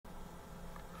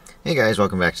Hey guys,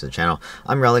 welcome back to the channel.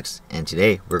 I'm Relics, and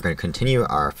today we're going to continue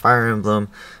our Fire Emblem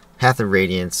Path of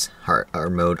Radiance our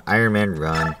mode Ironman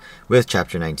run with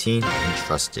Chapter 19,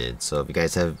 Entrusted. So if you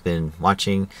guys have been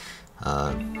watching,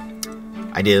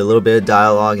 I did a little bit of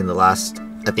dialogue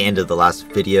at the end of the last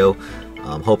video,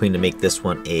 hoping to make this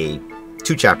one a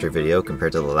 2-chapter video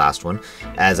compared to the last one.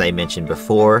 As I mentioned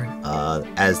before,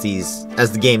 as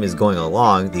the game is going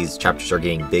along, these chapters are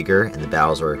getting bigger and the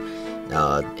battles are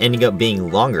ending up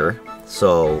being longer,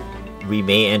 so we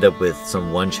may end up with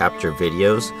some 1-chapter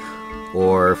videos,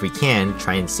 or if we can,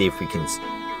 try and see if we can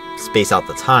space out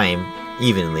the time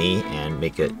evenly and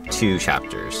make it 2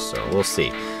 chapters. So we'll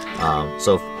see.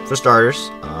 So for starters,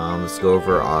 let's go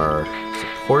over our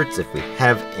supports if we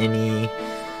have any.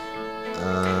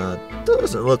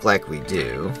 Doesn't look like we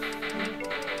do.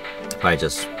 Probably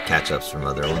just catch-ups from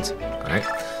other ones. Alright.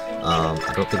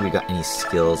 I don't think we got any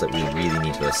skills that we really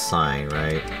need to assign,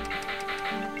 right?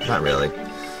 Not really.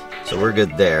 So we're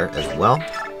good there as well.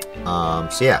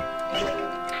 So yeah.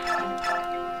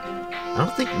 I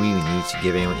don't think we need to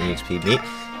give anyone EXP.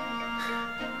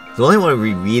 The only one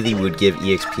we really would give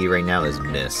EXP right now is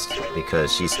Mist,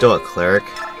 because she's still a cleric.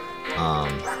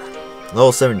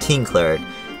 Level 17 cleric,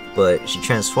 but she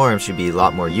transforms should be a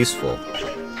lot more useful.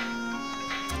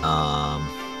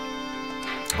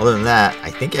 Other than that,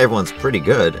 I think everyone's pretty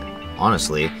good,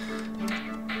 honestly.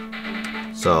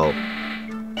 So,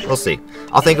 we'll see.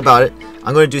 I'll think about it.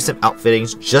 I'm going to do some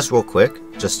outfittings just real quick,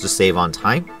 just to save on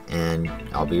time, and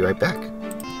I'll be right back.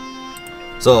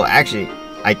 So, actually,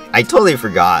 I totally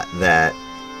forgot that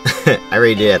I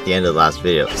already did at the end of the last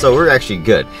video. So, we're actually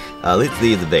good. Let's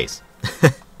leave the base.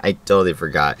 I totally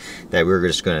forgot that we were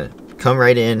just going to come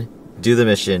right in, do the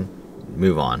mission,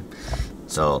 move on.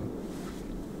 So,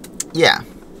 yeah.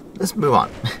 Let's move on.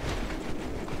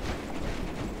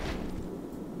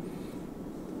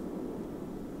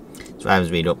 So what happens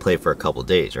when you don't play for a couple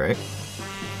days, right?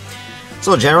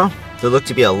 So in general, there look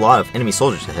to be a lot of enemy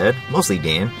soldiers ahead, mostly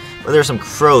Dan, but there are some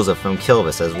crows from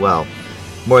Kilvis as well.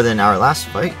 More than our last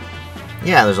fight?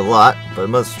 Yeah, there's a lot, but the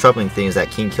most troubling thing is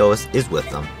that King Kilvis is with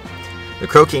them. The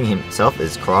Crow King himself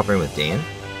is cooperating with Dan.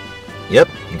 Yep,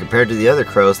 and compared to the other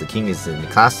crows, the king is in the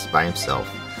class by himself.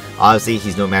 Obviously,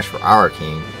 he's no match for our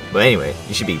king. But anyway,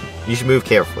 you should move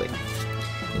carefully.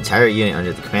 The entire unit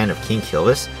under the command of King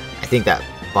Kilvis. I think that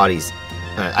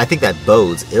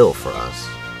bodes ill for us.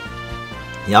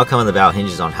 The outcome of the battle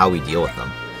hinges on how we deal with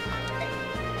them.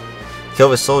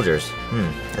 Kilvis soldiers.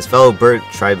 As fellow bird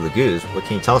tribe Lagoos, what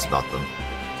can you tell us about them?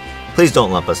 Please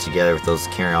don't lump us together with those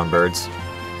carrion birds.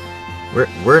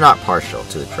 We're not partial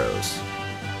to the crows.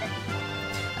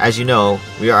 As you know,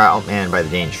 we are outmanned by the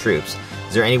Dane troops.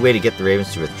 Is there any way to get the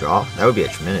ravens to withdraw? That would be a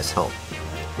tremendous help.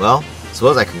 Well,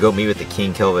 suppose I could go meet with the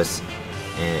King Kilvis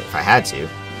if I had to.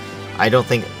 I don't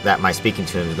think that my speaking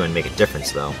to him is going to make a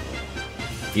difference, though.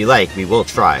 If you like, we will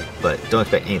try, but don't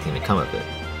expect anything to come of it.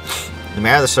 No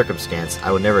matter the circumstance,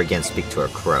 I would never again speak to a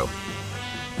crow.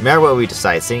 No matter what we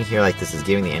decide, sitting here like this is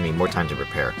giving the enemy more time to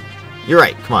prepare. You're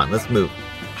right, come on, let's move.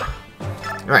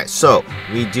 Alright, so,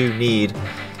 we do need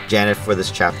Janet for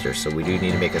this chapter, so we do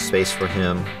need to make a space for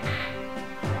him.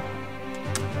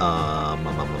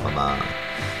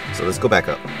 So let's go back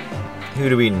up. Who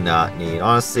do we not need?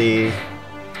 Honestly,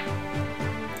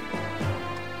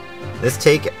 let's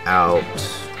take out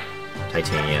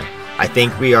Titania. I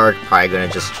think we are probably going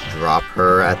to just drop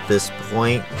her at this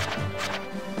point.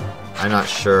 I'm not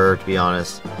sure, to be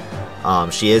honest.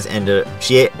 She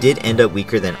did end up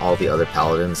weaker than all the other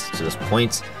paladins to this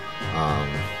point.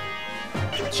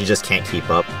 She just can't keep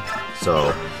up.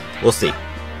 So we'll see.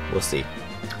 We'll see.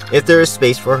 If there is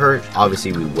space for her,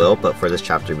 obviously we will, but for this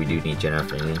chapter we do need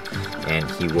Jennifer, and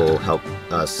he will help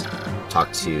us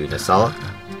talk to Nasala.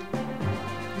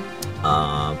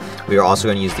 We are also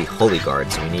going to use the Holy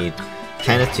Guard, so we need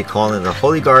Kenneth to call in the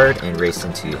Holy Guard and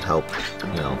Rayson to help,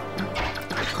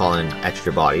 call in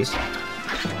extra bodies.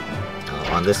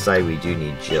 On this side we do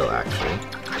need Jill, actually,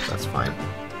 so that's fine.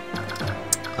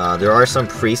 There are some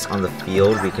priests on the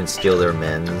field. We can steal their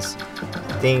men's.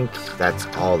 I think that's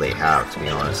all they have, to be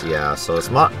honest. Yeah, so it's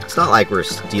not like we're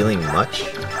stealing much.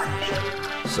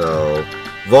 So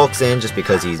Volk's in just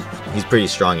because he's pretty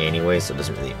strong anyway, so it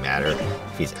doesn't really matter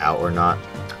if he's out or not.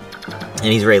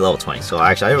 And he's already level 20, so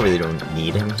actually I really don't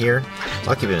need him here.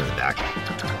 So I'll keep him in the back.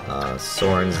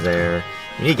 Soren's there.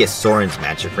 We need to get Soren's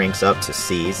magic ranks up to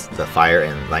seize the fire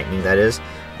and lightning, that is.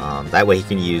 That way he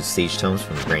can use siege tomes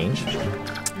from range.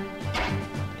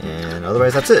 And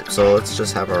otherwise that's it. So let's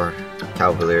just have our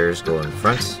Cavaliers go in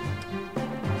front.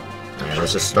 And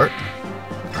let's just start.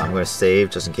 I'm going to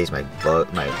save just in case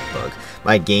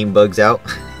my game bugs out.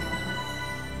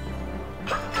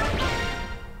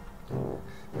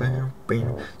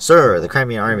 Sir, the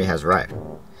Crimean army has arrived.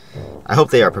 I hope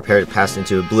they are prepared to pass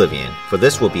into oblivion, for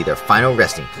this will be their final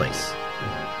resting place.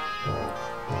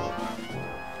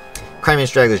 Crimean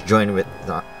stragglers joined with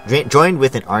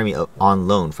an army on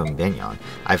loan from Benyon.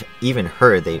 I've even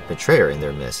heard they betrayer in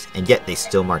their midst, and yet they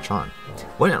still march on.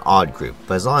 What an odd group,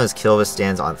 but as long as Kilvis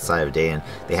stands on the side of Dayan,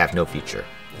 they have no future.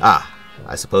 Ah,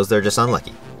 I suppose they're just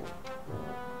unlucky.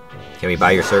 Can we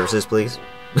buy your services, please?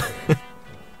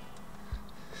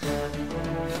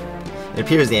 It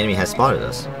appears the enemy has spotted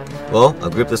us. Well, a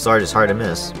group this large is hard to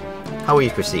miss. How will you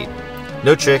proceed?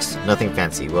 No tricks, nothing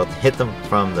fancy. We'll hit them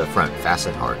from the front, fast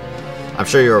and hard. I'm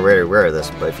sure you're already aware of this,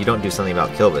 but if you don't do something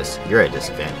about Kilvis, you're at a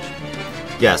disadvantage.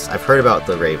 Yes, I've heard about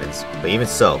the Ravens, but even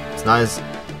so, it's not as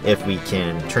if we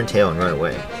can turn tail and run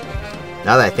away.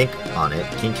 Now that I think on it,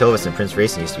 King Kilvis and Prince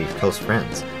Racing used to be close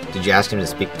friends. Did you ask him to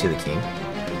speak to the king?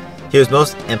 He was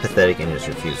most empathetic in his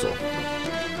refusal.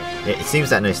 It seems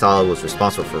that Nysala was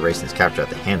responsible for Racing's capture at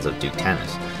the hands of Duke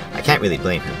Tanis. I can't really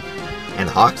blame him. And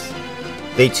the Hawks?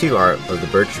 They too are of the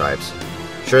bird tribes.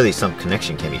 Surely some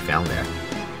connection can be found there.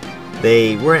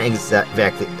 They weren't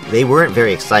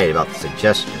very excited about the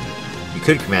suggestion. You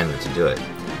could command them to do it.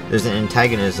 There's an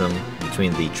antagonism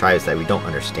between the tribes that we don't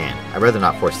understand. I'd rather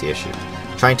not force the issue.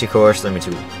 Trying to coerce them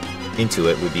into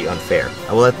it would be unfair.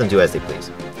 I will let them do as they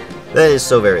please. That is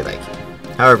so very like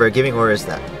you. However, giving orders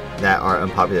that are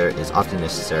unpopular is often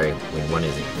necessary when one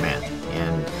is in command.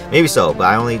 And maybe so, but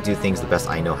I only do things the best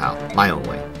I know how, my own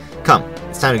way. Come,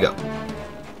 it's time to go.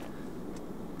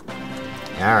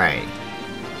 Alright.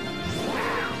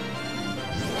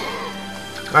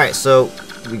 Alright, so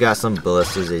we got some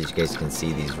ballistas. As you guys can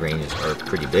see, these ranges are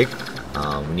pretty big.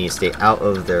 We need to stay out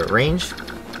of their range.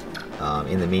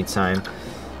 In the meantime,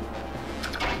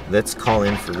 let's call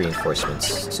in for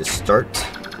reinforcements to start.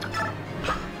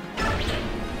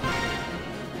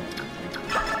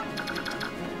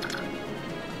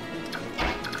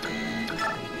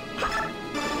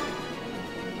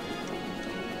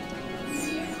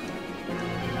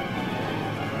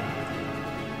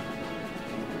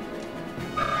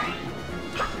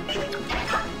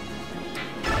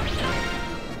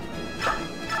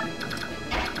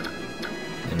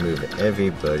 Move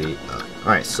everybody up.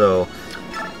 Alright, so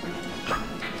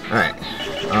alright.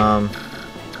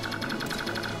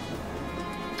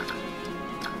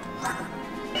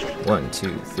 1,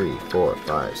 2, 3, 4,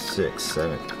 5, 6,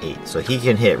 7, 8. So he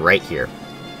can hit right here.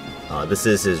 This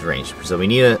is his range. So we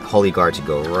need a Holy Guard to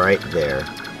go right there.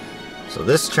 So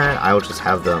this turn I will just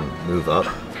have them move up.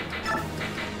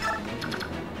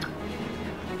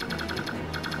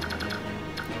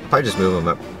 Probably just move them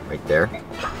up right there.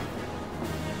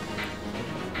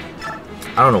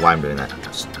 I don't know why I'm doing that.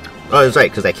 Oh, it's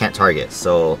right, because I can't target.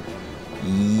 So,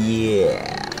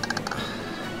 yeah.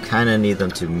 Kind of need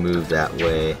them to move that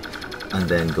way and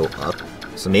then go up.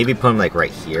 So maybe put them like right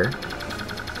here.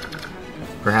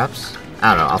 Perhaps? I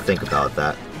don't know. I'll think about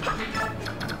that.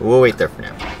 We'll wait there for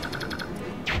now.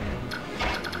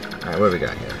 Alright, what do we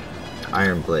got here?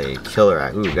 Iron Blade, Killer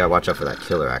Axe. Ooh, gotta watch out for that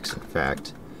Killer Axe, in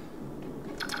fact.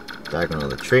 Diagonal of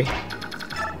the tree.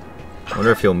 I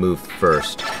wonder if he'll move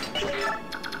first.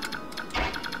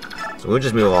 So we'll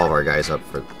just move all of our guys up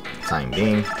for the time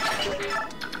being.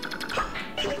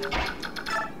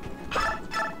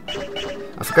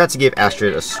 I forgot to give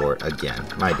Astrid a sword again.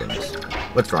 My goodness.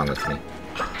 What's wrong with me?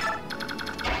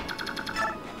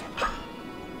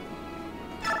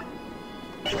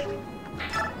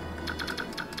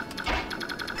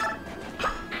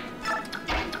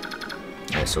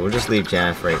 Okay, so we'll just leave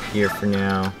Janeth right here for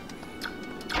now.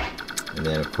 And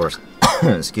then, of course,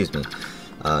 excuse me.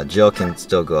 Jill can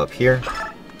still go up here.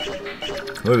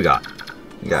 What do we got?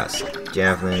 We got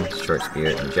Javelin, Short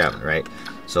Spear, and Javelin, right?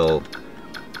 So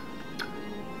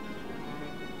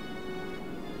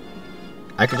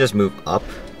I could just move up.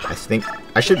 I think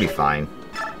I should be fine.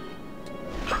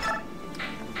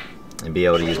 And be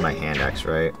able to use my hand axe,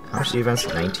 right? How much defense?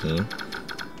 19.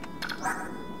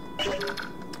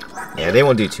 Yeah, they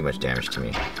won't do too much damage to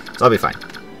me. So I'll be fine.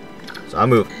 So I'll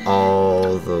move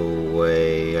all the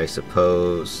way, I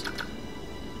suppose.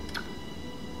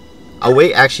 I'll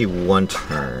wait actually one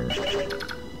turn.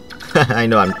 I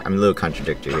know I'm a little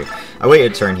contradictory here. I'll wait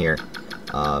a turn here.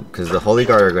 Because the Holy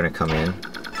Guard are going to come in.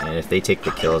 And if they take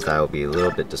the kills, that will be a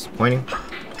little bit disappointing.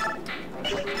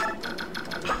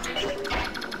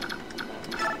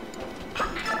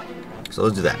 So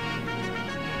let's do that.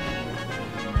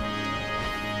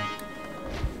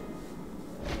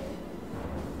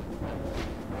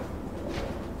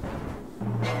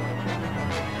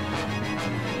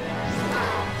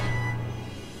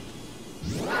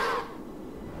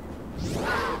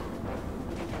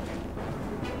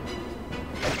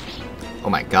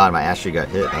 my god, my Astray got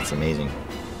hit. That's amazing.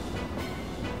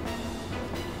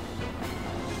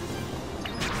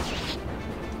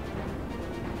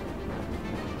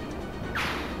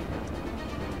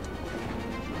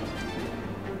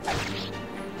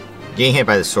 Getting hit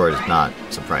by the sword is not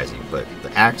surprising, but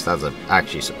the axe, that's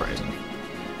actually surprising.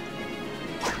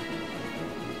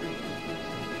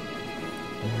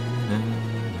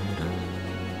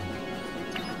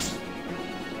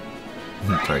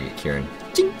 Target Kieran.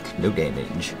 Tink! No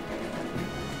damage.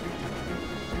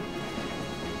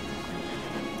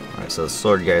 Alright, so the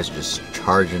sword guys are just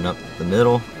charging up the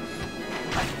middle.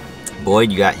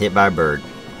 Boyd, you got hit by a bird.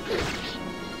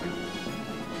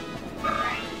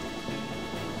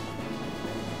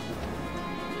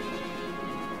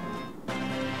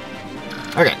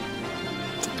 Okay.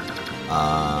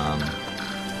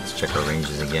 Let's check our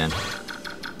ranges again.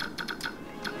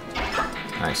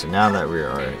 Alright, so now that we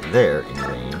are there in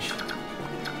range,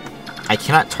 I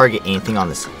cannot target anything on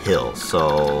this hill,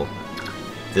 so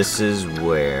this is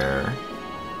where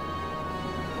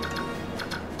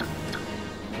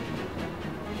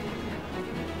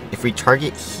if we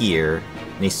target here,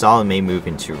 Nisala may move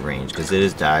into range because it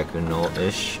is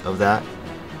diagonal-ish of that.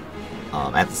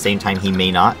 At the same time, he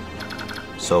may not.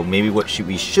 So maybe what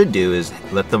we should do is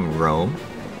let them roam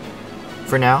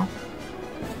for now.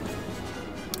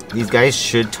 These guys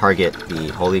should target the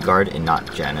Holy Guard and not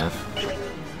Janeth.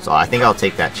 So I think I'll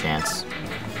take that chance.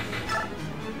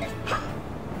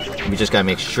 We just gotta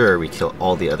make sure we kill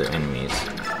all the other enemies.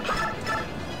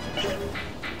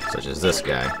 Such as this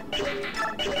guy.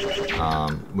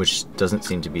 Which doesn't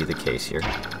seem to be the case here.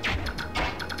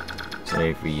 So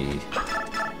maybe we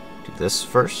do this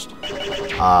first.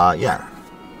 Yeah.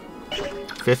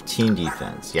 15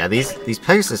 defense. Yeah, these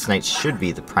Pegasus Knights should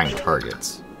be the prime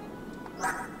targets.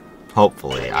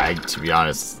 Hopefully. To be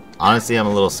honest, honestly, I'm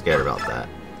a little scared about that.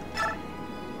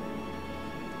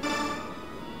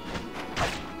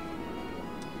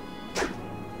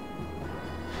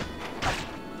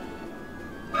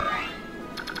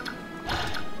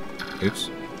 Oops.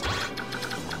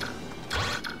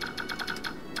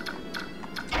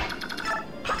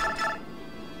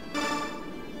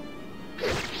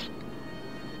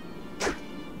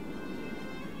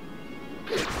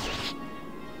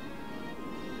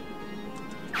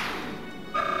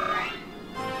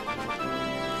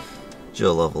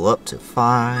 She'll level up to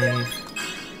 5.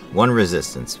 1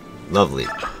 resistance. Lovely.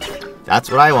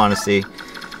 That's what I want to see.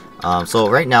 So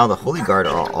right now the Holy Guard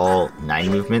are all 9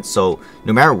 movements, so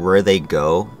no matter where they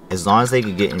go, as long as they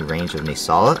can get in range of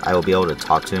Nisala, I will be able to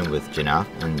talk to him with Janeth,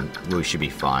 and we should be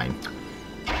fine.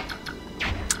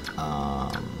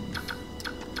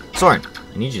 Soren,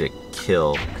 I need you to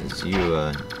kill, because you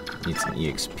need some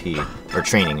EXP, or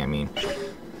training, I mean.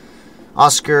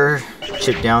 Oscar,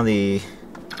 chip down the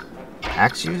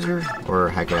axe user, or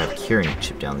I could have Kieran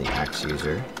chip down the axe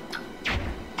user.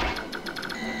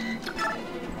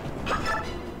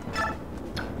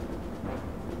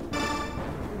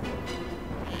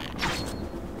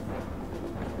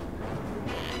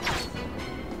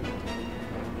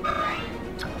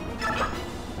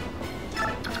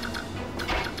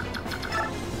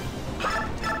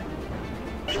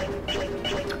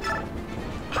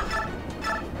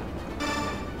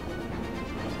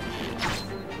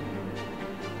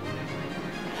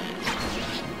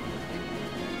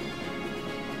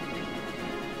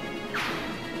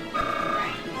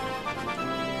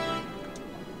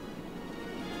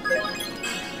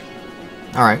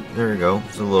 Alright, there we go.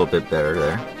 It's a little bit better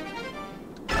there.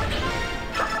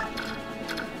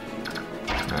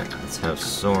 Alright, let's have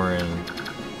Soren.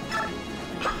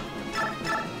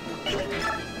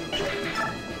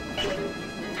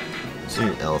 Let's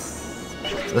do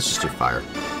Elf. Let's just do Fire.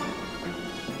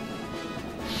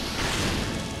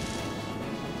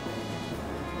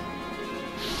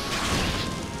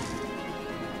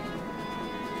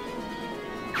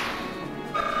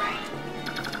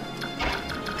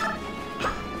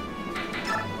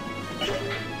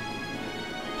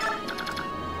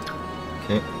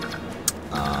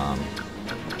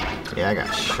 Yeah, I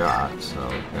got shot, so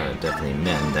gotta definitely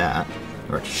mend that.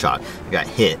 Or shot. I got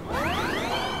hit.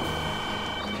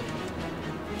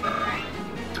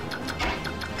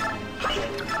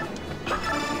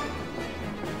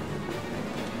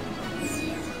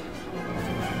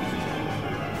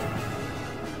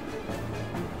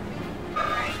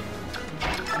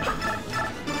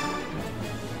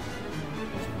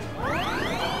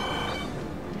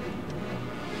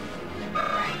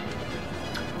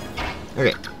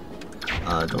 Okay.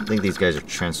 I don't think these guys are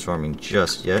transforming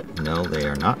just yet. No, they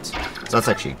are not. So that's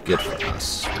actually good for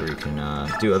us, where we can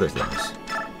do other things.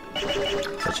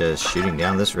 Such as shooting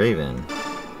down this raven.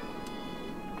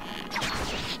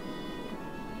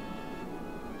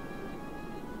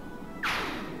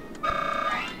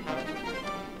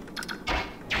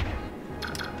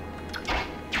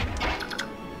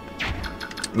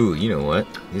 Ooh, you know what?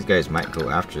 These guys might go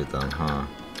after them, huh?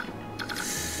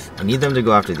 I need them to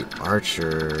go after the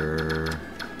archer.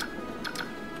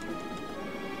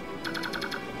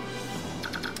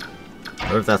 I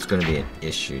wonder if that's going to be an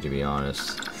issue, to be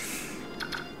honest.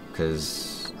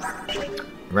 Because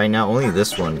right now, only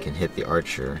this one can hit the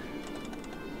archer.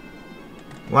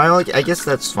 Well, I guess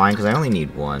that's fine, because I only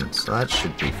need one, so that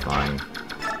should be fine.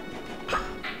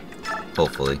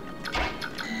 Hopefully.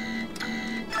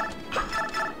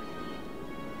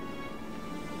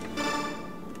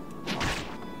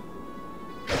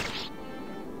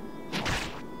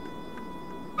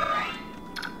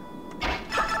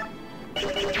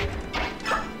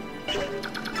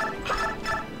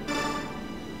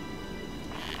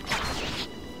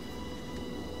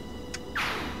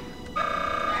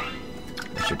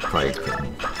 Should probably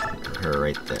put her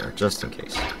right there, just in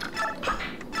case.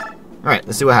 Alright,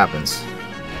 let's see what happens.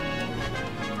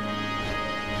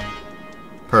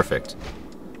 Perfect.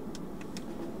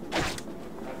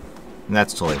 And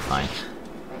that's totally fine.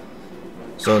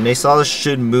 So Nasalis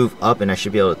should move up and I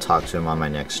should be able to talk to him on my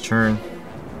next turn.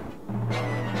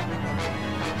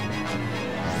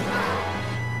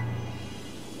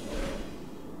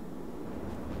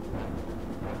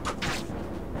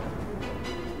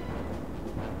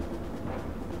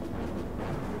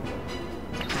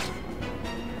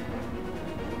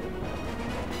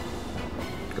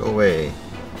 Go away.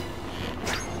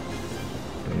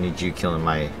 Don't need you killing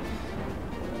my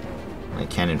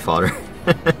cannon fodder.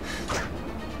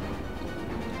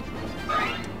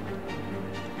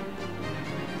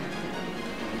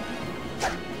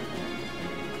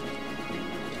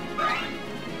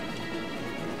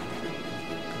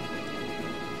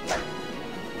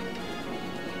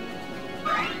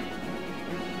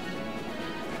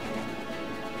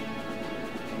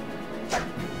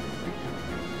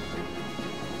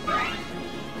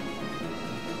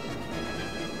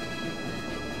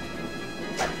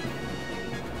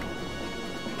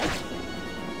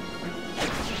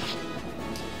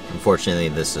 Unfortunately,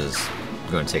 this is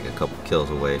going to take a couple kills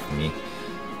away from me.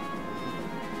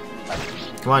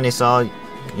 Come on, Nisal.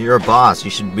 You're a boss.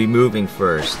 You should be moving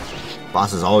first.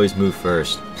 Bosses always move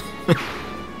first.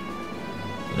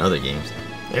 In other games.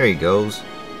 There he goes.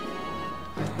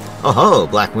 Oh ho!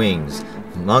 Black wings.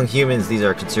 Among humans, these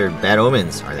are considered bad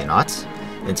omens, are they not?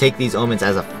 Then take these omens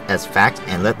as fact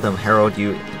and let them herald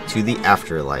you to the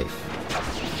afterlife.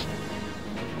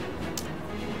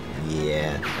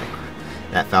 Yeah.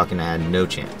 That falcon had no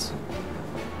chance.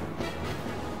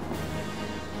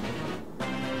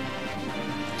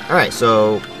 Alright,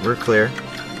 so we're clear.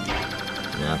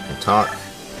 Now I can talk.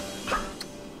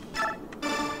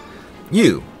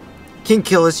 You! King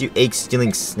Killis, you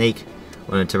egg-stealing snake,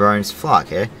 one of Tabaran's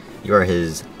flock, eh? You are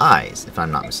his eyes, if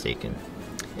I'm not mistaken.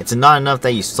 It's not enough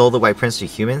that you sold the White Prince to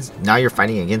humans, now you're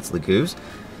fighting against Laguz?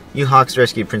 You Hawks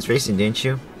rescued Prince Racing, didn't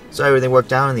you? So everything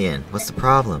worked out in the end. What's the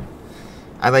problem?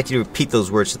 I'd like you to repeat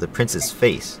those words to the prince's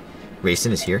face.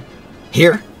 Racing is here.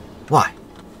 Here? Why?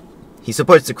 He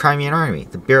supports the Crimean army.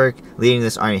 The barrack leading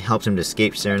this army helped him to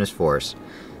escape Serenus Forest.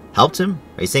 Helped him?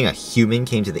 Are you saying a human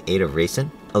came to the aid of Racing?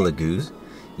 A Laguz?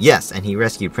 Yes, and he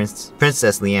rescued Princess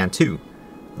Leanne too.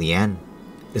 Leanne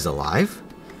is alive?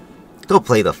 Don't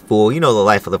play the fool. You know the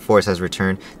life of the forest has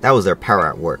returned. That was their power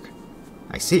at work.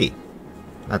 I see.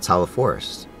 That's how the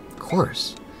forest. Of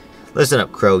course. Listen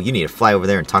up, Crow. You need to fly over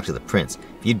there and talk to the prince.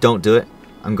 If you don't do it,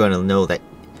 I'm going to know that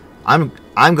I'm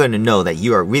going to know that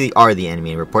you really are the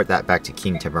enemy and report that back to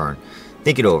King Tabarn.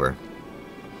 Think it over.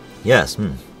 Yes.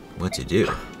 What to do?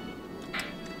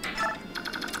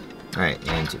 Alright,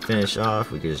 and to finish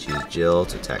off, we could just use Jill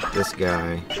to attack this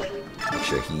guy. Make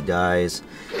sure he dies.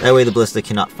 That way the ballista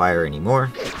cannot fire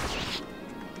anymore.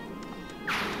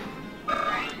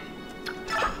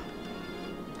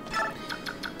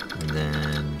 And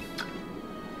then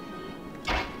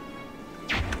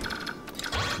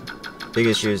big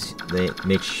issue is they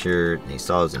make sure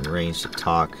Nasal is in range to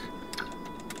talk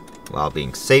while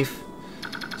being safe.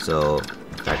 So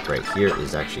in fact right here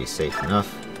is actually safe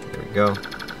enough. There we go.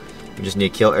 We just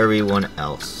need to kill everyone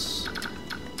else.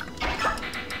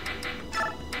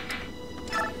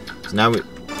 So now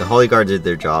the Holy Guard did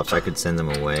their job, so I could send them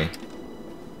away.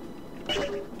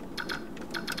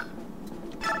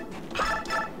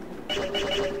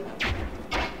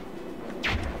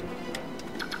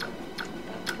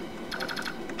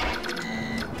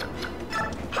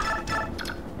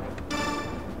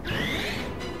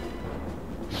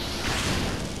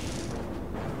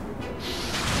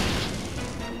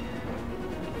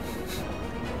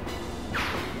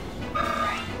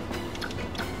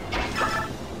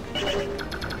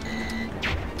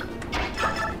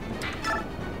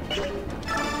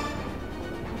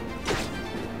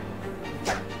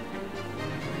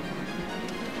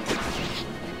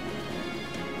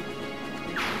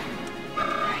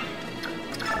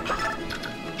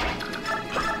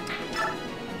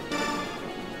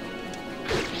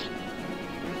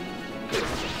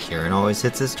 Kieran always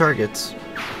hits his targets.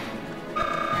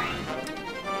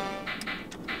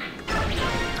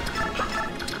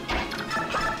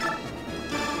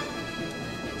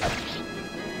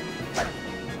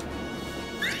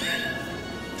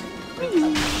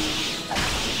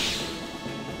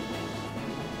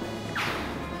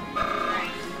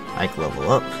 Ike, level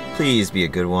up. Please be a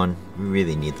good one. We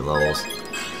really need the levels.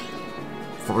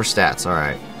 4 stats,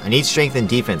 alright. I need strength and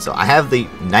defense, so I have the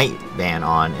night ban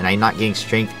on, and I'm not getting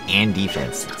strength and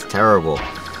defense. It's terrible.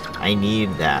 I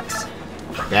need that.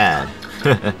 Bad.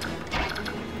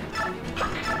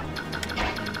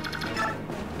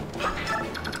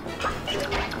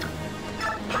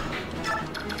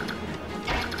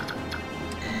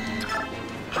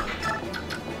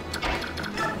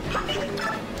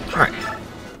 Alright.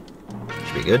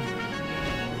 Should be good.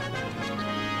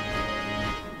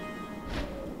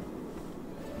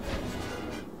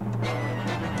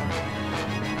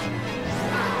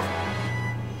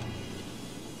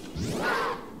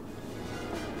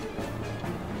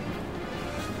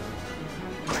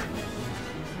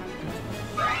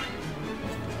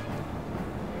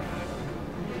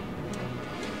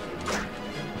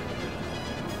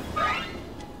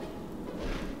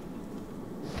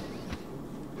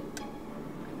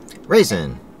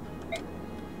 Raisin!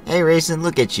 Hey Raisin,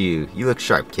 look at you. You look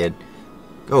sharp, kid.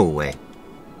 Go away.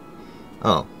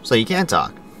 Oh, so you can't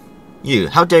talk. You,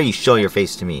 how dare you show your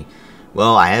face to me?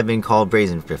 Well, I have been called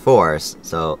brazen before,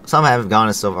 so some have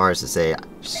gone so far as to say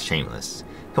shameless.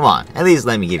 Come on, at least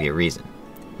let me give you a reason.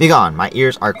 Begone, my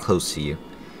ears are close to you.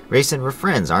 Raisin, we're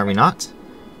friends, aren't we not?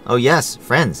 Oh yes,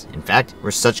 friends. In fact,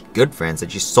 we're such good friends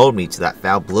that you sold me to that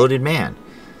foul, bloated man.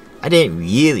 I didn't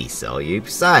really sell you.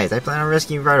 Besides, I plan on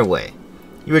rescuing you right away.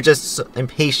 You were just so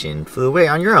impatient and flew away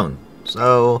on your own.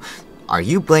 So, are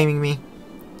you blaming me?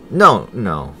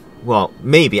 No. Well,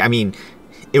 maybe. I mean,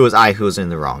 it was I who was in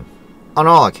the wrong. On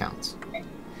all accounts.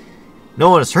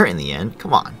 No one is hurt in the end.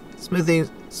 Come on. Smooth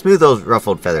those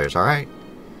ruffled feathers, alright?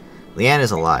 Leanne is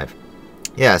alive.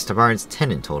 Yes, Tabarin's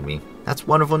tenant told me. That's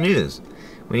wonderful news.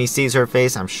 When he sees her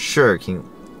face, I'm sure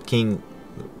King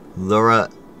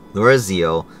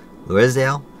Lorenzo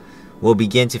will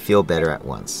begin to feel better at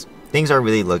once. Things are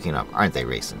really looking up, aren't they,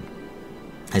 Raisin?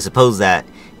 I suppose that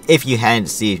if you hadn't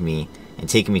deceived me and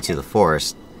taken me to the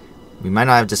forest, we might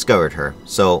not have discovered her,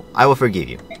 so I will forgive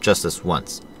you, just this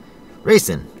once.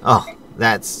 Raisin! Oh,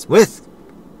 that's with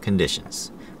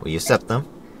conditions. Will you accept them?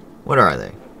 What are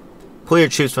they? Pull your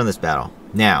troops from this battle,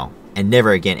 now, and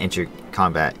never again enter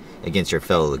combat against your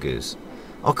fellow Lagoos.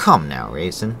 Oh, come now,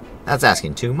 Raisin. That's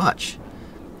asking too much.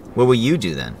 What will you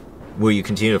do then? Will you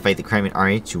continue to fight the Crimean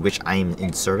army to which I am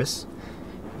in service?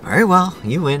 Very well,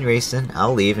 you win, Raisin.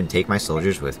 I'll leave and take my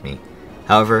soldiers with me.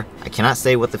 However, I cannot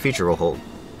say what the future will hold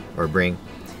or bring.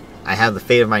 I have the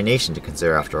fate of my nation to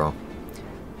consider after all.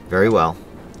 Very well.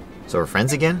 So we're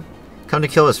friends again? Come to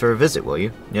kill us for a visit, will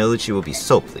you? Neolucci will be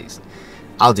so pleased.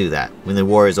 I'll do that. When the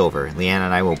war is over, Leanne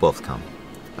and I will both come.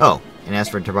 Oh, and as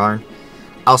for Tabarn,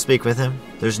 I'll speak with him.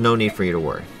 There's no need for you to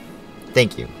worry.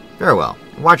 Thank you. Very well.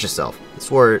 Watch yourself. This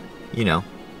war, you know.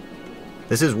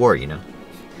 This is war, you know.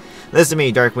 Listen to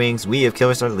me, Darkwings. We of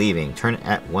Killers are leaving. Turn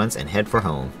at once and head for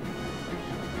home.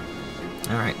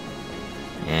 Alright.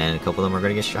 And a couple of them are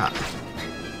going to get shot.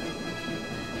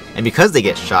 And because they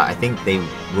get shot, I think they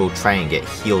will try and get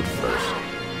healed first.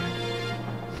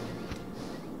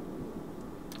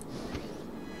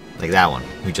 Like that one,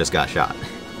 who just got shot.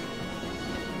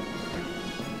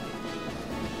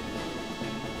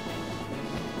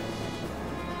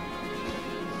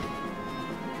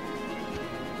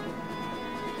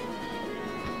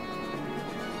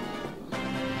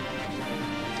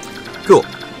 Cool.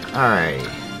 Alright.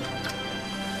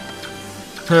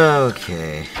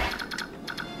 Okay.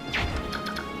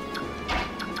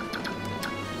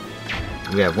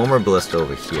 We have one more ballista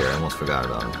over here. I almost forgot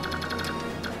about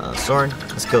him. Soren,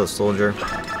 let's kill a soldier.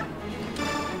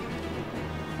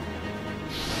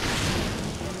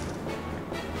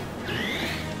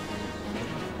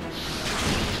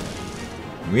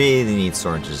 Really need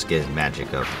Soren to just get his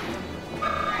magic up.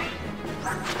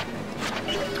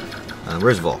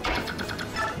 Where's Vol?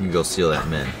 You can go steal that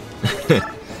man.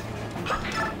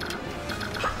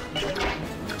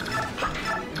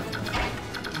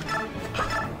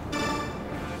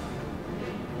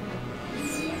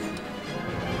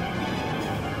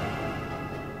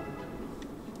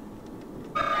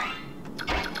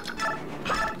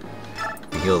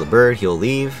 Heal the bird, he'll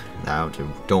leave. I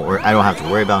don't have to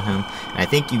worry about him. And I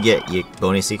think you get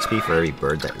bonus XP for every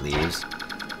bird that leaves.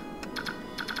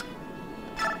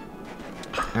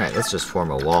 Alright, let's just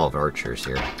form a wall of archers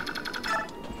here.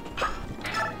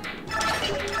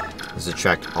 Let's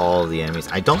attract all the enemies.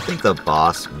 I don't think the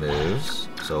boss moves,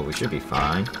 so we should be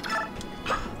fine.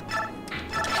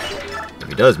 If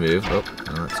he does move, oh,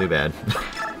 not too bad.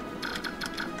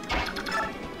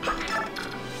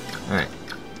 Alright.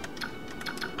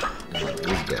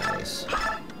 These guys.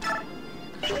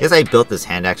 I guess I built this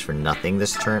hand axe for nothing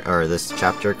this turn, or this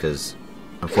chapter, because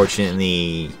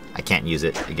unfortunately I can't use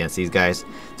it against these guys.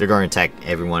 They're going to attack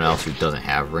everyone else who doesn't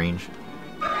have range.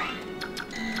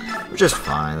 Which is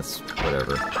fine, that's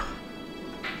whatever.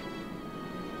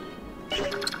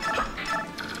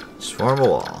 Just form a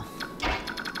wall.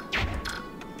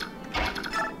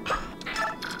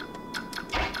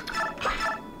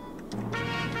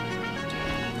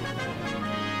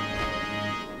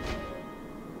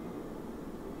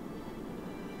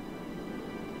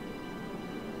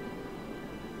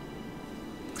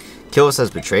 Killis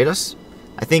has betrayed us?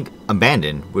 I think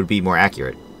abandoned would be more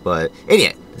accurate, but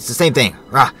idiot! It's the same thing!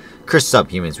 Rah! Cursed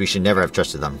subhumans, we should never have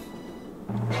trusted them.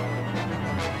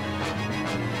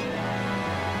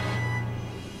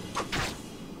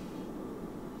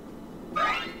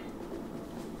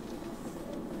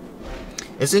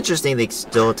 It's interesting they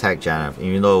still attack Janov,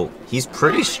 even though he's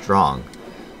pretty strong.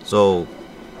 So,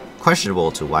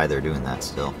 questionable to why they're doing that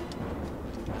still.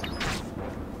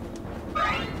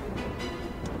 I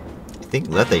think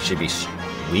Lethe should be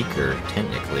weaker,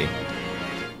 technically.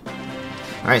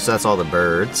 Alright, so that's all the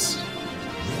birds.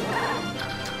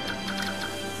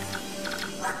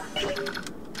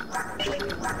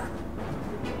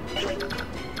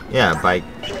 Yeah, by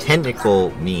technical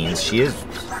means, she is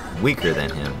weaker than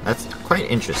him. That's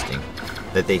quite interesting,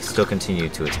 that they still continue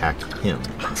to attack him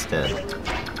instead.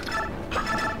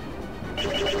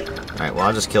 Alright, well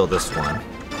I'll just kill this one.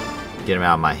 Get him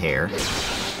out of my hair.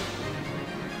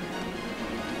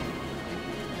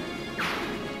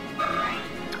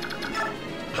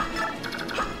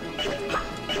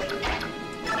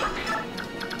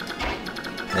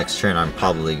 Next turn I'm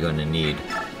probably going to need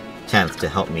 10th to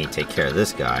help me take care of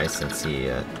this guy, since he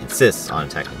insists on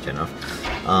attacking Janov.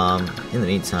 In the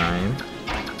meantime,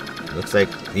 looks like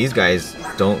these guys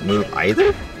don't move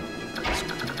either?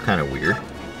 It's kind of weird.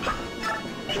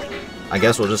 I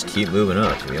guess we'll just keep moving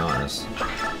up, to be honest.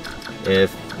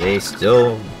 If they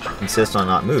still insist on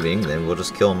not moving, then we'll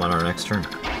just kill them on our next turn.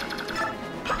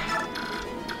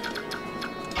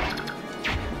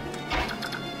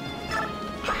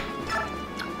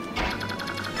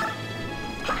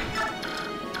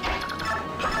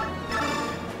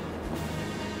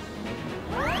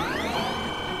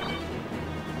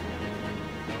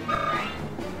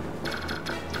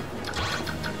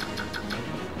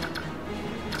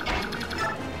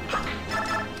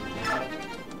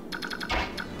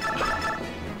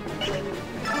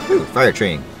 Ooh, fire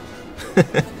training.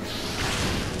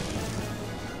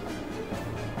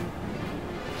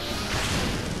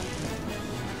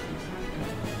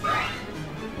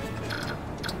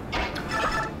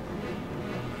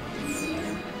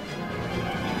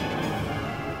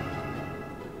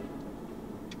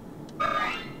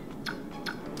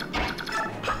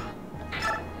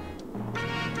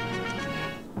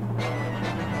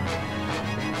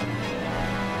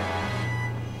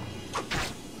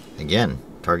 Again,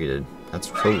 targeted. That's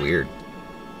so weird.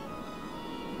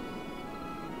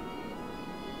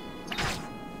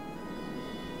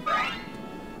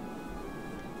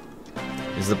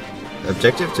 Is the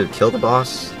objective to kill the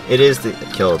boss? It is to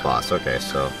kill the boss. Okay,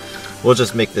 so we'll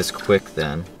just make this quick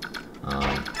then.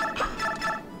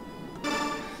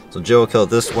 So Joe will kill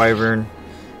this wyvern,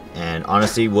 and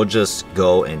honestly, we'll just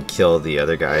go and kill the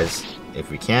other guys if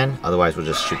we can. Otherwise, we'll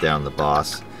just shoot down the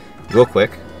boss real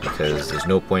quick, because there's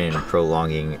no point in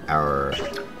prolonging our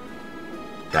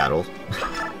battle.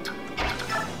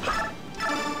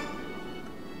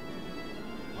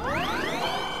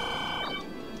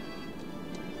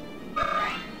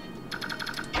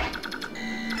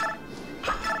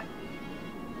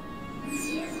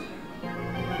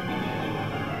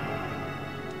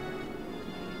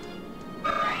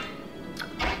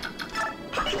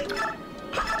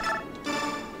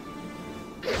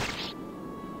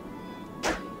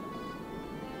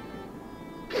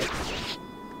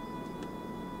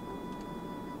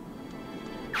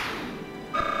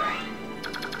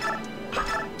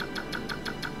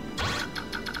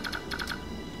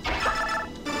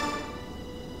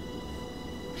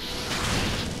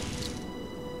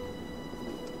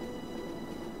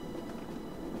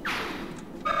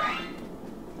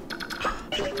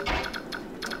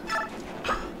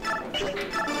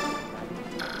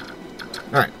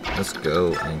 Alright, let's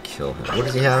go and kill him. What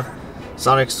does he have?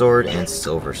 Sonic Sword and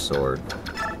Silver Sword.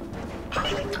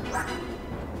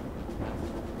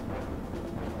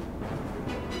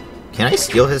 Can I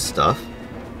steal his stuff?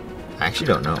 I actually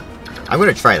don't know. I'm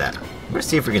gonna try that. I'm gonna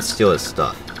see if we can steal his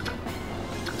stuff.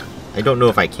 I don't know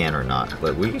if I can or not,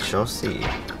 but we shall see.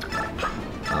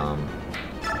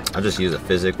 I'll just use a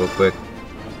physic real quick.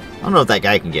 I don't know if that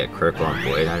guy can get a critical on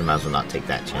Void. I might as well not take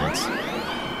that chance.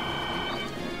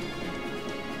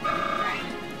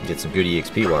 Get some good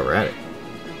EXP while we're at it.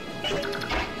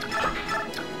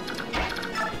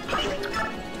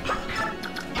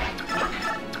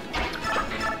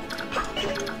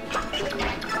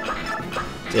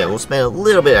 So yeah, we'll spend a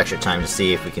little bit extra time to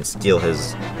see if we can steal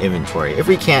his inventory. If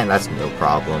we can, that's no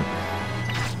problem.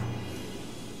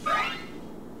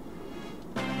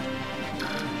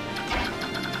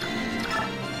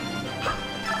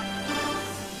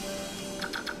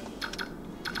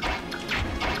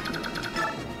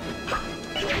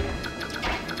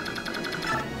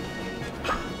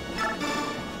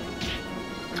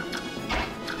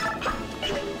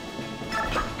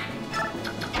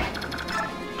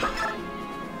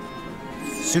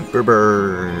 Super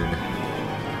Bird.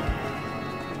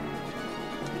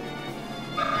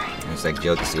 Looks like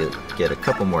Joe can get a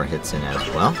couple more hits in as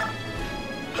well.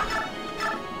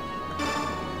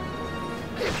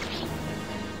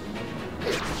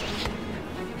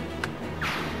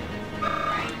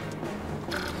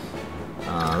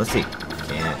 Let's see.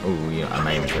 Oh, yeah,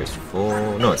 my inventory's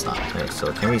full. No, it's not. Okay,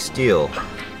 so can we steal?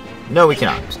 No, we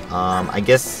cannot. I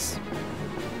guess.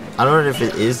 I don't know if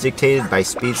it is dictated by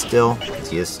speed still, because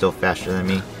he is still faster than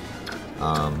me.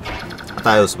 I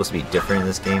thought it was supposed to be different in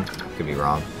this game. Could be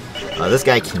wrong. This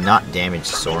guy cannot damage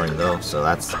Soren though, so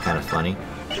that's kind of funny.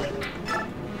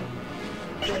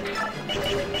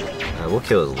 We'll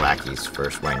kill his lackeys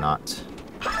first, why not?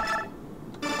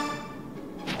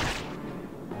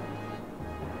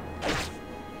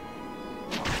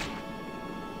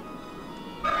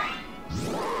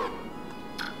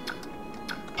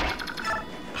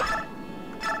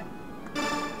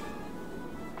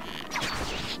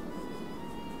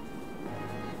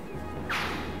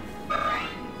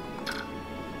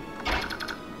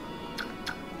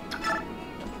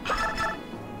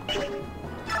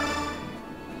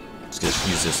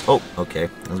 Use this. Oh, okay.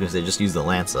 I was gonna say just use the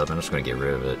lance up. I'm just gonna get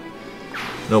rid of it.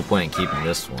 No point in keeping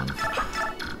this one.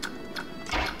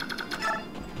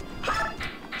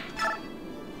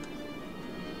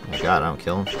 Oh my god, I don't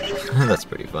kill him. That's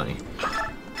pretty funny.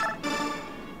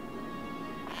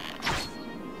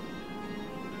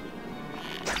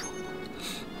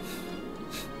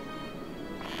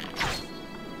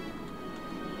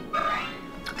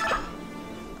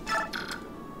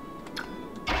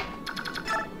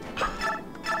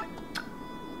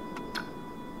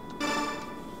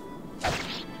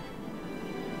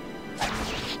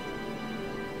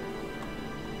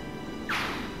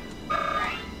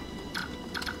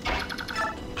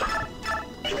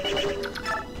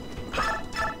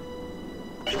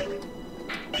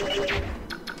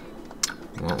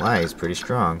 Won't lie, he's pretty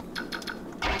strong.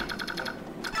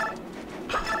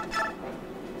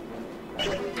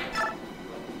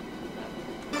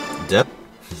 Dip.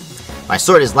 My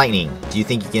sword is lightning. Do you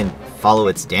think you can follow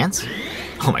its dance?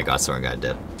 Oh my god, Soren got a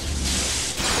dip.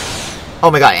 Oh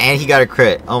my god, and he got a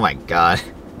crit. Oh my god.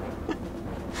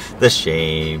 The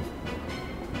shame.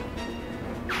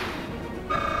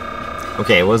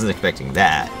 Okay, I wasn't expecting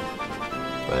that.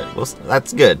 But well,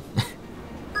 that's good.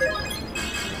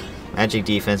 Magic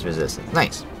defense resistance.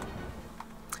 Nice.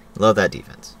 Love that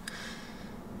defense.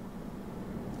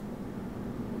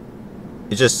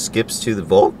 It just skips to the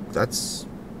Volk? That's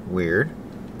weird.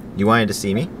 You wanted to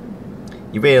see me?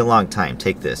 You waited a long time.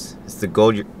 Take this. It's the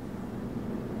gold you...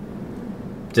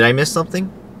 Did I miss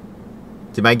something?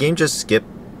 Did my game just skip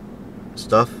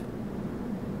stuff?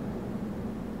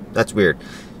 That's weird.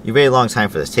 You waited a long time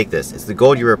for this. Take this. It's the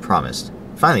gold you were promised.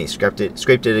 Finally, scraped it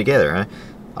together, huh?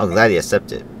 I'll gladly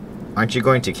accept it. Aren't you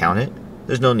going to count it?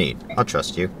 There's no need. I'll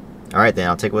trust you. Alright then,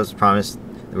 I'll take what was promised.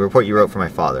 The report you wrote for my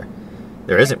father.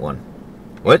 There isn't one.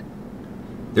 What?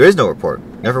 There is no report.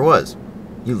 Never was.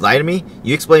 You lie to me?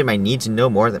 You exploited my need to know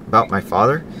more about my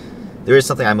father? There is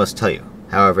something I must tell you.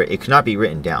 However, it cannot be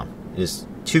written down. It is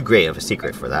too great of a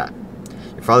secret for that.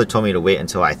 Your father told me to wait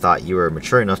until I thought you were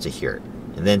mature enough to hear it,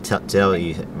 and then tell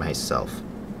you myself.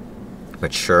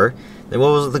 Mature? Then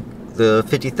what was the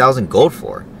 50,000 gold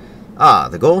for? Ah,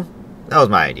 the gold? That was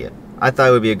my idea. I thought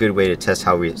it would be a good way to test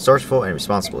how resourceful and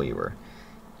responsible you were.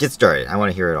 Get started. I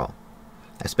want to hear it all.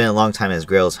 I spent a long time as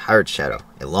Grail's hired shadow.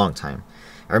 A long time.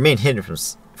 I remained hidden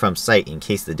from sight in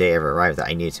case the day ever arrived that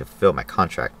I needed to fulfill my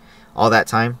contract. All that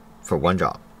time for one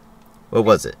job. What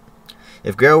was it?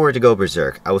 If Grail were to go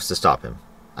berserk, I was to stop him.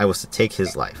 I was to take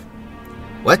his life.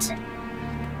 What?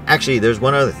 Actually, there's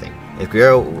one other thing. If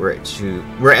Guerrero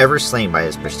were ever slain by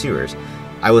his pursuers,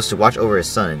 I was to watch over his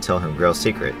son and tell him Guerrero's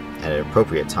secret at an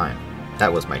appropriate time.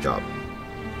 That was my job.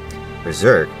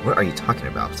 Berserk? What are you talking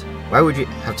about? Why would you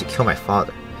have to kill my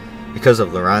father? Because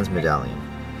of Laurent's medallion.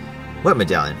 What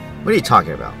medallion? What are you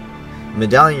talking about? The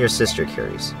medallion your sister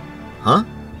carries. Huh?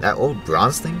 That old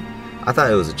bronze thing? I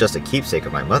thought it was just a keepsake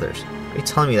of my mother's. Are you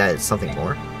telling me that it's something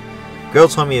more? Girl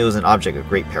told me it was an object of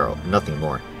great peril, nothing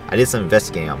more. I did some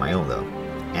investigating on my own, though,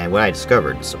 and what I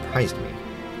discovered surprised me.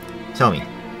 Tell me.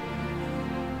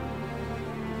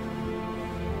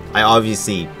 I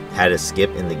obviously had a skip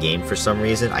in the game for some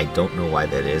reason. I don't know why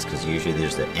that is, because usually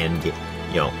there's the end game.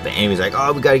 You know, the enemy's like,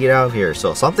 oh, we gotta get out of here.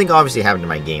 So something obviously happened in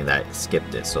my game that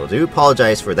skipped it. So I do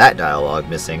apologize for that dialogue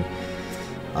missing.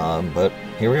 But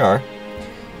here we are.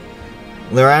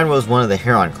 Laurent was one of the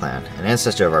Heron clan, an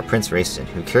ancestor of our Prince Raistin,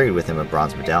 who carried with him a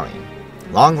bronze medallion.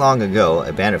 Long, long ago,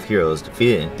 a band of heroes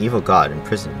defeated an evil god and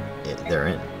imprisoned it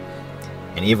therein.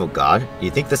 An evil god? Do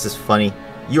you think this is funny?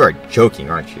 You are joking,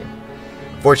 aren't you?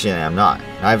 Unfortunately, I'm not,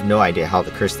 and I have no idea how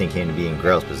the cursed thing came to be in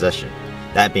Guerrero's possession.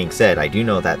 That being said, I do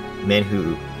know that men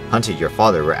who hunted your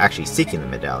father were actually seeking the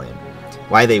medallion.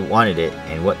 Why they wanted it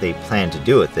and what they planned to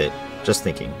do with it, just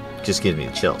thinking, just gives me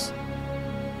the chills.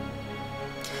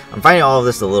 I'm finding all of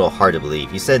this a little hard to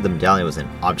believe. You said the medallion was an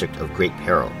object of great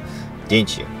peril,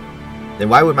 didn't you? Then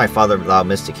why would my father allow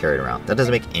Miss to carry it around? That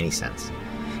doesn't make any sense.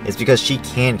 It's because she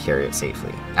can carry it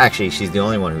safely. Actually, she's the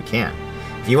only one who can.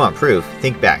 If you want proof,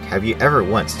 think back. Have you ever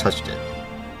once touched it?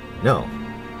 No,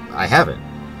 I haven't.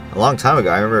 A long time ago,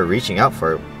 I remember reaching out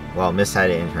for it while Miss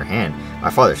had it in her hand. My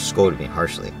father scolded me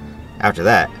harshly. After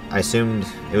that, I assumed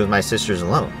it was my sister's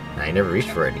alone, and I never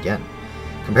reached for it again.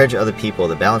 Compared to other people,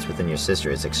 the balance within your sister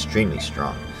is extremely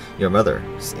strong. Your mother,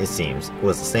 it seems,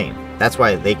 was the same. That's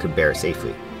why they could bear it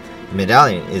safely. The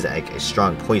medallion is like a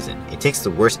strong poison. It takes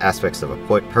the worst aspects of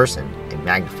a person and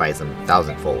magnifies them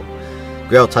thousandfold.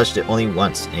 Guerrero touched it only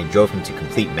once, and it drove him to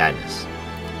complete madness.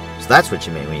 So that's what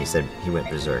you meant when you said he went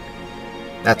berserk.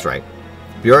 That's right.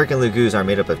 Bjork and Luguz are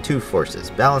made up of two forces,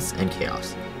 balance and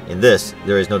chaos. In this,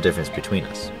 there is no difference between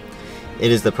us. It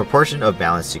is the proportion of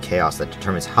balance to chaos that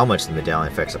determines how much the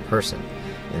medallion affects a person.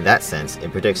 In that sense,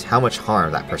 it predicts how much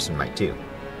harm that person might do.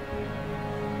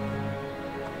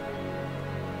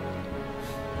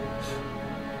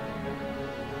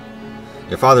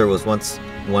 Your father was once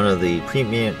one of the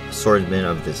preeminent swordsmen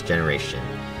of this generation.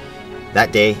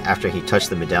 That day, after he touched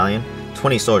the medallion,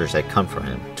 20 soldiers had come for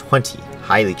him. 20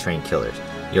 highly trained killers.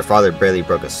 Your father barely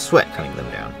broke a sweat cutting them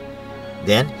down.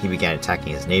 Then, he began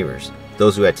attacking his neighbors.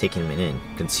 Those who had taken him in,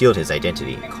 concealed his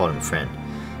identity, and called him friend.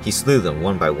 He slew them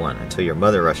one by one until your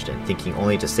mother rushed in, thinking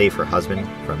only to save her husband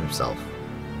from himself.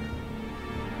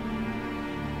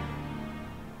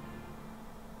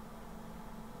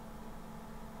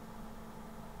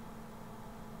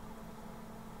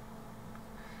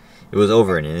 It was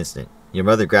over in an instant. Your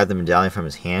mother grabbed the medallion from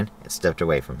his hand and stepped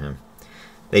away from him.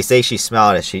 They say she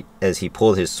smiled as he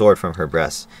pulled his sword from her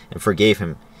breast, and forgave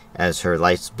him as her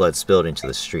life's blood spilled into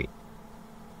the street.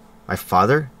 My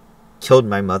father? Killed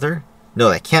my mother? No,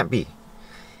 that can't be.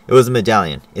 It was a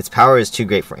medallion. Its power is too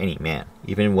great for any man,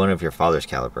 even one of your father's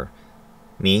caliber.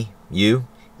 Me? You?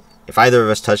 If either of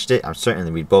us touched it, I'm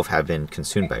certain we'd both have been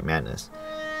consumed by madness.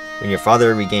 When your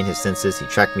father regained his senses, he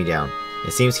tracked me down.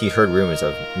 It seems he'd heard rumors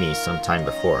of me some time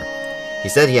before. He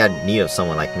said he had need of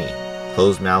someone like me,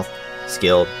 closed-mouthed,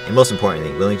 skilled, and most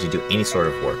importantly, willing to do any sort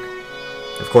of work.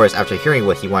 Of course, after hearing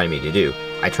what he wanted me to do,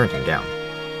 I turned him down.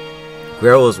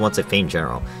 Guerrero was once a famed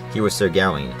general. He was Sir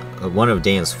Gawain, one of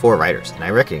Dane's 4 riders, and I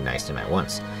recognized him at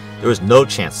once. There was no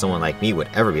chance someone like me would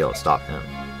ever be able to stop him.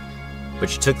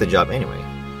 But you took the job anyway.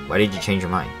 Why did you change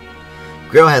your mind?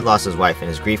 Guerrero had lost his wife, and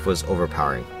his grief was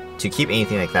overpowering. To keep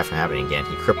anything like that from happening again,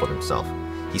 he crippled himself.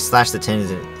 He slashed the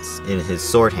tendons in his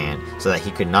sword hand so that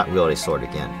he could not wield a sword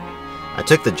again. I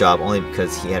took the job only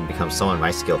because he had become someone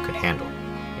my skill could handle,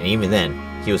 and even then,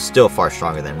 he was still far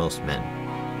stronger than most men.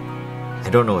 I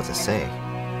don't know what to say.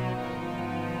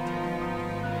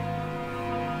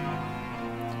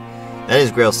 That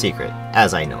is Guerrero's secret,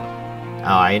 as I know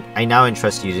it. I now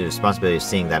entrust you to the responsibility of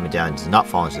seeing that medallion does not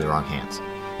fall into the wrong hands.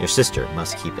 Your sister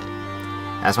must keep it.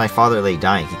 As my father lay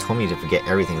dying, he told me to forget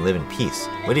everything and live in peace.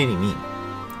 What did he mean?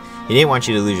 He didn't want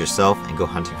you to lose yourself and go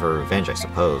hunting for revenge, I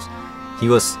suppose. He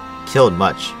was killed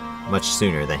much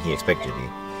sooner than he expected to be.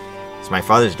 So my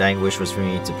father's dying wish was for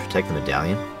me to protect the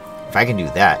medallion? If I can do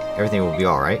that, everything will be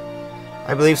alright?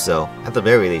 I believe so. At the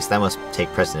very least, that must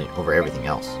take precedent over everything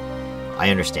else. I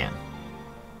understand.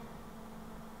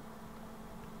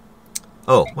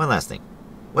 Oh, one last thing.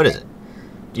 What is it?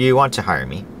 Do you want to hire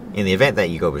me, in the event that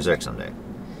you go berserk someday?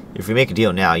 If we make a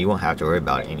deal now, you won't have to worry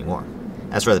about it anymore.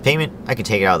 As for the payment, I can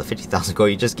take it out of the 50,000 gold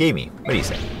you just gave me. What do you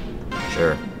say?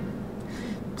 Sure.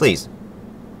 Please.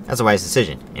 That's a wise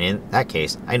decision, and in that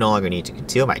case, I no longer need to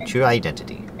conceal my true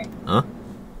identity. Huh?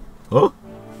 Huh?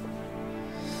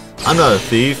 I'm not a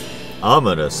thief. I'm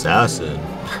an assassin.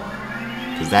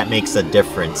 Because that makes a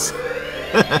difference.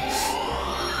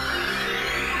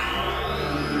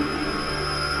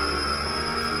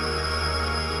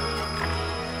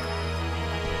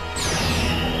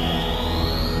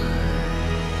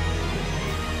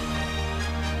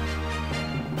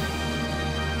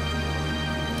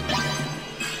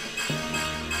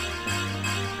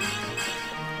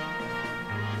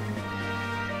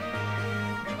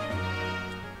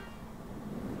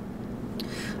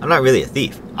 I'm not really a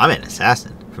thief. I'm an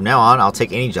assassin. From now on, I'll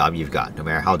take any job you've got, no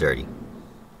matter how dirty.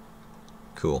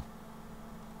 Cool.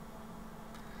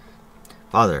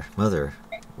 Father, mother,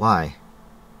 why?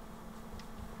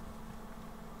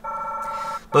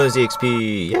 Bonus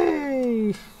EXP,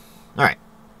 yay! Alright.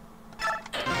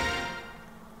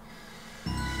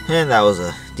 And that was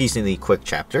a decently quick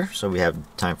chapter, so we have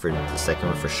time for the second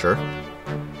one for sure.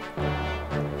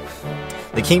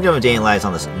 The Kingdom of Dane lies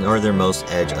on the northernmost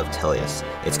edge of Tellius.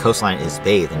 Its coastline is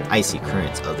bathed in icy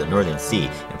currents of the northern sea,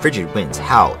 and frigid winds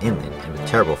howl inland and with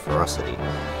terrible ferocity.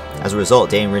 As a result,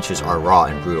 Dane winters are raw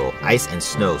and brutal. Ice and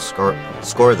snow scour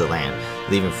the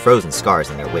land, leaving frozen scars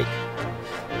in their wake.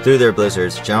 Through their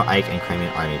blizzards, General Ike and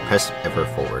Crimean army press ever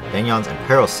forward. Benion's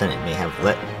Imperial Senate may have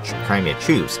let Crimea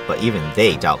troops, but even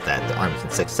they doubt that the army can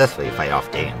successfully fight off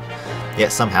Dane.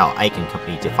 Yet somehow Ike and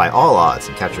company defy all odds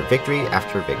and capture victory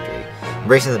after victory.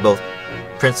 Embracing the both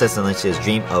Princess Alentia's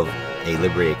dream of a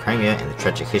liberated Crimea and the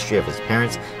tragic history of his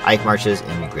parents, Ike marches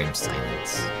in grim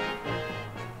silence.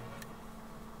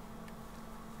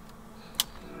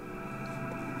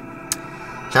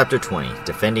 Chapter 20,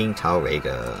 Defending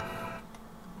Talrega.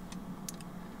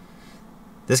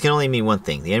 This can only mean one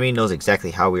thing. The enemy knows exactly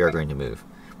how we are going to move.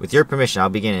 With your permission, I'll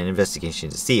begin an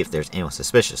investigation to see if there's anyone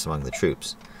suspicious among the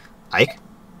troops. Ike?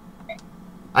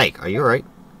 Ike, are you alright?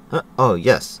 Huh? Oh,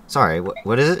 yes. Sorry,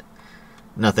 what is it?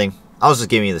 Nothing. I was just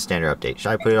giving you the standard update.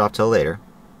 Should I put it off till later?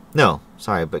 No,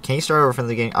 sorry, but can you start over from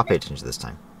the beginning? I'll pay attention this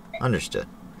time. Understood.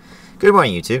 Good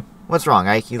morning, you two. What's wrong,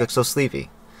 Ike? You look so sleepy.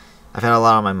 I've had a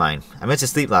lot on my mind. I meant to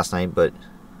sleep last night, but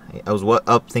I was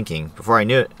up thinking. Before I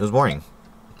knew it, it was morning.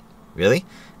 Really?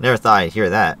 Never thought I'd hear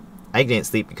that. Ike didn't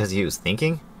sleep because he was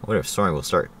thinking? I wonder if Soren will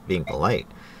start being polite.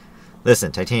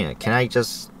 Listen, Titania, can I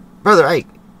just... Brother Ike!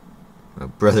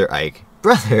 Brother Ike.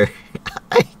 Brother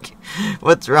Ike!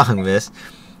 What's wrong, miss?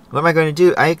 What am I going to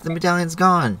do? Ike, the medallion's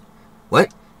gone.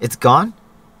 What? It's gone?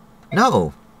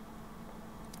 No.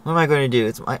 What am I going to do?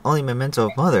 It's my only memento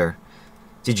of Mother.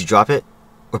 Did you drop it?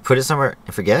 Or put it somewhere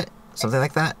and forget? Something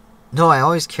like that? No, I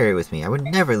always carry it with me. I would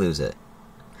never lose it.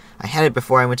 I had it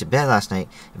before I went to bed last night.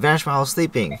 It vanished while I was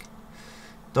sleeping.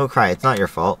 Don't cry. It's not your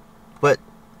fault. But,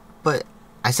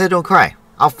 I said don't cry.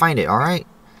 I'll find it, alright?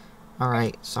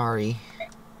 Alright, sorry.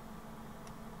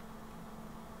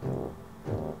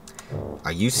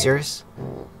 Are you serious?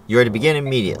 You are to begin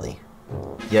immediately.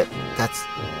 Yet, that's...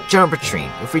 General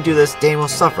Bertrine, if we do this, Dane will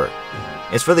suffer.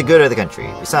 It's for the good of the country.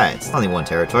 Besides, it's only one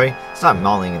territory. Stop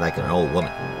mauling like an old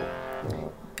woman.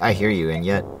 I hear you, and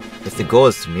yet, if the goal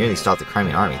is to merely stop the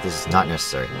Crimean army, this is not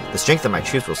necessary. The strength of my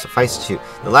troops will suffice to...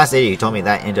 The last lady who told me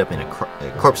that ended up in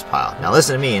a corpse pile. Now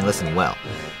listen to me and listen well.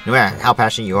 No matter how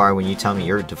passionate you are when you tell me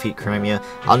you're to defeat Crimea,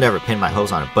 I'll never pin my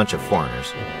hopes on a bunch of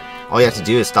foreigners. All you have to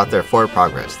do is stop their forward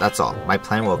progress. That's all. My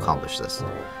plan will accomplish this.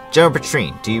 General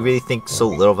Bertrine, do you really think so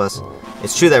little of us?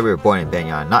 It's true that we were born in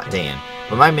Benyon, not Dayan.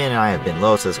 But my men and I have been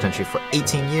loyal to this country for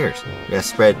 18 years. We have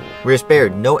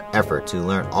spared no effort to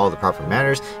learn all the proper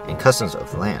manners and customs of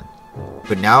the land.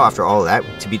 But now, after all that,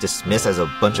 to be dismissed as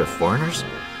a bunch of foreigners?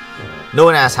 No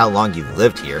one asks how long you've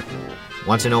lived here.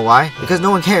 Want to know why? Because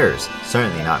no one cares.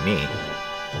 Certainly not me.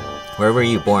 Where were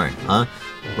you born, huh?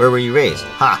 Where were you raised?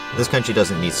 Ha! This country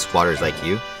doesn't need squatters like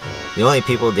you. The only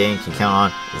people Dane can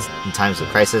count on in times of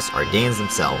crisis are Danes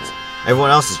themselves.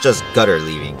 Everyone else is just gutter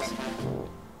leavings.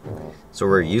 So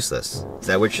we're useless. Is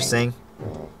that what you're saying?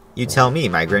 You tell me,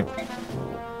 migrant.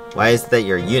 Why is it that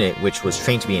your unit, which was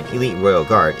trained to be an elite royal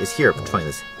guard, is here patrolling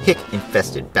this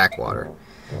hick-infested backwater?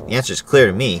 The answer is clear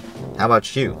to me. How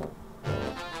about you?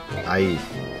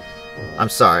 I'm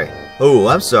sorry. Oh,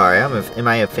 I'm sorry. Am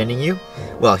I offending you?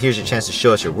 Well, here's your chance to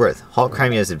show us your worth. Halt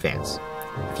Crimea's advance.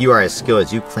 If you are as skilled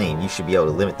as you claim, you should be able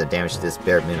to limit the damage to this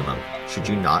bare minimum. Should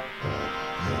you not?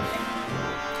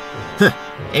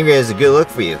 Angry is a good look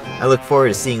for you. I look forward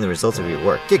to seeing the results of your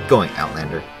work. Get going,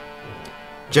 Outlander.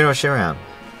 General Shiram,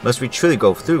 must we truly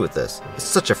go through with this? It's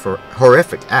such a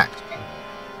horrific act.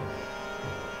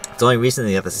 It's only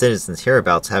recently that the citizens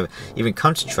hereabouts have even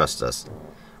come to trust us.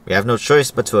 We have no choice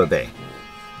but to obey.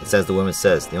 It's as the woman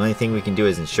says, the only thing we can do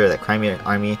is ensure that Crimean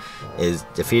army is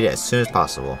defeated as soon as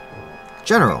possible.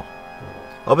 General!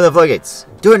 Open the floodgates!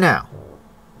 Do it now!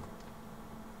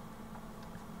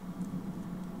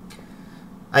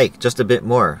 Ike, just a bit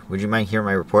more. Would you mind hearing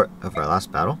my report of our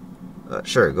last battle?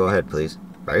 Sure, go ahead, please.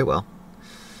 Very well.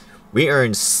 We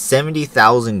earned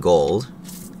 70,000 gold.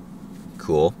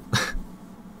 Cool.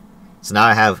 So now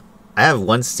I have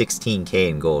 116k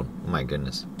in gold. Oh my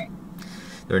goodness.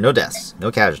 There were no deaths,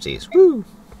 no casualties. Woo!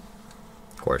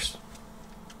 Of course.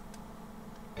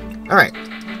 Alright.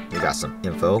 We got some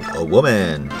info. A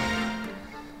woman.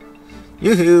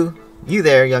 Yoo-hoo! You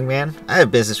there, young man. I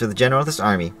have business with the general of this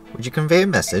army. Would you convey a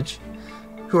message?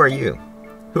 Who are you?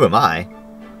 Who am I?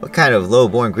 What kind of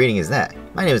low-born greeting is that?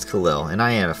 My name is Khalil, and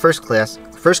I am a first-class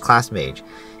mage.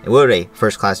 And what would a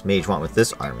first-class mage want with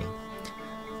this army?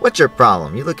 What's your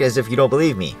problem? You look as if you don't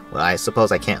believe me. Well, I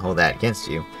suppose I can't hold that against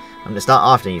you. It's not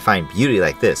often you find beauty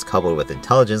like this, coupled with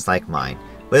intelligence like mine.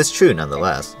 But it's true,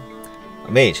 nonetheless.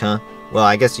 A mage, huh? Well,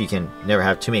 I guess you can never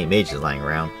have too many mages lying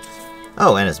around.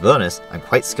 Oh, and as a bonus, I'm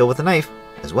quite skilled with a knife,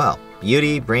 as well.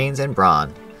 Beauty, brains, and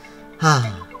brawn.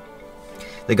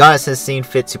 The goddess has seen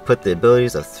fit to put the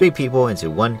abilities of 3 people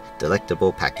into one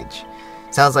delectable package.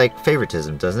 Sounds like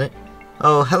favoritism, doesn't it?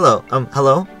 Oh, hello.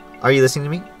 Hello? Are you listening to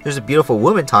me? There's a beautiful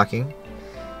woman talking.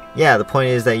 Yeah, the point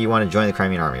is that you want to join the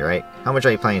Crimean army, right? How much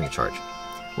are you planning to charge?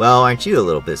 Well, aren't you a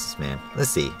little businessman? Let's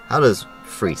see. How does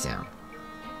free sound?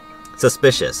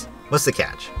 Suspicious. What's the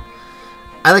catch?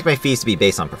 I like my fees to be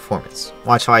based on performance.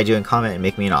 Watch how I do in combat and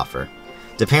make me an offer.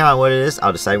 Depending on what it is,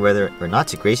 I'll decide whether or not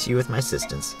to grace you with my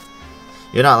assistance.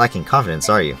 You're not lacking confidence,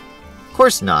 are you? Of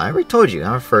course not. I already told you,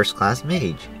 I'm a first-class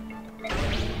mage.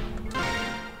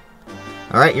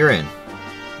 Alright, you're in.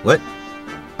 What?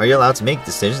 Are you allowed to make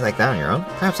decisions like that on your own?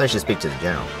 Perhaps I should speak to the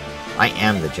general. I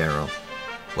am the general.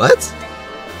 What?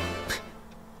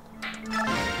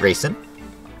 Rayson?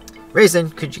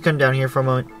 Rayson, could you come down here for a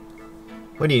moment?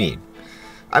 What do you need?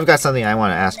 I've got something I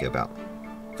want to ask you about.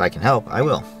 If I can help, I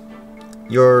will.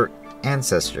 Your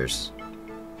ancestors.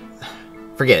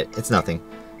 Forget it. It's nothing.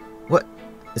 What?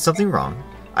 Is something wrong?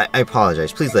 I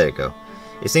apologize. Please let it go.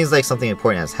 It seems like something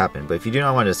important has happened, but if you do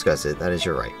not want to discuss it, that is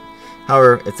your right.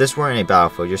 However, if this weren't a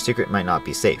battlefield, your secret might not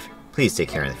be safe. Please take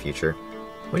care in the future.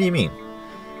 What do you mean?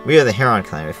 We are the Heron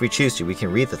clan. If we choose to, we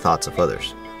can read the thoughts of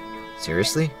others.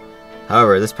 Seriously?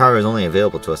 However, this power is only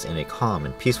available to us in a calm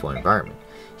and peaceful environment.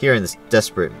 Here in this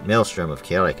desperate maelstrom of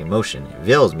chaotic emotion, it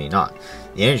avails me not.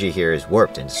 The energy here is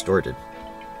warped and distorted.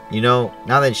 You know,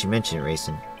 now that you mention it,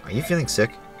 Rayson, are you feeling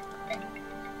sick?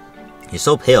 You're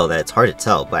so pale that it's hard to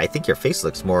tell, but I think your face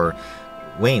looks more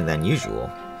wan than usual.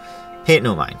 Pay it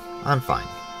no mind. I'm fine.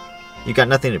 You got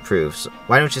nothing to prove, so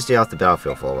why don't you stay off the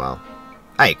battlefield for a while?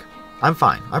 Ike, I'm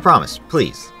fine. I promise.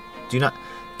 Please, do not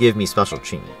give me special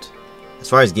treatment. As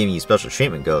far as giving you special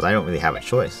treatment goes, I don't really have a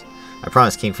choice. I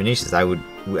promised King Phoenicius I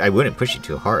wouldn't push you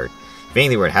too hard. If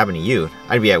anything were to happen to you,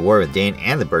 I'd be at war with Dane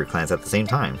and the Bird clans at the same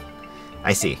time.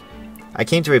 I see. I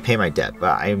came to repay my debt,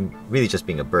 but I'm really just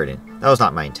being a burden. That was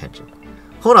not my intention.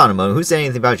 Hold on a moment. Who said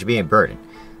anything about you being a burden?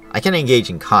 I can engage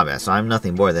in combat, so I'm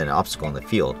nothing more than an obstacle in the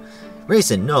field.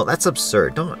 Rayson, no, that's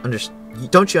absurd.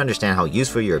 Don't you understand how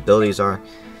useful your abilities are?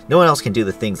 No one else can do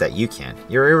the things that you can.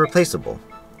 You're irreplaceable.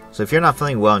 So if you're not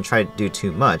feeling well and try to do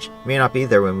too much, you may not be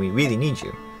there when we really need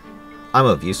you. I'm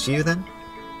of use to you then?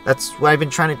 That's what I've been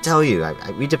trying to tell you.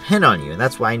 We depend on you, and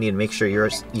that's why I need to make sure you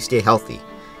stay healthy.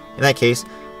 In that case,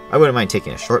 I wouldn't mind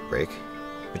taking a short break.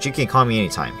 But you can call me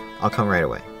anytime. I'll come right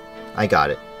away. I got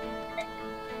it.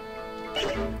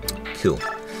 Cool.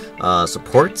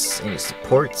 Supports? Any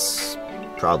supports?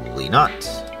 Probably not.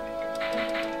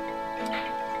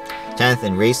 Tanith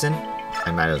and Rayson?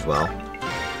 I might as well.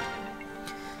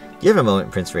 You have a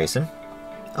moment, Prince Rayson.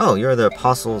 Oh, you're the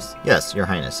Apostles. Yes, Your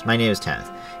Highness. My name is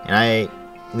Tanith, and I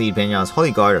lead Banyan's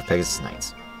Holy Guard of Pegasus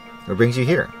Knights. What brings you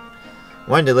here? I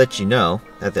wanted to let you know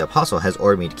that the Apostle has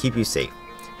ordered me to keep you safe.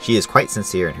 She is quite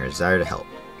sincere in her desire to help.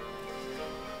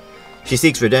 She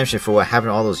seeks redemption for what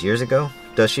happened all those years ago,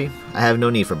 does she? I have no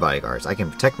need for bodyguards. I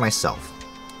can protect myself.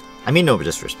 I mean no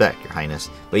disrespect, Your Highness,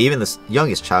 but even the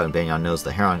youngest child in Banyan knows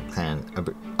the Heron clan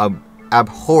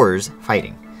abhors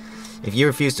fighting. If you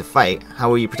refuse to fight, how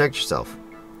will you protect yourself?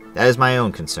 That is my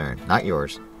own concern, not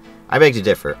yours. I beg to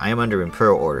differ. I am under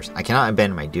Imperial orders. I cannot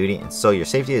abandon my duty, and so your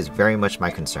safety is very much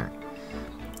my concern.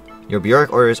 Your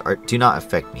bureaucratic orders do not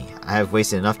affect me. I have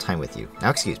wasted enough time with you. Now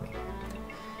excuse me.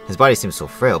 His body seems so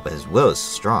frail, but his will is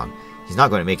strong. He's not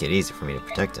going to make it easy for me to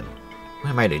protect him.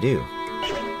 What am I to do?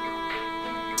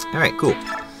 Alright, cool.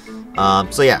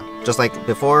 So yeah, just like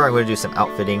before, I'm going to do some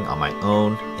outfitting on my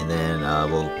own, and then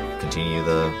we'll continue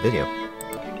the video.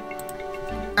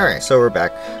 Alright, so we're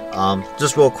back.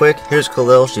 Just real quick, here's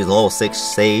Khalil. She's level 6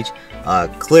 Sage.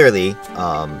 Clearly,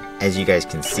 as you guys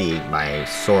can see, my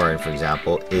Soren, for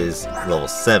example, is level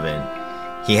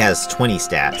 7. He has 20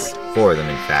 stats, 4 of them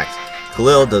in fact.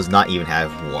 Khalil does not even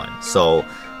have 1. So,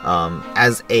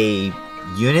 as a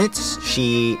unit,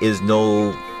 she is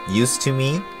no use to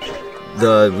me.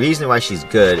 The reason why she's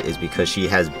good is because she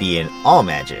has B in all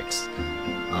magics.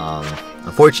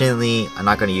 Unfortunately, I'm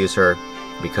not going to use her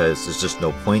because there's just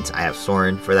no point. I have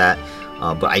Soren for that.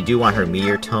 But I do want her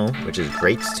Meteor Tome, which is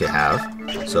great to have.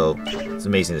 So it's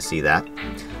amazing to see that.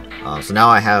 So now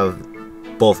I have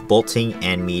both Bolting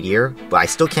and Meteor, but I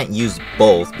still can't use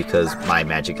both because my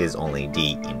magic is only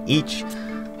D in each,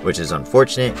 which is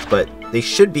unfortunate, but they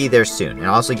should be there soon. And I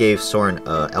also gave Soren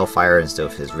L-Fire instead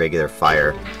of his regular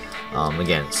fire.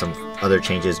 Again, some other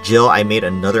changes. Jill, I made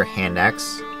another hand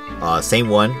axe. Same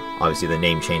one. Obviously the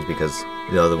name changed because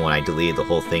the other one I deleted the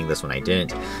whole thing, this one I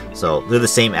didn't. So they're the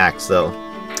same axe though.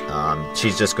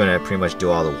 She's just going to pretty much do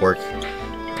all the work,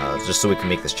 just so we can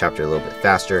make this chapter a little bit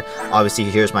faster. Obviously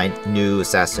here's my new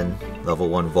assassin, level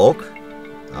 1 Volk.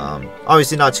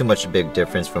 Obviously not too much a big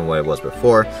difference from what it was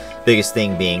before. Biggest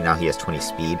thing being now he has 20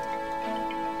 speed.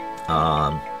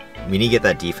 We need to get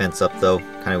that defense up though.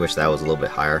 Kind of wish that was a little bit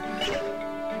higher.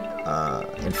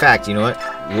 In fact, you know what?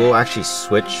 We'll actually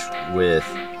switch with...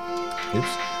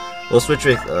 Oops. We'll switch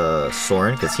with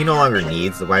Soren, because he no longer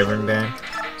needs the Wyvern Band.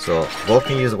 So Volk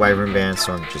can use the Wyvern Band,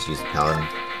 Soren can just use the Paladin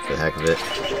for the heck of it.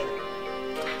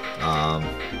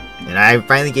 And I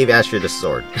finally gave Asher the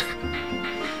sword.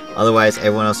 Otherwise,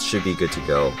 everyone else should be good to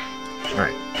go.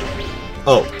 Alright.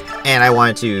 Oh, and I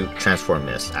wanted to transform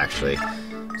Mist, actually.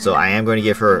 So I am going to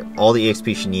give her all the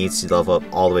EXP she needs to level up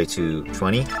all the way to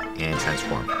 20 and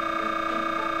transform.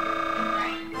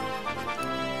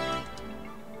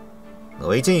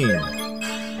 Level 18.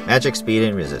 Magic, speed,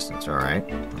 and resistance. Alright,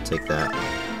 I'll take that.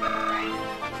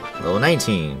 Level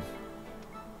 19.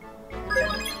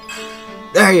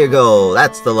 There you go!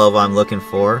 That's the level I'm looking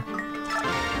for.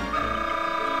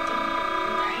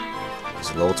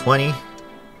 So level 20.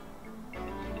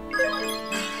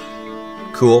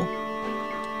 Cool.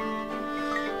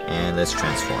 And let's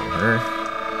transform her.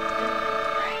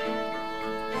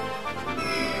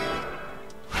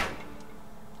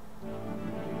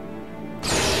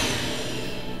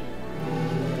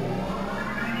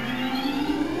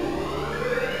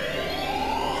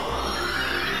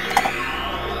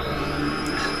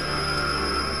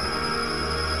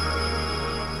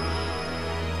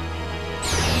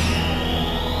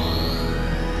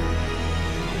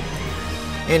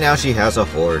 And now she has a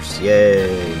horse.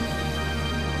 Yay!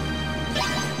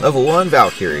 Level 1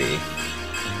 Valkyrie.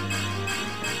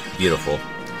 Beautiful.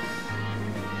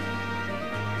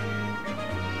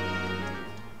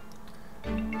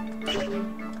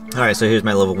 Alright, so here's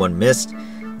my level 1 Mist.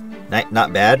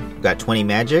 Not bad. Got 20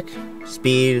 magic.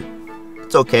 Speed,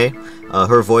 it's okay.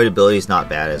 Her void ability is not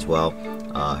bad as well.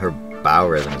 Her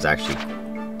biorhythm is actually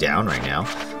down right now.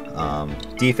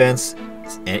 Defense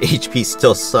and HP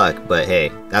still suck, but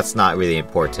hey, that's not really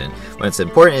important. What's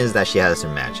important is that she has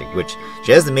some magic, which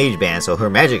she has the mage band, so her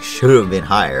magic should have been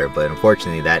higher, but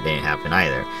unfortunately that didn't happen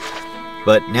either.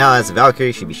 But now as a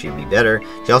Valkyrie, she should be better.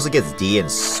 She also gets D in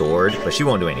sword, but she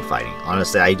won't do any fighting.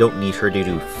 Honestly, I don't need her to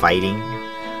do fighting.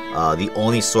 The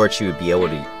only sword she would be able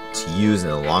to use in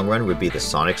the long run would be the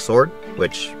Sonic Sword,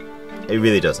 which it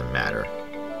really doesn't matter,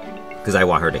 because I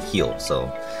want her to heal, so...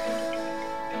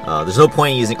 there's no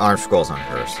point in using arm scrolls on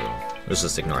her, so let's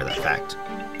just ignore that fact.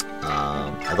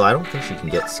 Although I don't think she can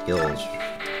get skills.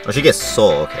 Oh, she gets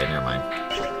soul. Okay, never mind.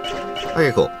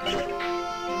 Okay, cool.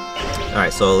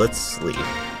 Alright, so let's leave.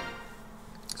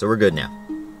 So we're good now.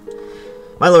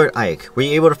 My lord Ike, were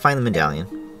you able to find the medallion?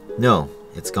 No,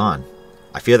 it's gone.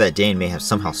 I fear that Dane may have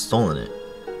somehow stolen it.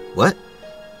 What?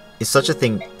 Is such a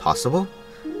thing possible?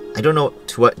 I don't know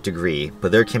to what degree,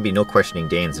 but there can be no questioning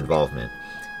Dane's involvement.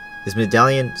 Is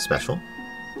medallion special?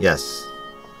 Yes.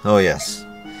 Oh yes.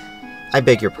 I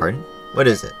beg your pardon? What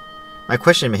is it? My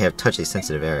question may have touched a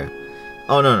sensitive area.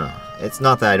 Oh no. It's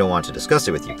not that I don't want to discuss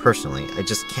it with you personally. I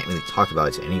just can't really talk about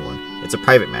it to anyone. It's a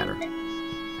private matter.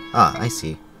 Ah, I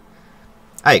see.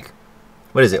 Ike.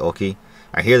 What is it, Oki?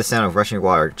 I hear the sound of rushing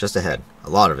water just ahead. A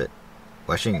lot of it.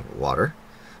 Rushing water?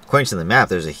 According to the map,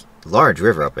 there's a large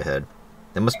river up ahead.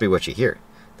 That must be what you hear.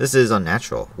 This is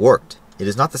unnatural. Warped. It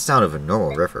is not the sound of a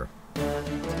normal river.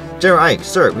 General Ike,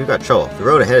 sir, we've got trouble. The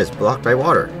road ahead is blocked by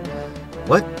water.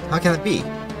 What? How can that be?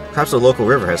 Perhaps the local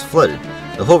river has flooded.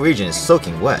 The whole region is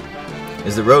soaking wet.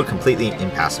 Is the road completely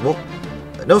impassable?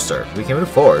 No, sir. We can move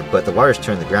forward, but the water's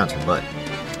turned the ground to mud.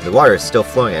 The water is still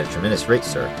flowing at a tremendous rate,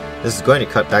 sir. This is going to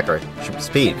cut back our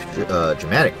speed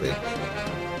dramatically.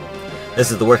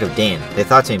 This is the work of Dane. They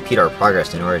thought to impede our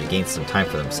progress in order to gain some time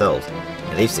for themselves,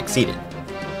 and they've succeeded.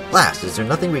 Blast, is there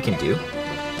nothing we can do?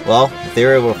 Well, if they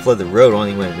were able to flood the road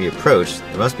only when we approach,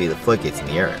 there must be the floodgates in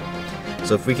the area.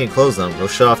 So if we can close them, we'll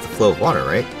shut off the flow of water,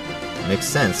 right? Makes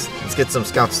sense. Let's get some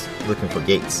scouts looking for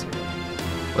gates.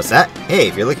 What's that? Hey,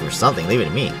 if you're looking for something, leave it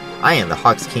to me. I am the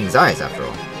Hawk's King's eyes, after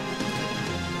all.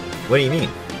 What do you mean?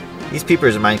 These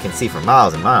peepers of mine can see for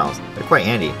miles and miles. They're quite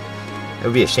handy. It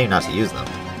would be a shame not to use them.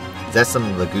 Is that some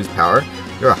of Lagoo's power?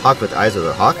 You're a hawk with the eyes of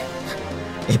a hawk?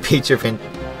 It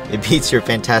beats your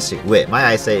fantastic wit. My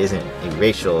eyesight isn't a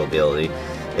racial ability.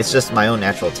 It's just my own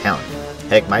natural talent.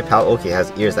 Heck, my pal Oki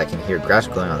has ears that can hear grass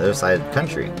growing on the other side of the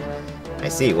country. I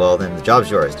see. Well, then the job's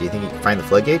yours. Do you think you can find the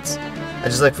floodgates? I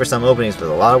just look for some openings with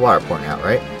a lot of water pouring out,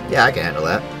 right? Yeah, I can handle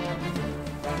that.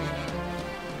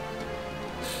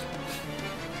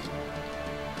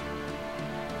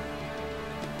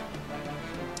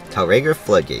 Talrager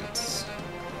floodgates.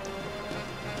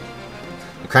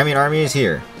 The Crimean army is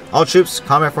here. All troops,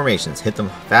 combat formations. Hit them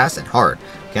fast and hard.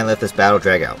 Can't let this battle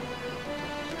drag out.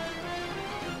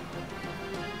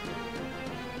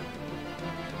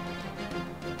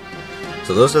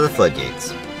 So those are the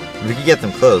floodgates. If we can get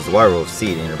them closed, the water will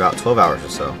recede in about 12 hours or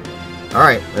so.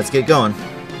 Alright, let's get going.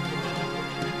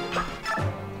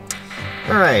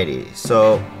 Alrighty,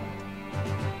 so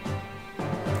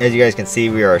as you guys can see,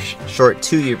 we are short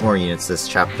 2 more units this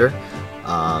chapter.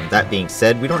 That being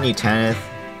said, we don't need Tanith,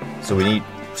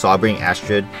 so I'll bring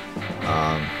Astrid.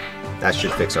 That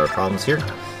should fix our problems here.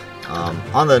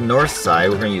 On the north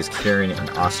side, we're going to use Kieran and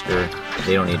Oscar.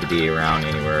 They don't need to be around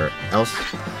anywhere else.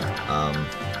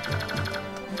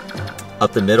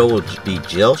 Up the middle will be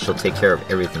Jill. She'll take care of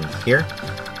everything here.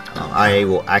 I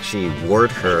will actually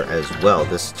ward her as well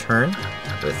this turn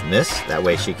with Miss. That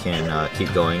way she can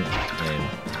keep going and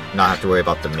not have to worry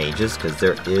about the mages, because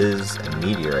there is a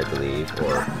meteor, I believe,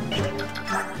 or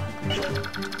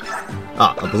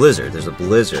a blizzard. There's a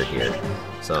blizzard here.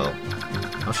 So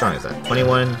how strong is that?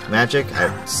 21 magic. I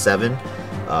have 7.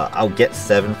 I'll get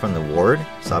 7 from the ward,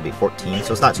 so I'll be 14.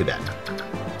 So it's not too bad.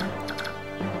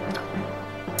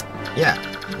 Yeah,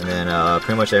 and then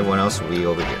pretty much everyone else will be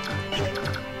over here.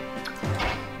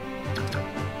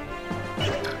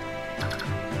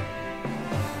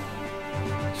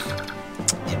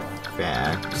 In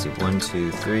fact, let's see, 1,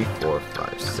 2, 3, 4,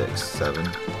 5, 6, 7.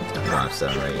 You don't have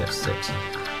 7, right? You have 6. So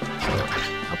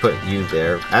I'll put you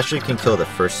there. Ashley can kill the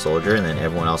first soldier, and then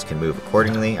everyone else can move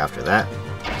accordingly after that.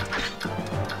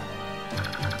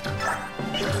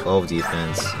 12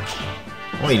 defense.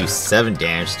 Only do 7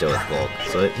 damage still with bulk,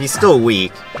 so he's still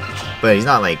weak, but he's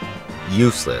not like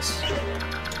useless.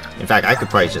 In fact, I could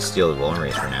probably just steal the Bone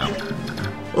Race for now.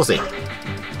 We'll see.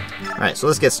 Alright, so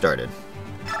let's get started.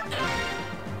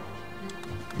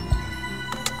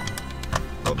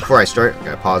 Oh, before I start, I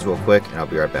gotta pause real quick, and I'll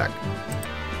be right back.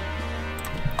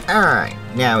 Alright,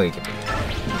 now we can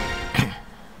begin.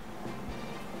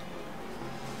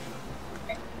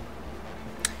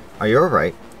 Are you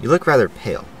alright? You look rather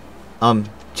pale.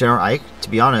 General Ike, to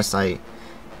be honest, I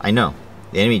know.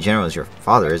 The enemy general is your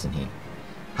father, isn't he?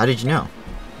 How did you know?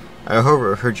 I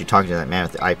overheard you talking to that man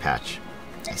with the eye patch.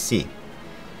 I see.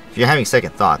 If you're having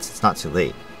second thoughts, it's not too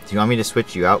late. Do you want me to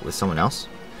switch you out with someone else?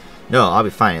 No, I'll be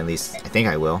fine, at least I think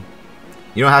I will.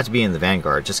 You don't have to be in the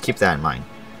vanguard, just keep that in mind.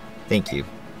 Thank you.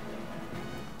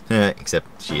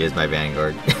 Except she is my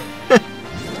vanguard.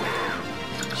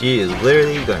 She is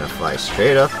literally gonna fly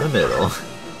straight up the middle.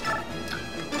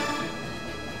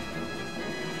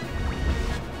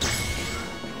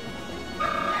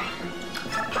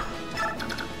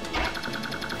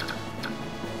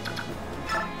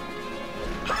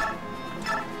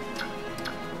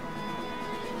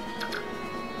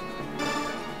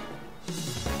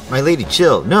 My lady,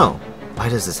 chill. No. Why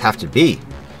does this have to be?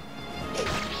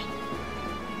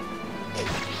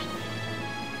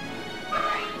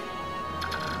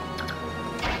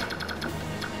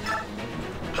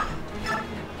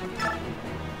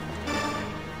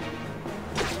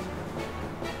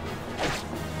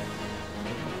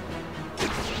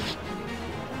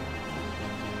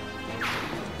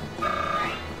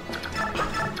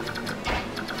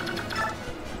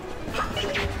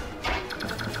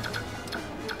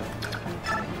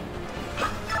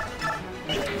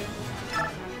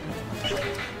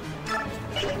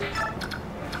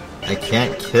 I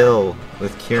can't kill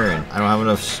with Kieran. I don't have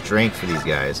enough strength for these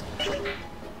guys.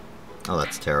 Oh,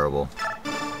 that's terrible.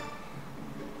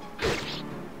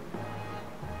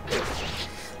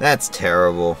 That's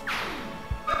terrible.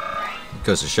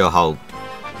 Goes to show how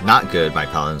not good my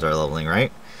paladins are leveling,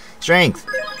 right? Strength!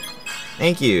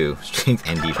 Thank you! Strength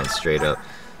and defense straight up.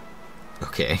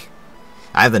 Okay.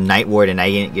 I have the Night Ward and I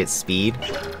didn't get speed.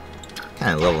 What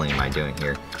kind of leveling am I doing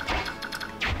here?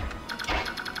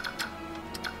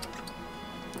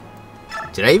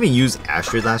 Did I even use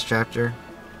Astrid last chapter?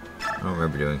 I don't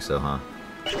remember doing so, huh?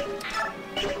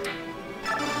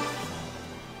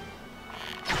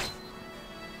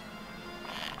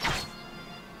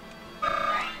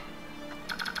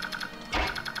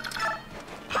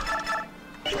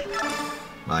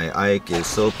 My Ike is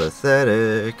so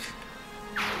pathetic.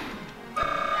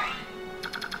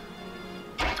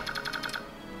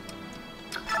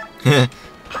 You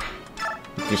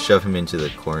can shove him into the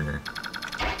corner.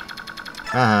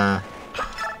 Haha.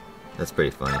 That's pretty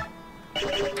funny.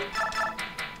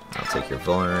 I'll take your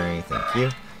vulnerary, thank you.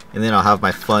 And then I'll have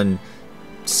my fun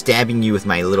stabbing you with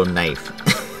my little knife.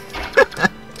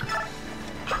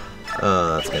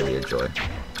 Oh, that's gonna be a joy.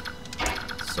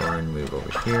 Soren, move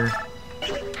over here.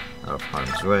 Out of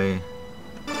harm's way.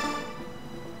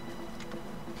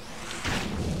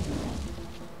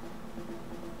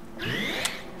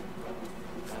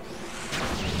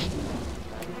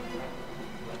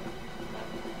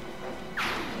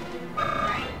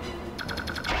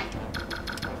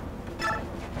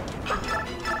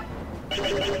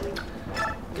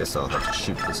 Guess I'll have to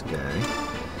shoot this guy.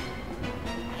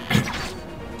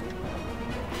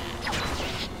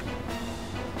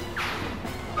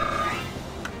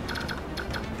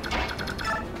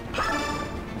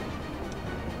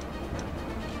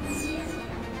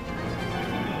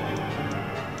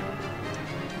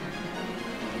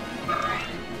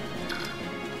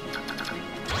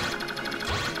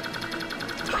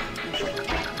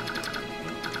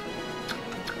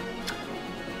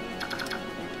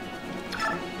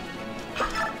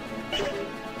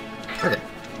 Okay,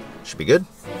 should be good.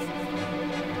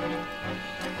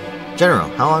 General,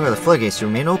 how long are the floodgates to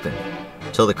remain open?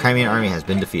 Until the Crimean army has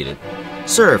been defeated.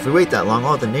 Sir, if we wait that long,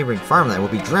 all the neighboring farmland will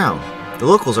be drowned. The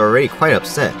locals are already quite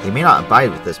upset. They may not abide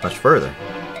with this much further.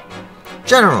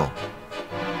 General!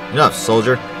 Enough,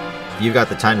 soldier. If you've got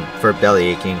the time for belly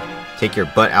aching, take your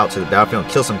butt out to the battlefield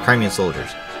and kill some Crimean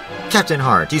soldiers. Captain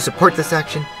Hart, do you support this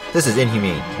action? This is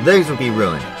inhumane. Lives will be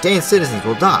ruined. Dane citizens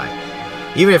will die.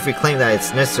 Even if we claim that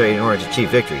it's necessary in order to achieve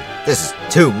victory, this is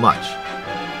too much.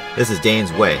 This is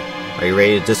Dane's way. Are you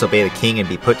ready to disobey the king and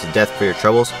be put to death for your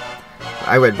troubles?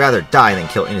 I would rather die than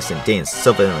kill innocent Danes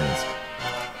civilians.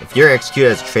 If you're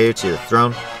executed as a traitor to the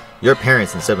throne, your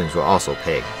parents and siblings will also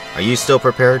pay. Are you still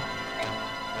prepared?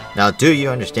 Now do you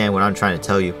understand what I'm trying to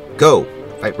tell you? Go!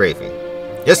 Fight bravely.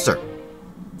 Yes, sir!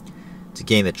 To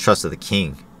gain the trust of the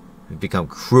king, we've become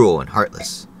cruel and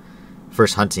heartless.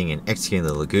 First hunting and executing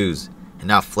the Lagoos, and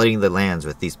now flooding the lands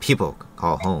with these people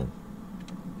call home.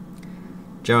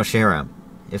 General Shahram,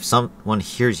 if someone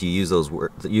hears you use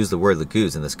the word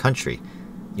Lagoos in this country,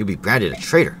 you'll be branded a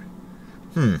traitor.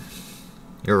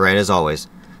 You're right as always.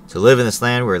 To live in this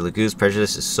land where Lagoos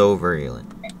prejudice is so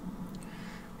virulent.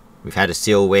 We've had to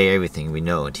seal away everything we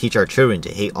know and teach our children to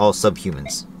hate all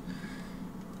subhumans.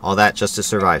 All that just to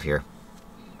survive here.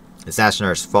 It's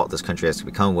Ashnar's fault this country has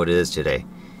become what it is today,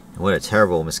 and what a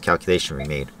terrible miscalculation we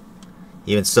made.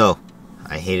 Even so,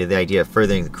 I hated the idea of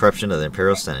furthering the corruption of the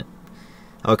Imperial Senate.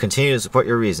 I will continue to support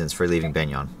your reasons for leaving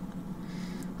Benyon.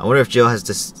 I wonder if Jill has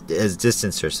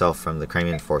distanced herself from the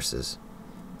Crimean forces.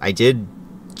 I did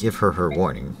give her her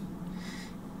warning.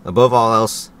 Above all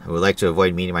else, I would like to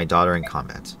avoid meeting my daughter in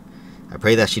combat. I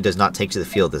pray that she does not take to the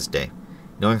field this day.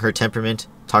 Knowing her temperament,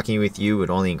 talking with you would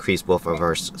only increase both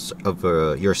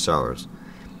of your sorrows.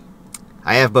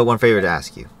 I have but one favor to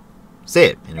ask you. Say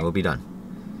it, and it will be done.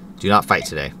 Do not fight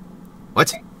today.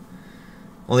 What?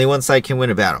 Only one side can win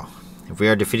a battle. If we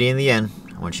are defeated in the end,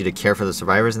 I want you to care for the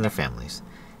survivors and their families.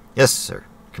 Yes, sir,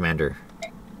 Commander.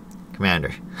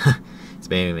 Commander. It's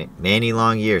been many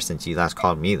long years since you last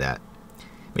called me that.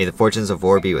 May the fortunes of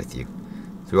war be with you.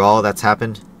 Through all that's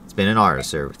happened, it's been an honor to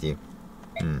serve with you.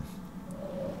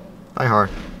 Bye, Har.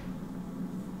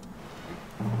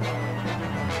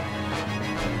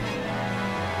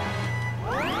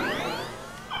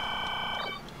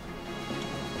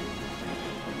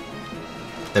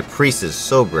 The priest is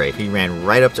so brave. He ran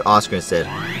right up to Oscar and said,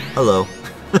 "Hello."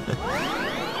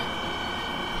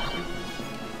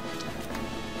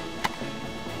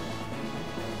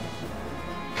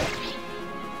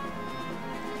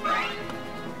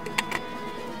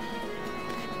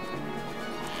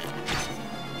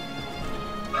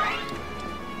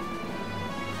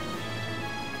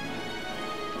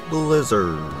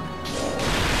 Blizzard.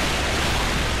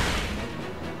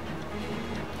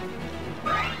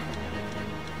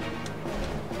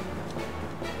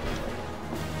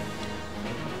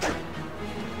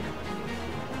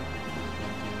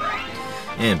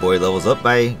 And Boyd levels up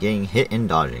by getting hit and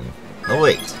dodging. Level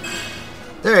 8.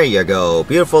 There you go.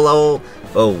 Beautiful level.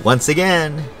 Oh, once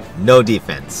again, no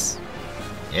defense.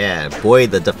 Yeah,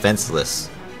 Boyd the Defenseless.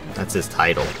 That's his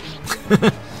title.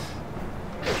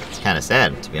 It's kind of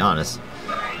sad, to be honest.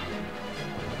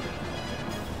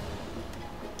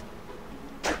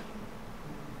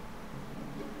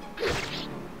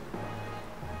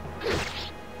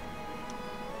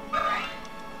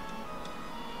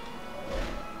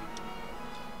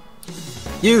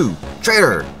 You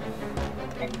traitor!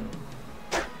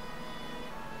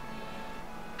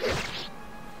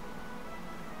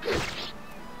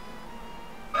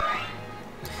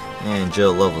 And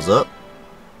Jill levels up.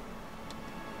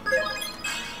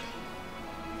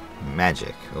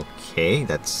 Magic. Okay,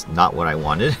 that's not what I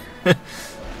wanted. I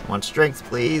want strength,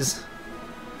 please.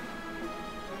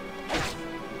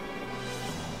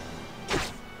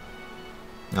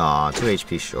 Aw, 2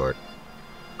 HP short.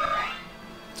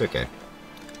 It's okay.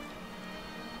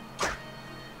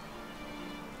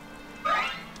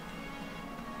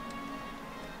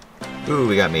 Ooh,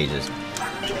 we got mages.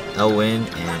 Elwyn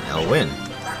and Elwyn.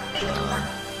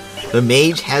 The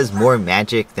mage has more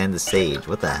magic than the sage.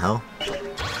 What the hell?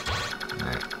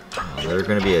 Alright. Well, there's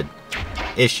going to be an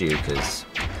issue because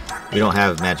we don't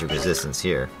have magic resistance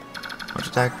here. How much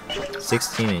attack?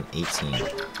 16 and 18.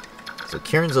 So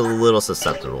Kieran's a little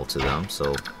susceptible to them,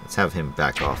 so let's have him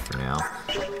back off for now.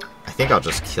 I think I'll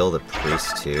just kill the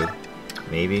priest too.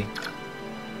 Maybe.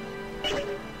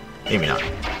 Maybe not.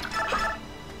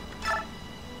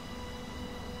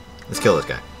 Let's kill this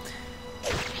guy.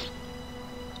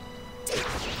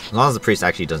 As long as the priest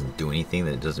actually doesn't do anything,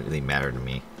 then it doesn't really matter to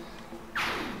me.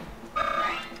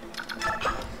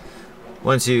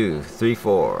 1, 2, 3,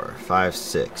 4, 5,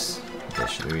 6.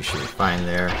 Okay, we should be fine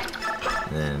there.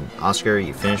 And then Oscar,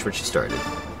 you finish what you started.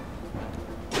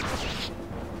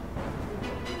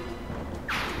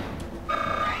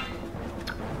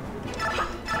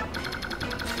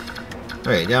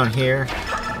 Alright, down here,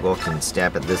 Wolf can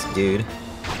stab at this dude.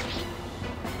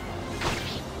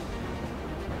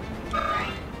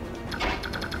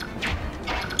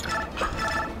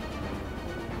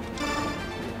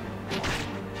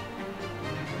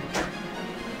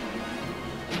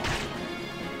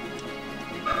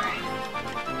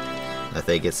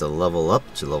 They gets a level up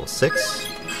to level 6.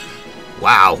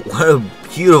 Wow, what a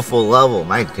beautiful level,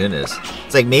 my goodness.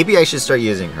 It's like maybe I should start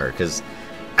using her because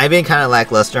I've been kind of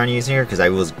lackluster on using her because I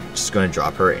was just going to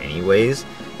drop her anyways.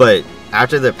 But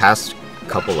after the past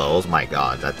couple levels, my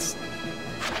god, that's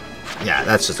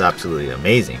just absolutely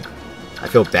amazing. I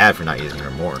feel bad for not using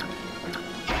her more.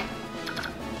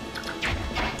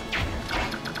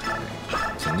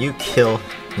 Can you kill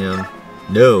him?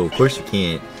 No, of course you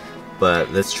can't.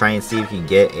 But let's try and see if we can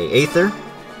get a Aether.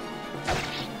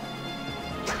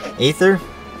 Aether?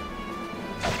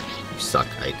 You suck,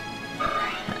 Ike.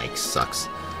 Ike sucks.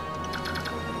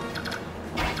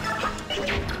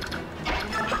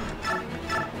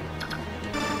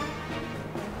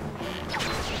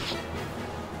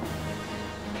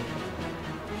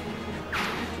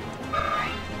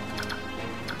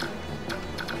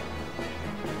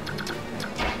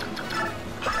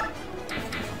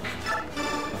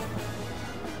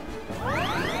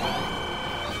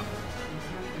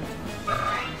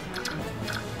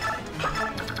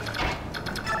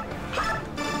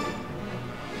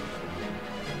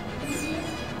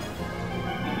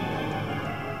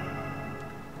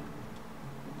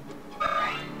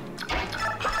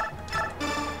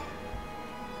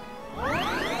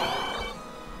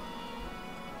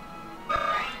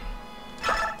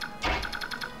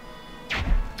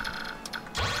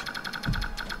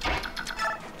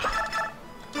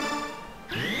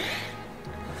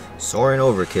 Soaring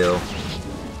overkill.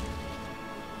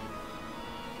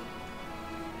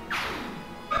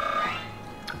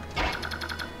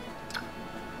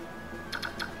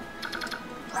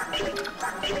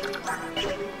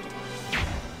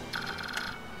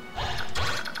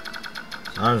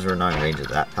 As long as we're not in range of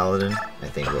that paladin, I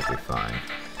think we'll be fine.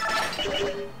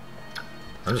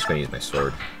 I'm just gonna use my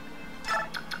sword.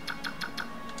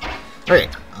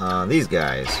 Alright, these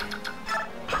guys.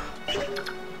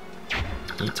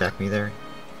 Can you attack me there?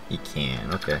 You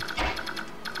can, okay.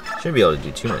 Shouldn't be able to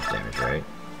do too much damage, right?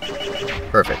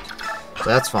 Perfect. So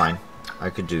that's fine.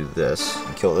 I could do this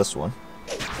and kill this one.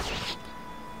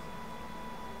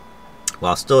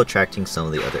 While still attracting some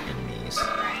of the other enemies.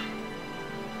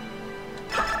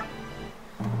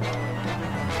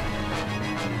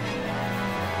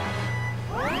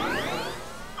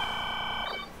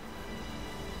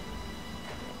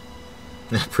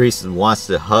 The priest wants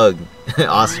to hug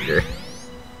Oscar.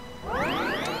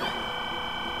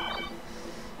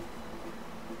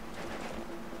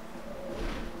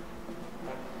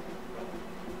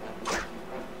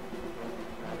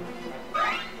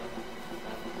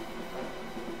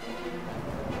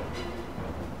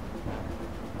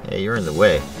 Hey, you're in the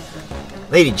way.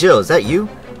 Lady Jill, is that you?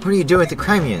 What are you doing with the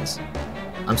Crimeans?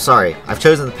 I'm sorry. I've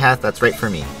chosen the path that's right for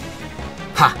me.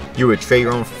 Ha! You would betray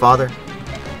your own father?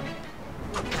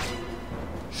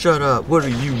 Shut up. What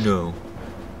do you know?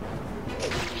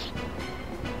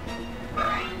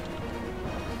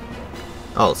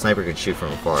 Oh, sniper can shoot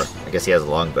from afar. I guess he has a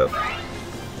longbow.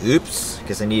 Oops.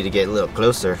 Guess I need to get a little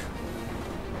closer.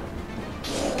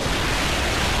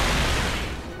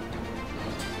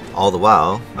 All the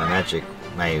while,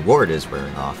 my ward is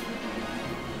wearing off.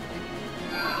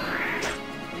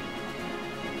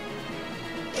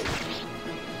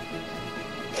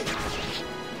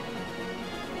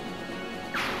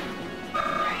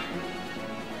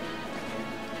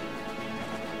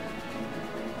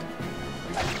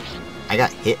 I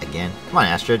got hit again. Come on,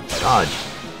 Astrid. Dodge.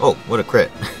 Oh, what a crit.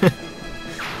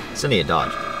 Still need a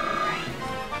dodge.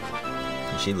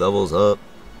 And she levels up.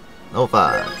 Level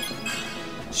 5.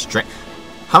 Strength.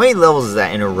 How many levels is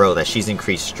that in a row that she's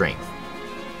increased strength?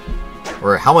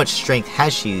 Or how much strength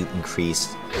has she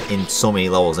increased in so many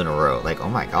levels in a row? Like, oh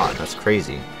my god, that's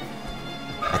crazy.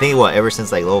 I think, what, ever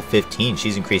since like level 15,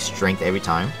 she's increased strength every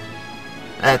time?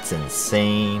 That's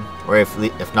insane. Or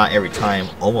if not every time,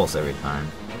 almost every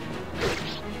time.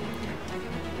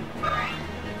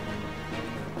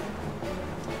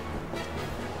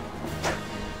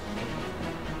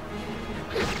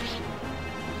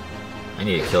 I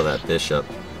need to kill that bishop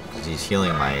because he's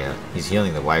healing he's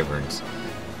healing the wyverns.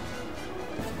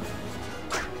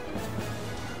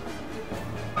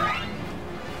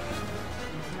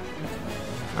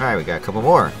 All right, we got a couple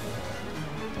more.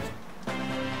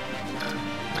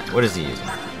 What is he using?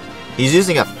 He's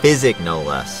using a physic, no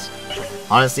less.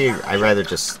 Honestly, I'd rather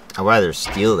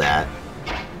steal that.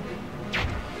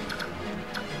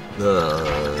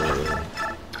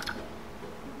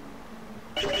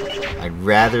 I'd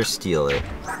rather steal it.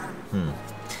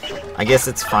 I guess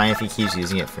it's fine if he keeps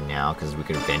using it for now, because we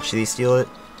could eventually steal it.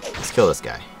 Let's kill this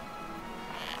guy.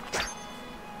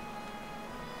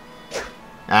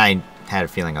 I had a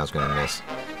feeling I was going to miss.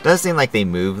 Does seem like they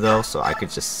move though, so I could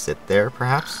just sit there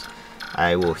perhaps.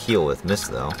 I will heal with miss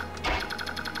though.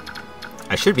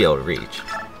 I should be able to reach.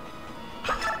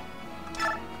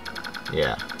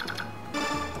 Yeah.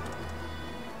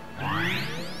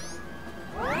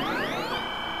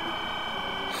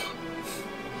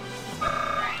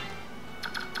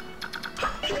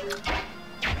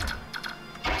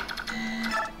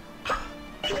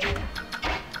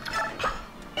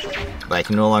 But I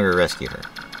can no longer rescue her.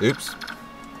 Oops.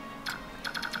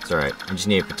 It's alright. I just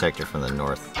need to protect her from the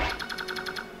north.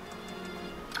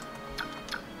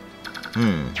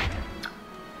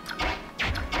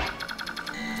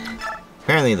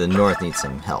 Apparently the north needs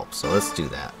some help, so let's do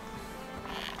that.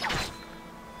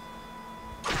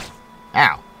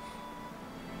 Ow!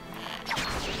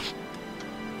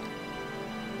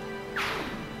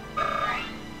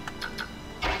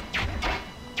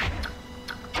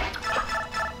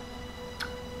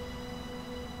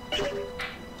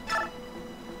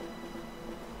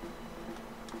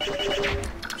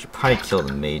 Should probably kill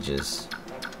the mages.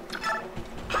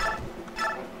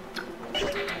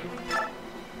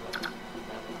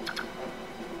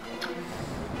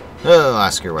 Oh,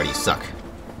 Oscar, why do you suck?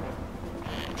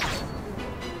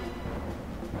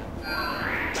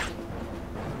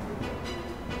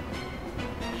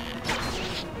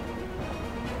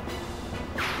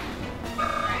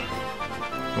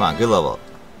 Come on, good level.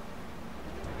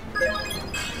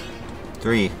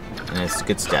 3, and it's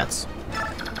good stats.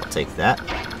 I'll take that.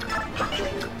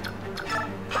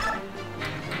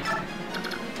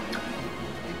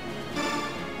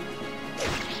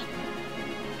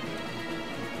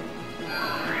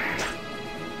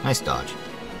 Nice dodge.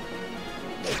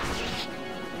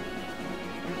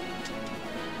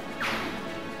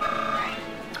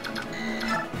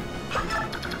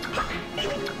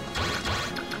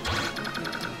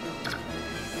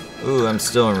 Ooh, I'm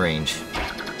still in range.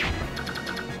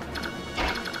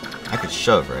 I could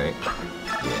shove, right?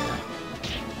 Yeah.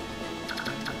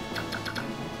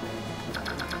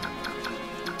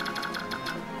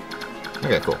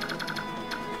 Okay, cool.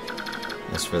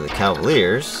 As for the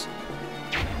Cavaliers,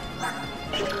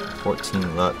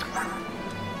 14 luck.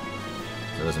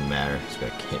 It doesn't matter. It's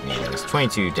gonna hit me. It's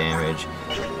 22 damage.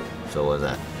 So what was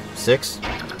that? 6?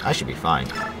 I should be fine.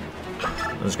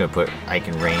 I'm just gonna put Ike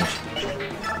in range.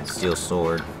 Steel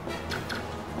sword.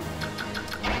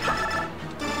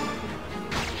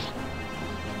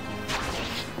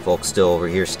 Folk's still over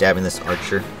here stabbing this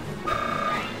archer.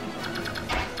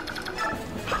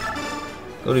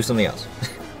 Go do something else.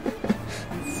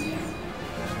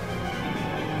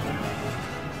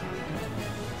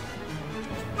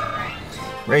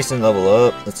 Racing level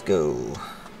up. Let's go.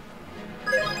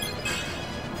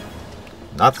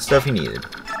 Not the stuff he needed.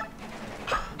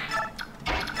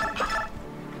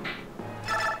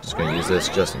 Just gonna use this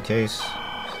just in case.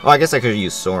 Oh, I guess I could have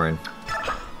used Soren.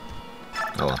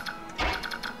 Oh well.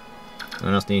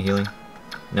 Anyone else need healing?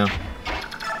 No?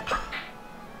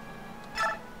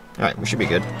 Alright, we should be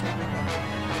good.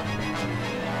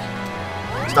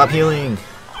 Stop healing!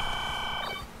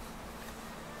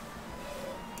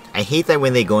 I hate that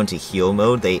when they go into heal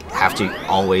mode, they have to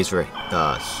always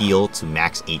heal to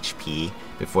max HP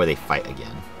before they fight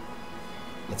again.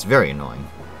 It's very annoying.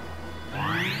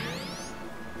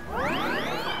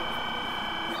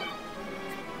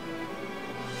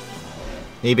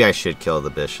 Maybe I should kill the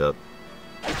bishop.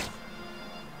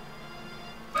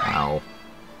 Ow.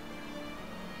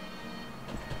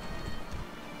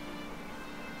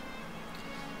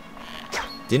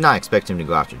 Did not expect him to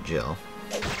go after Jill.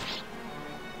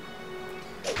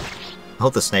 I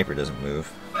hope the sniper doesn't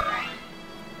move.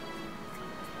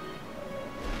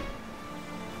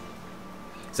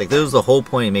 It's like, this was the whole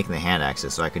point of making the hand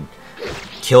axes, so I could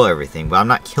kill everything, but I'm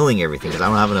not killing everything because I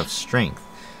don't have enough strength.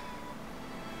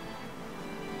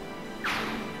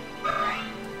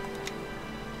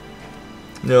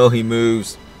 No, he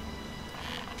moves.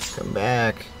 Come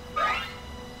back.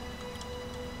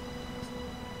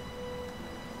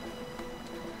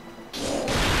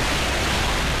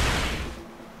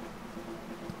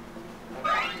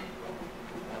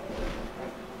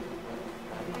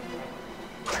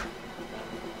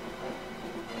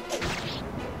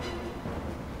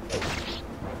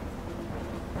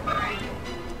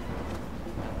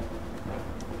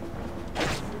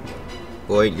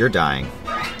 Boyd, you're dying.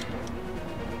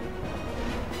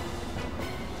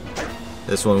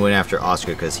 This one went after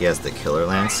Oscar because he has the Killer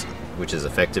Lance, which is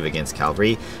effective against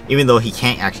Cavalry, even though he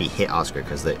can't actually hit Oscar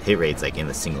because the hit rate's like in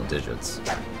the single digits.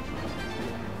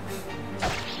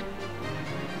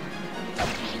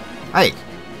 Ike,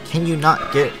 can you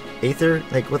not get Aether?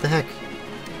 Like, what the heck?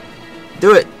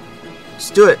 Do it!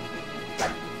 Just do it!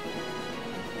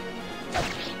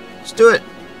 Just do it!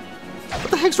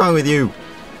 What the heck's wrong with you?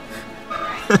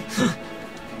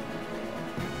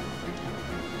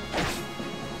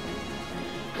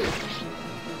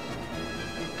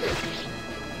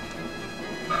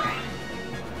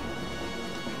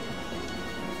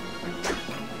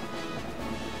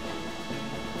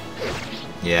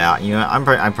 Yeah, you know, I'm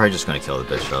probably just gonna kill the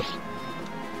bishop.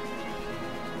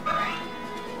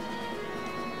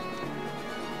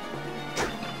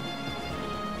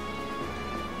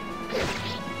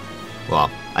 Well,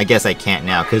 I guess I can't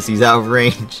now because he's out of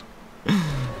range.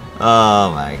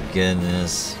 Oh my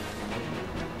goodness.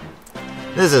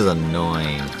 This is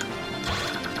annoying.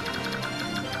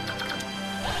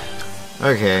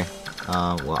 Okay.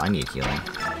 Well, I need healing.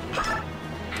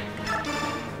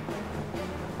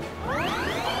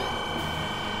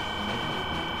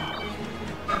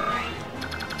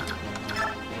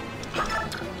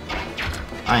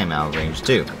 I am out of range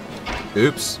too.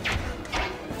 Oops.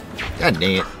 God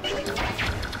dang it.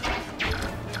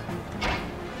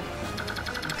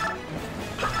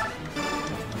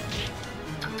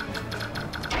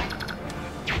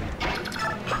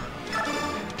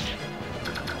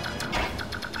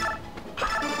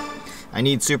 I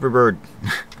need Super Bird.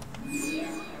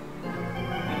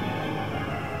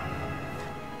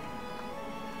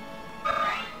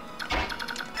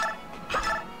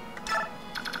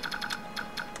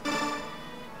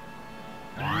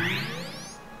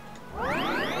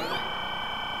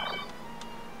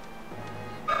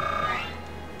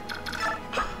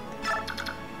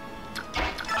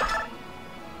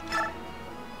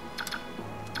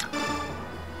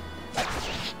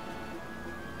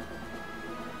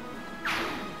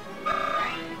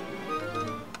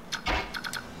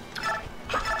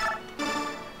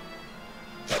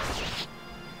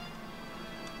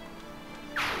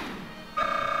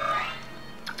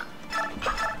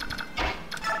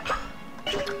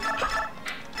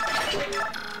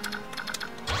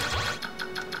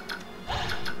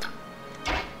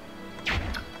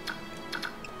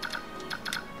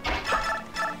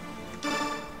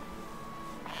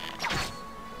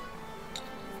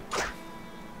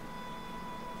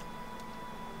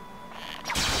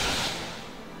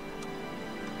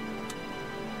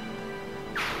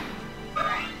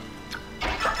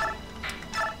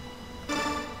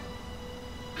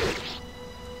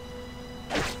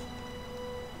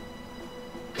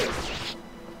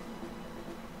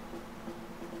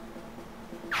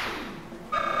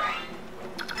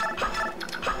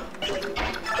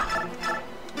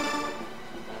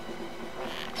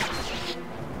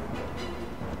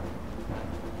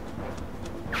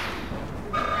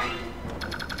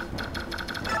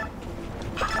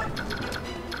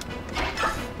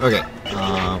 Okay,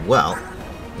 well,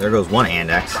 there goes one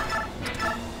hand axe.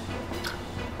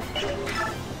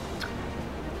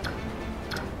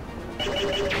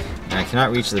 And I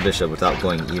cannot reach the bishop without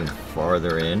going even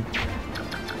farther in.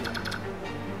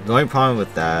 The only problem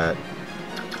with that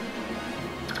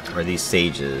are these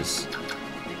sages.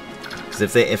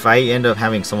 Because if I end up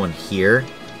having someone here,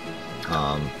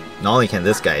 not only can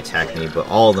this guy attack me, but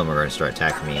all of them are going to start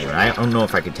attacking me. And I don't know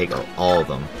if I can take all of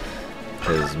them,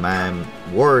 because my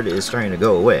ward is starting to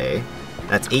go away.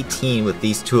 That's 18 with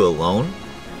these two alone.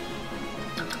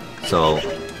 So,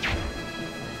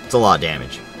 it's a lot of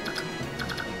damage.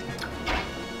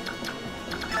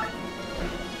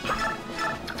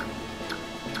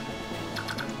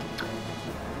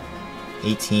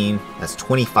 That's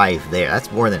 25 there.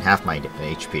 That's more than half my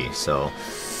HP, so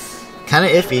kind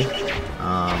of iffy.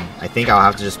 I think I'll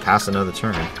have to just pass another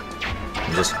turn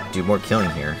and just do more killing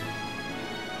here.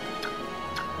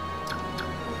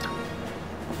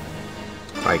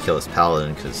 Probably kill this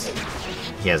paladin because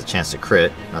he has a chance to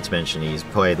crit. Not to mention he's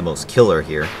probably the most killer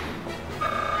here.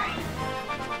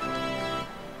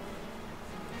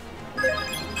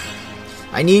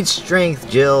 I need strength,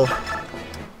 Jill.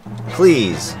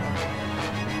 Please.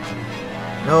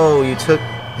 No, you took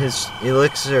his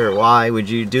elixir. Why would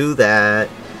you do that?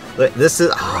 Look, this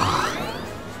is...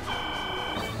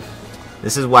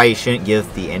 This is why you shouldn't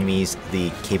give the enemies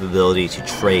the capability to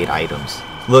trade items.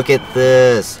 Look at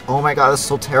this. Oh my god, this is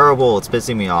so terrible. It's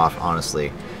pissing me off,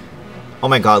 honestly. Oh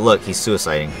my god, look, he's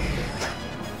suiciding.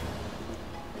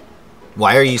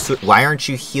 Why aren't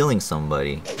you healing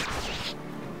somebody?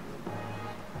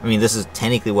 I mean, this is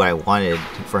technically what I wanted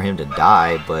for him to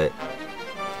die, but...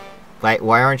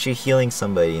 Why aren't you healing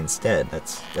somebody instead?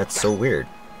 That's so weird.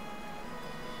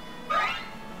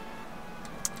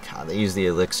 God, they use the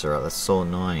elixir. That's so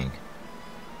annoying.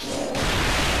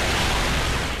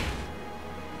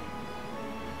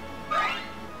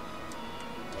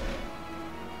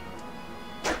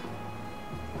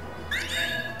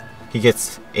 He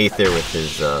gets Aether with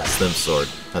his slim sword.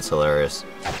 That's hilarious.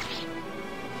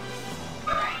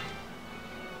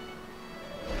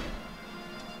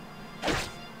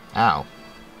 Ow.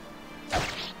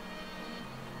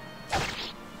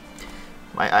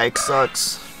 My Ike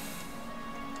sucks.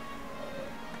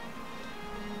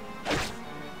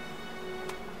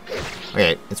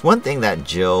 Okay, it's one thing that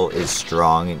Jill is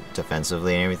strong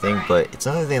defensively and everything, but it's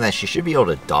another thing that she should be able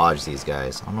to dodge these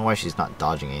guys. I don't know why she's not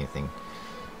dodging anything.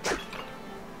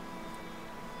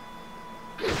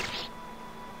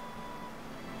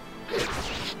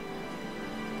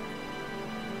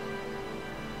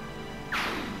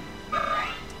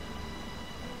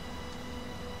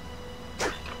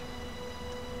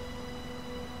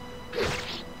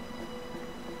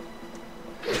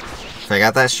 If I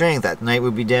got that strength, that knight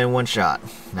would be dead in one shot.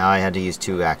 Now I had to use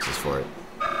 2 axes for it.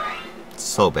 It's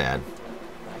so bad.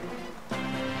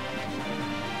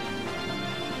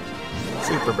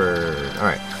 Super bird.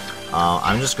 Alright.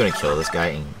 I'm just gonna kill this guy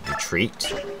and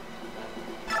retreat.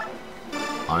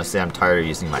 Honestly, I'm tired of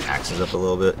using my axes up a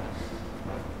little bit.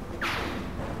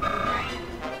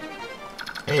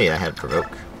 Hey, I had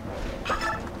provoke.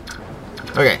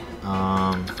 Okay.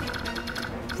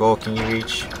 Vol, can you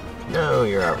reach? No,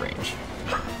 you're out of range.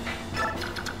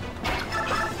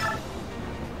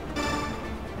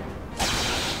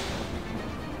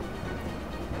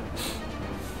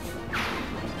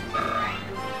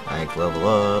 Ike, level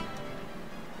up.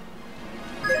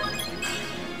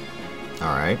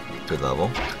 Alright, good level.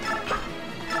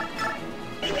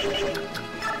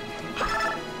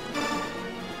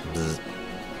 Bzz.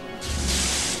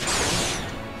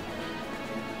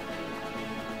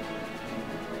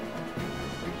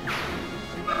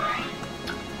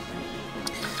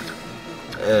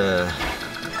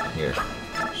 Here,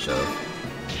 shove.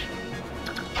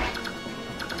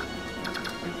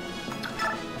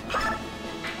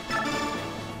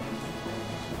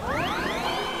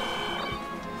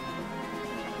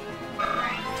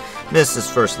 Missed his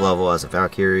first level as a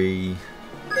Valkyrie.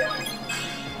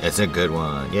 It's a good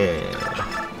one, yeah.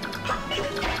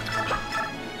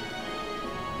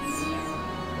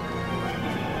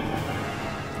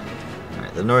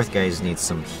 Alright, the north guys need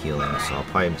some healing, so I'll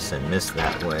probably send Mist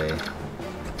that way.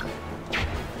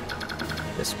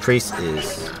 This priest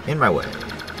is in my way.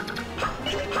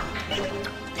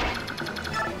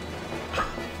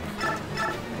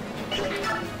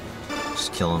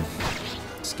 Just kill him.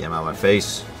 Just get him out of my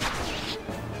face.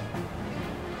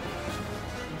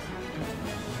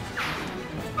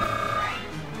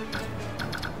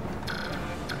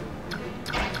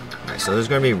 Alright, so there's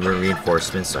going to be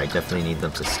reinforcements, so I definitely need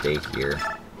them to stay here.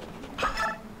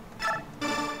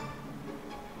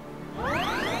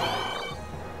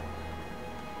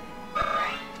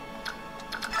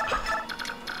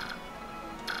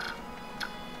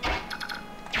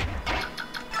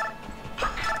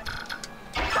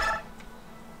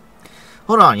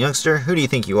 Hold on, youngster. Who do you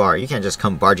think you are? You can't just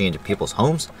come barging into people's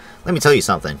homes. Let me tell you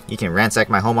something. You can ransack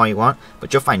my home all you want,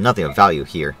 but you'll find nothing of value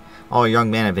here. All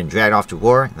young men have been dragged off to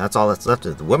war, and that's all that's left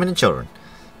of the women and children.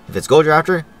 If it's gold you're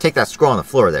after, take that scroll on the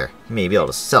floor there. You may be able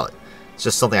to sell it. It's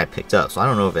just something I picked up, so I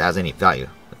don't know if it has any value.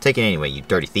 But take it anyway, you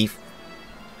dirty thief.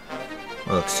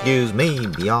 Well, excuse me,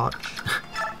 biatch.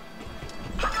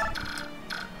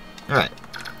 Alright.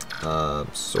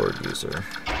 Sword user.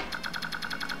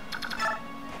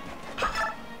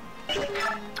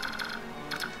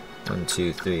 One,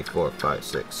 2, 3, 4, 5,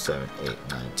 6, 7, 8,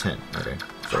 9, 10. Okay,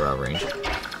 so we're out of range.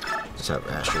 Just have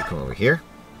Astrid come over here.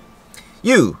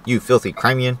 You filthy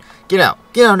Crimean. Get out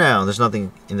now. There's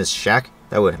nothing in this shack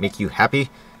that would make you happy.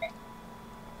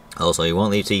 Also, you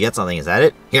won't leave till you get something, is that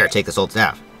it? Here, take this old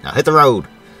staff. Now hit the road.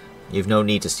 You've no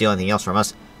need to steal anything else from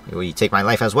us. Will you take my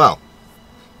life as well?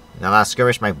 In that last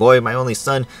skirmish, my boy, my only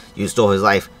son, you stole his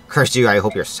life. Curse you, I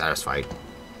hope you're satisfied.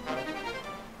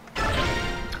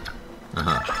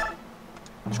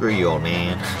 Screw you, old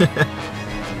man.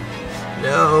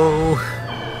 No.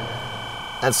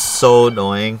 That's so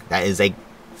annoying. That is like...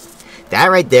 That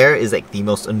right there is like the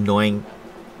most annoying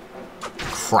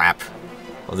crap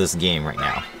of this game right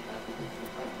now.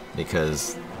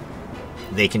 Because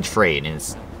they can trade and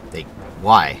it's like,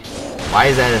 why? Why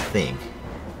is that a thing?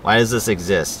 Why does this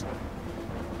exist?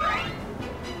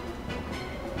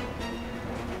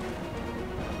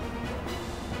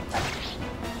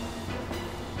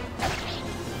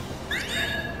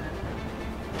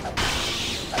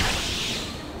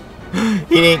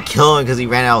 He didn't kill him because he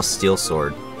ran out of steel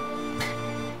sword.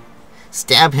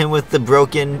 Stab him with the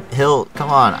broken hilt. Come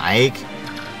on, Ike.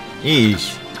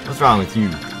 Yeesh. What's wrong with you?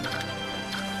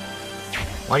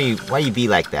 Why do you be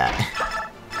like that?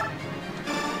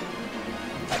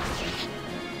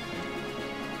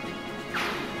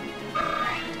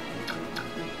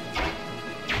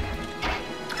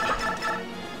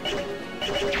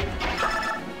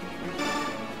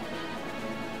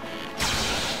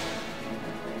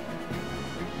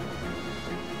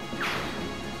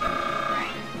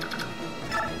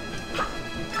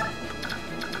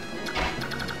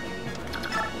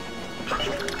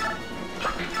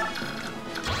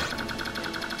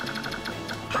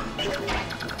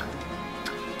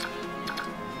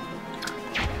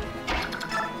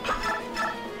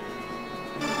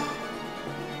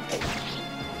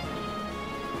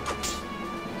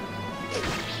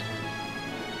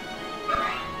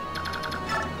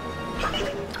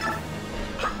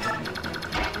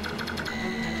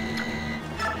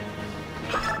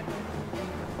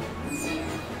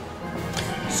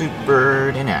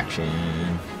 Bird in action.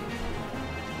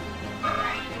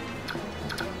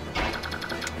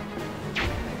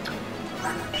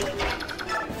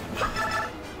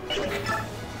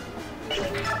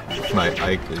 My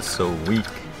Ike is so weak.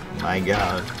 My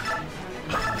god.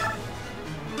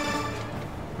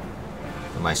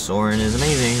 But my Soren is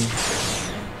amazing.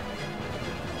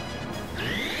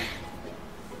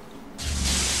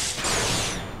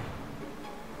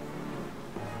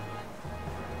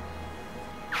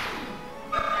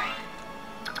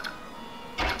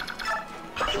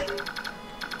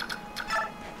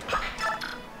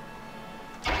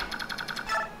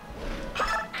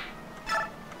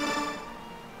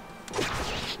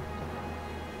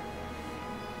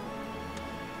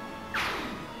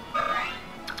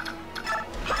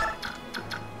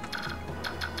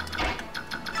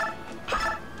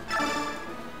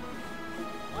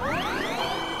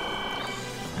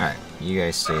 Alright, you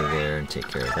guys stay there and take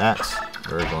care of that.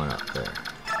 We're going up there.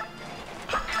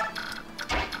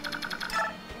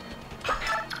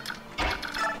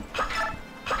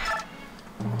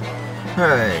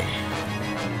 Alright.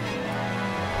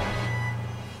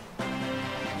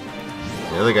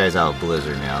 The other guy's out of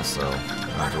Blizzard now, so I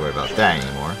don't have to worry about that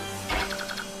anymore.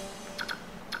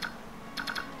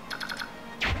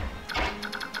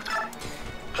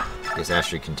 Guess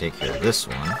Astrid can take care of this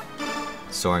one.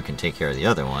 Soren can take care of the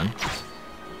other one.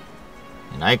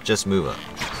 And Ike just move up.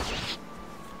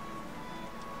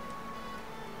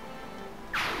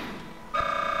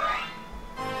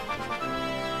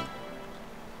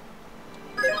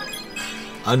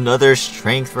 Another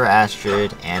strength for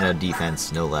Astrid and a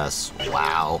defense, no less.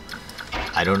 Wow.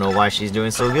 I don't know why she's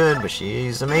doing so good, but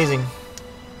she's amazing.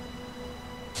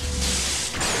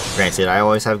 Granted, I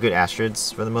always have good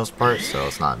Astrids for the most part, so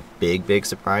it's not a big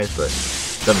surprise, but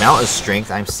the amount of strength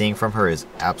I'm seeing from her is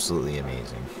absolutely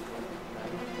amazing.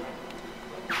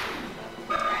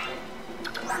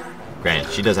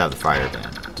 Granted, she does have the fire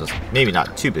band, so it's maybe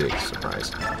not too big a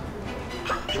surprise.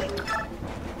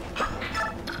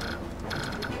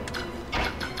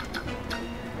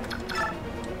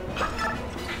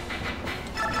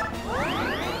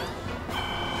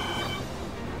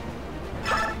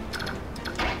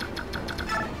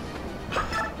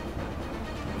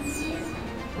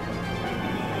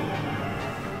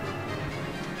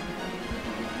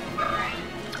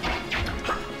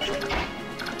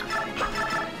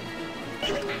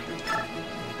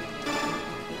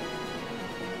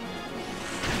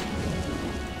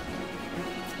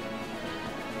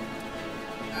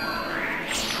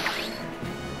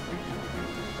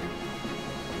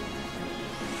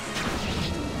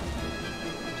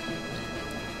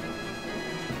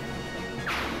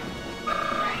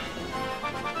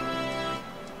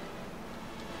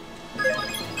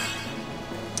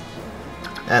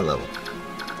 That level.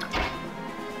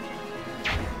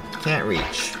 Can't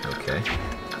reach. Okay.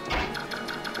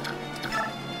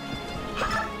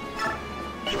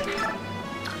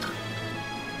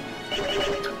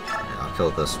 I'll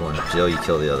kill this one. Jill, you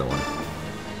kill the other one.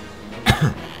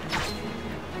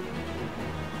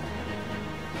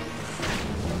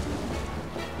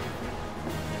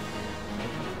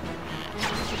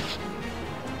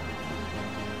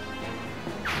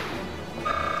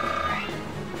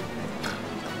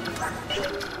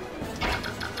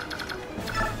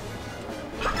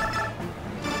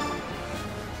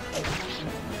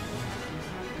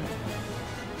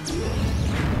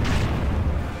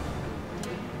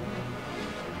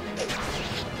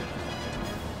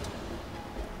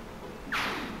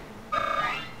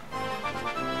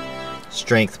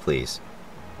 Strength, please.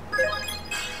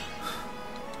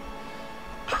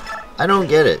 I don't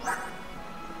get it.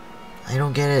 I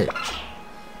don't get it.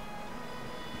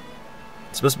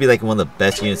 It's supposed to be like one of the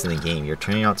best units in the game. You're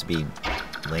turning out to be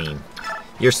lame.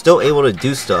 You're still able to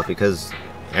do stuff because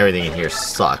everything in here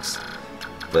sucks.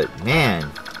 But man,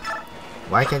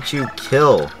 why can't you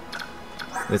kill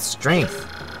with strength?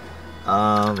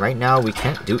 Right now we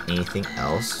can't do anything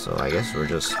else, so I guess we'll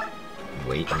just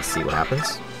wait and see what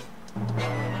happens.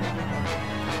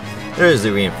 There's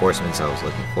the reinforcements I was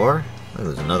looking for. Oh,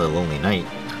 there's another lonely night.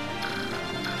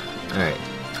 Alright.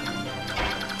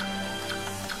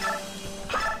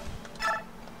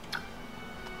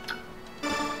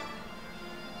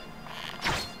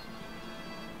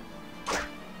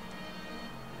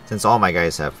 Since all my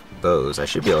guys have bows, I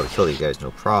should be able to kill these guys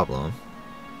no problem.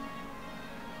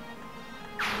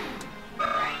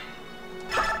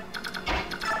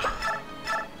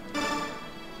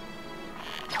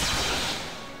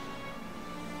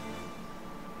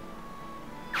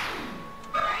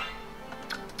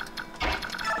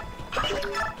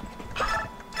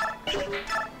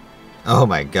 Oh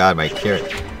my god, my Kieran.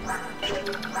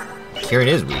 Kieran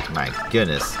is weak. My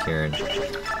goodness, Kieran.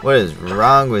 What is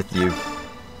wrong with you?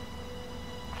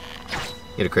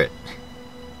 Get a crit.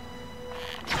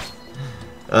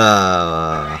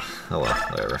 Oh well,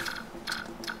 whatever.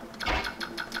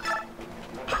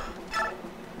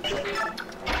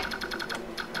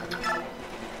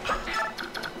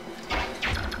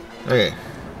 Okay.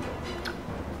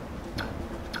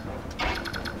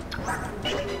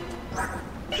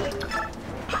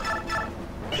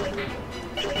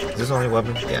 Is this only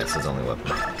weapon? Yeah, it's his only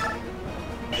weapon.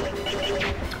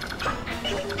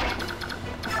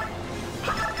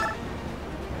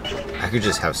 I could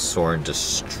just have Soren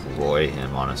destroy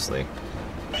him, honestly.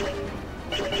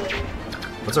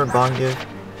 What's our bond give?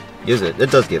 Gives it.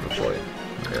 It does give a point.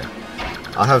 Okay.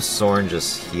 I'll have Soren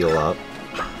just heal up.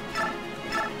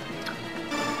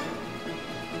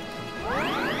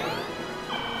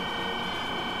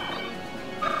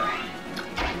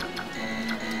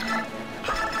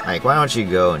 Like, why don't you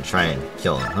go and try and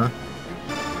kill him, huh?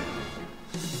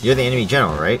 You're the enemy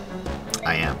general, right?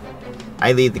 I am.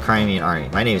 I lead the Crimean army.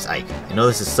 My name is Ike. I know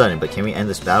this is sudden, but can we end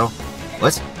this battle?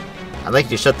 What? I'd like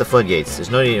you to shut the floodgates. There's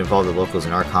no need to involve the locals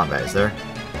in our combat, is there?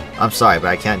 I'm sorry, but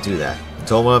I can't do that.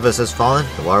 Until one of us has fallen,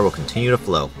 the water will continue to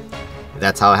flow. If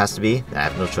that's how it has to be, then I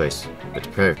have no choice.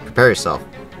 But prepare yourself.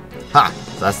 Ha!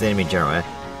 So that's the enemy general, eh?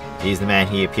 If he's the man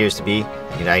he appears to be, you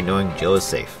can die knowing Jill is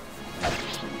safe.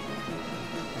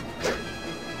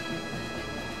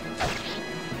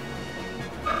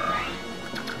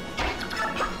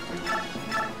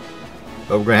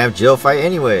 But we're gonna have Jill fight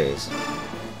anyways.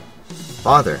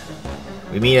 Father,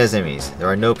 we meet as enemies. There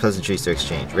are no pleasantries to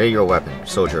exchange. Ready your weapon,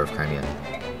 soldier of Crimea.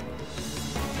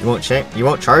 You won't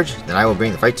charge? Then I will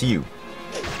bring the fight to you.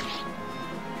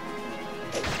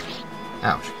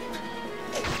 Ouch.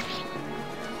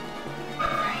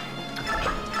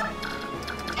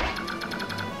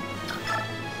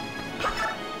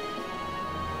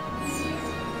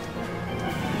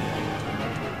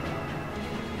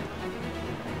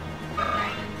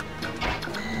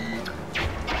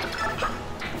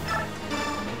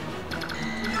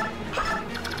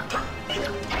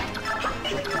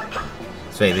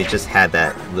 They just had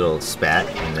that little spat,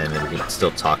 and then we can still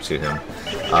talk to him.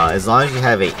 As long as you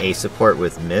have a support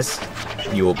with Miss,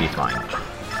 you will be fine.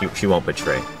 She won't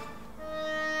betray.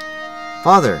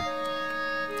 Father!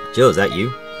 Jill, is that you?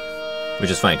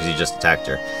 Which is funny, because you just attacked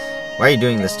her. Why are you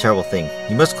doing this terrible thing?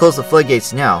 You must close the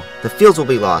floodgates now. The fields will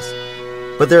be lost.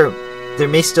 But there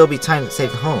may still be time to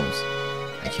save the homes.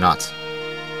 I cannot.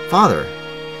 Father!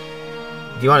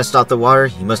 If you want to stop the water,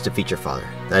 you must defeat your father.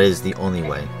 That is the only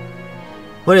way.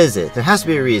 What is it? There has to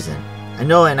be a reason. I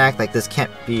know an act like this can't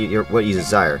be what you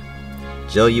desire.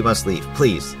 Jill, you must leave.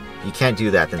 Please. If you can't do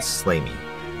that, then slay me.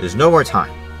 There's no more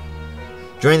time.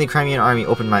 Joining the Crimean army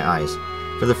opened my eyes.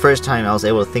 For the first time, I was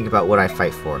able to think about what I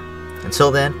fight for. Until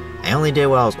then, I only did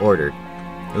what I was ordered.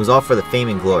 It was all for the fame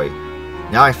and glory.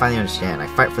 Now I finally understand. I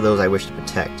fight for those I wish to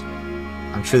protect.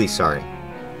 I'm truly sorry.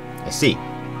 I see.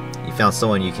 You found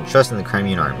someone you can trust in the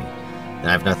Crimean army. Then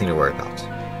I have nothing to worry about.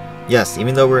 Yes,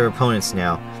 even though we're opponents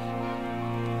now,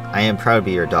 I am proud to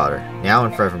be your daughter, now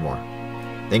and forevermore.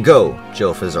 Then go,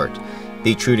 Jill Fizzart.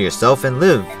 Be true to yourself and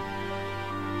live.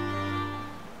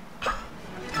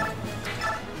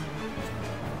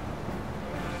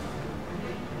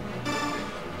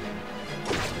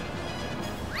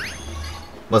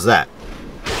 What's that?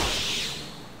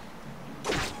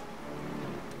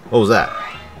 What was that?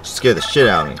 Scared the shit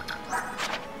out of me.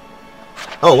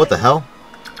 Oh, what the hell?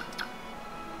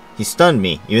 He stunned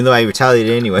me, even though I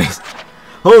retaliated anyways.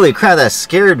 Holy crap, that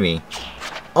scared me.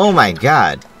 Oh my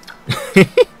god.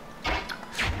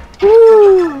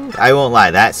 Woo. I won't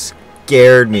lie, that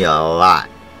scared me a lot.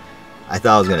 I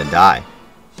thought I was gonna die.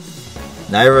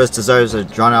 Neither of us desires a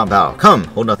drawn out battle. Come,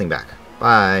 hold nothing back.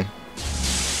 Bye.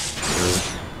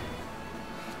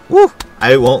 Woo!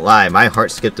 I won't lie, my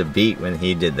heart skipped a beat when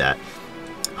he did that.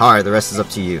 Alright, the rest is up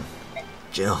to you.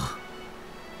 Jill.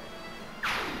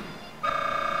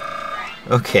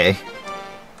 Okay.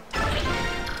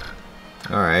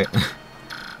 Alright.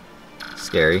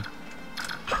 Scary.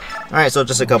 Alright, so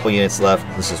just a couple units left.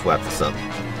 Let's just wrap this up.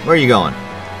 Where are you going?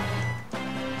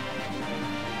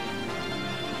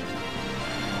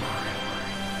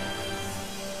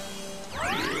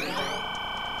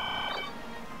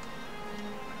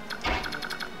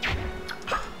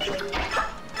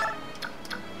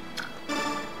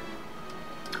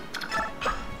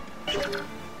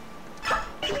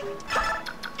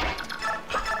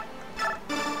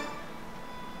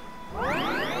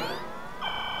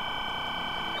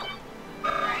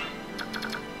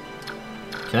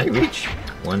 Can I reach?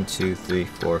 1, 2, 3,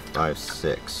 4, 5,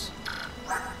 6.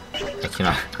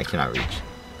 I cannot reach.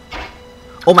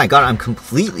 Oh my god, I'm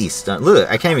completely stunned.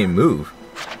 Look, I can't even move.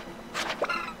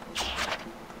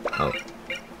 Oh.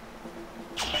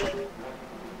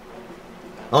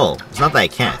 Oh, it's not that I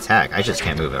can't attack, I just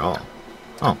can't move at all.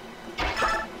 Oh.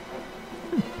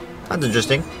 That's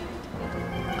interesting.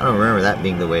 I don't remember that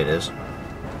being the way it is.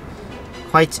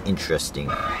 Quite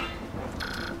interesting.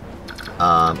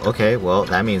 Okay, well,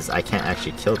 that means I can't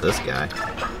actually kill this guy.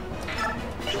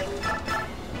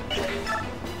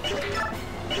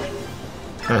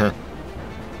 Oh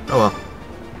well.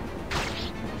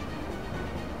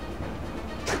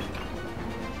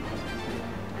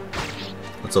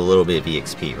 What's a little bit of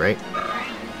EXP, right?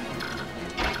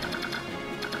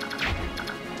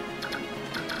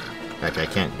 Heck, I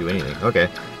can't do anything. Okay.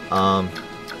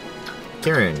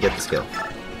 Kieran, get the skill.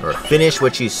 Or finish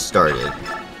what you started,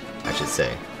 I should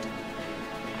say.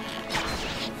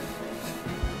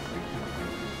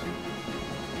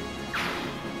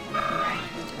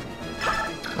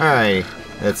 Alright,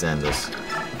 let's end this.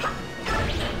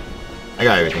 I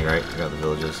got everything right. I got the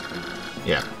villages.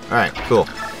 Yeah. Alright, cool.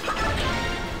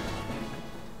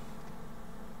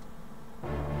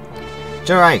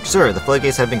 General Ike, sir, the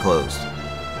floodgates have been closed.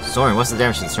 Soren, what's the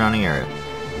damage to the surrounding area?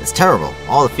 It's terrible.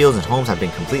 All the fields and homes have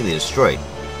been completely destroyed.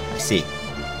 I see.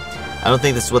 I don't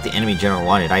think this is what the enemy general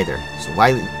wanted either, so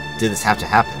why did this have to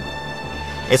happen?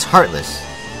 It's heartless.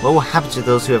 What will happen to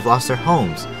those who have lost their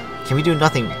homes? Can we do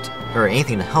nothing or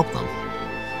anything to help them?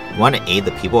 You want to aid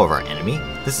the people of our enemy?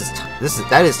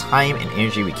 That is time and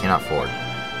energy we cannot afford.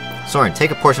 Soren,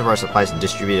 take a portion of our supplies and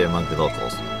distribute it among the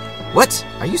locals. What?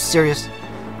 Are you serious?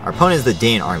 Our opponent is the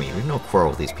Dane army. We have no quarrel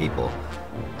with these people.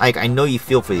 Ike, I know you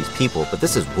feel for these people, but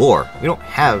this is war. I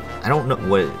don't know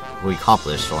what we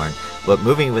accomplished, Soren, but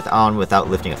moving on without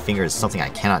lifting a finger is something I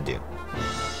cannot do.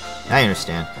 I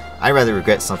understand. I'd rather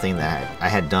regret something that I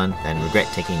had done than regret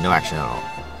taking no action at all.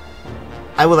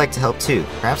 I would like to help too.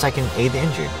 Perhaps I can aid the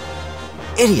injured.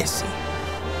 Idiocy!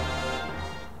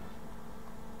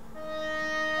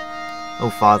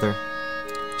 Oh, Father.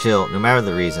 Jill, no matter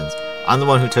the reasons, I'm the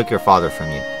one who took your father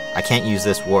from you. I can't use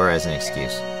this war as an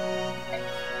excuse.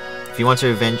 If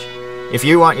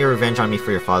you want your revenge on me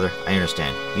for your father, I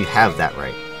understand. You have that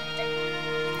right.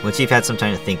 Once you've had some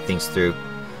time to think things through,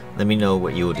 let me know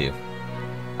what you will do.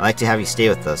 I'd like to have you stay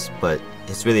with us, but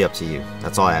it's really up to you.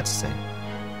 That's all I have to say.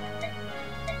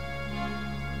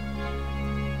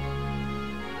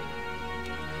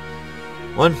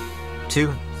 One,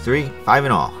 2, 3, 5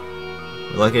 in all.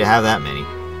 We're lucky to have that many.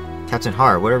 Captain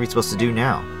Har, what are we supposed to do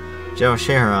now? General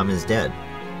Shahram is dead,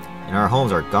 and our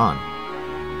homes are gone.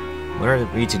 What are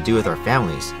we to do with our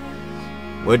families?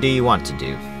 What do you want to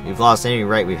do? We've lost any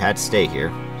right we've had to stay here.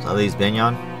 Sally's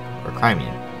Benyon or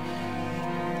Crimean?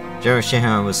 General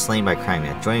Shihan was slain by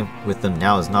Crimea. Joining with them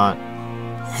now is not...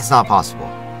 It's not possible.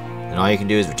 Then all you can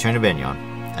do is return to Benyon.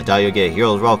 I doubt you'll get a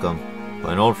hero's welcome,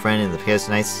 but an old friend in the Pegasus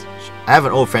Knights... I have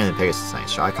an old friend in the Pegasus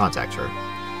Knights. Shall I contact her?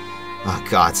 Oh,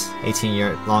 gods.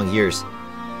 18-long years.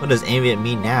 What does any of it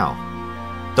mean now?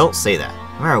 Don't say that.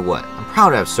 No matter what, I'm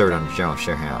proud to have served under General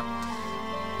Shihan.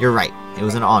 You're right. It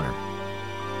was an honor.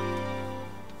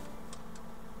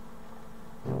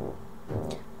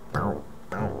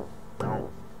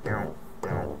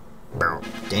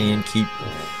 Dan keep.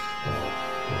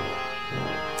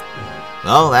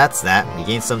 Well, that's that. We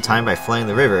gained some time by flooding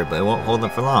the river, but it won't hold them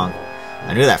for long.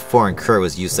 I knew that foreign cur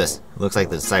was useless. It looks like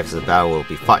the disciples of the battle will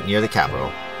be fought near the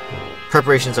capital.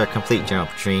 Preparations are complete, General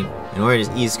Petrine. In order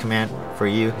to ease command for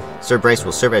you, Sir Bryce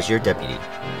will serve as your deputy.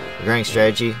 Regarding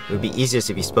strategy, it would be easiest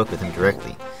if you spoke with him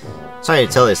directly. Sorry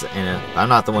to tell this, Anna, but I'm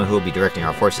not the one who will be directing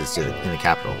our forces in the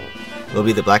capital. Will it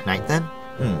be the Black Knight then?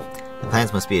 The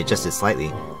plans must be adjusted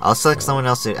slightly. I'll select someone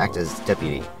else to act as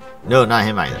deputy. No, not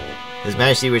him either. His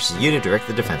Majesty wishes you to direct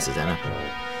the defenses, Anna.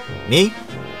 Me?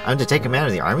 I'm to take command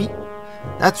of the army?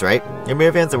 That's right. You're mere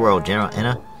advance the world, General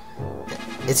Anna.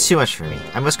 It's too much for me.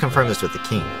 I must confirm this with the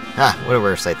king. Ah, what a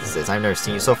rare sight this is. I've never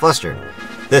seen you so flustered.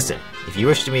 Listen, if you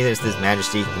wish to meet His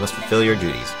Majesty, you must fulfill your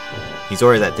duties. He's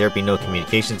ordered that there be no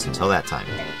communications until that time.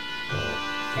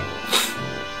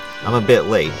 I'm a bit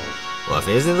late. Well, if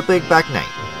it isn't the Big Black Knight.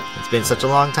 It's been such a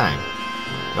long time.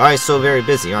 You're always so very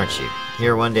busy, aren't you?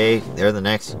 Here one day, there the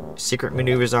next. Secret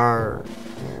maneuvers are...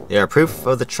 They are proof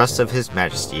of the trust of His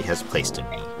Majesty has placed in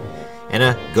me.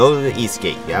 Anna, go to the East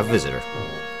Gate. We have a visitor.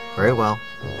 Very well.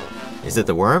 Is it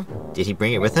the worm? Did he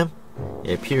bring it with him?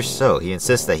 It appears so. He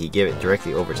insists that he give it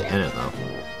directly over to Anna,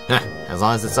 though. As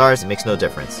long as it's ours, it makes no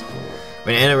difference.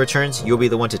 When Anna returns, you'll be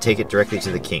the one to take it directly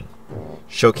to the king.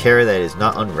 Show care that it is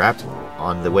not unwrapped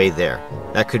on the way there.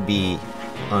 That could be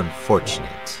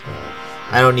unfortunate.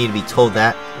 I don't need to be told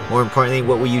that. More importantly,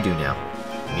 what will you do now?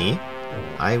 Me?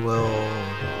 I will...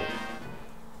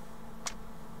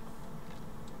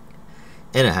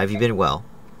 Anna, have you been well?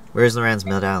 Where is Loran's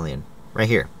medallion? Right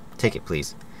here. Take it,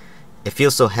 please. It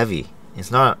feels so heavy.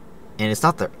 It's not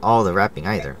all the wrapping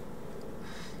either.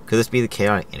 Could this be the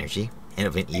chaotic energy and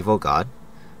of an evil god?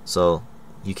 So,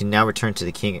 you can now return to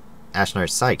the King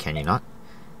Ashnar's side, can you not?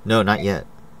 No, not yet.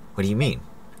 What do you mean?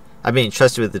 I've been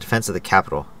entrusted with the defense of the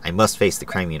capital. I must face the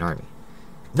Crimean army.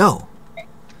 No!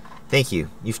 Thank you.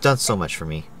 You've done so much for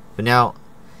me. But now,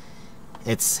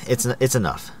 it's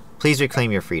enough. Please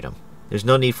reclaim your freedom. There's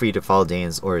no need for you to follow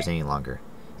Dane's orders any longer.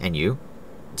 And you?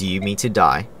 Do you mean to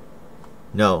die?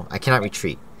 No, I cannot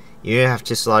retreat. Even if I have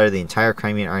to slaughter the entire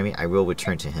Crimean army, I will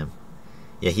return to him.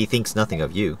 Yet he thinks nothing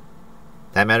of you.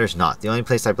 That matters not. The only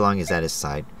place I belong is at his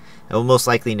side. I will most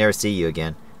likely never see you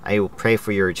again. I will pray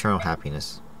for your eternal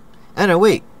happiness. Anna,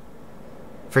 wait!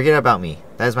 Forget about me.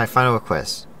 That is my final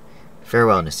request.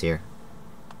 Farewell, Nasir.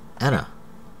 Anna.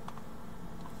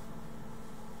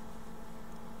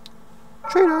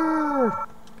 Traitor!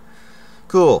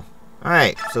 Cool.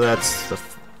 Alright, so that's the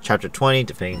chapter 20,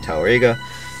 defending Talariga.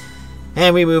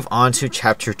 And we move on to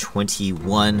chapter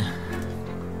 21.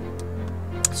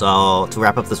 So, to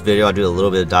wrap up this video, I'll do a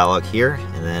little bit of dialogue here,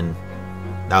 and then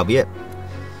that'll be it.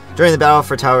 During the battle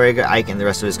for Talariga, Ike and the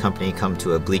rest of his company come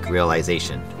to a bleak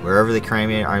realization. Wherever the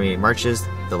Crimean army marches,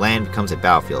 the land becomes a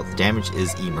battlefield. The damage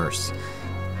is immense.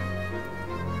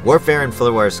 Warfare and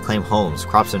filler wars claim homes,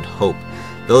 crops, and hope.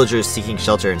 Villagers seeking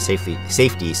shelter and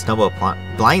safety stumble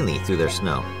blindly through their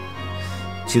snow.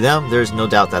 To them, there is no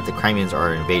doubt that the Crimeans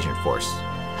are an invasion force.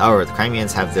 However, the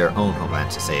Crimeans have their own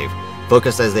homeland to save.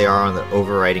 Focused as they are on the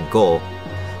overriding goal,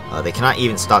 they cannot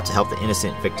even stop to help the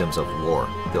innocent victims of war.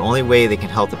 The only way they can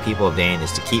help the people of Dane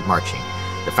is to keep marching.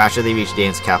 The faster they reach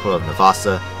Dane's capital of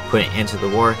Navassa, putting an end to the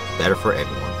war, the better for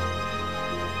everyone.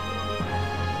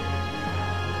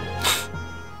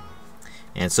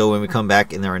 And so when we come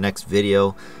back in our next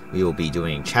video, we will be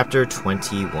doing chapter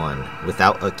 21,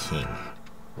 Without a King.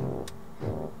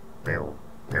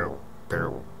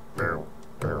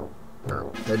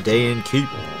 The Daean Keep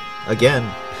again.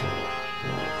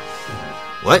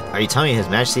 What? Are you telling me His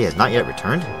Majesty has not yet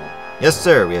returned? Yes,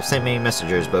 sir. We have sent many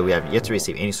messengers, but we have yet to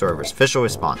receive any sort of official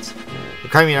response. The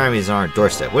Crimean army is on our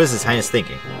doorstep. What is His Highness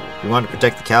thinking? If we want to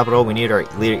protect the capital, we need our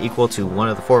leader equal to one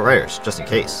of the 4 riders, just in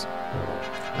case.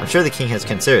 I'm sure the king has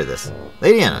considered this.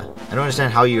 Lady Anna, I don't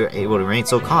understand how you are able to remain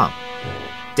so calm.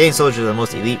 Dane soldiers are the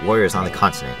most elite warriors on the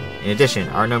continent. In addition,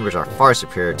 our numbers are far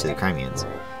superior to the Crimeans.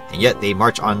 And yet they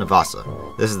march on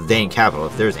Navassa. This is the Dane capital.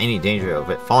 If there is any danger of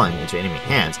it falling into enemy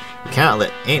hands, we cannot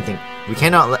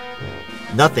let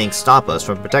nothing stop us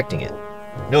from protecting it.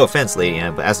 No offense, Lady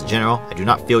Anna, but as a general, I do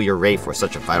not feel you're ready for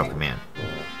such a vital command.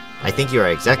 I think you are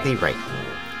exactly right.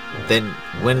 Then,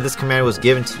 when this command was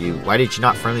given to you, why did you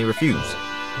not firmly refuse?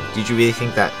 Did you really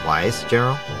think that wise,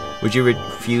 General? Would you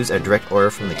refuse a direct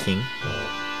order from the king?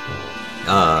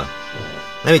 Let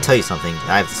me tell you something that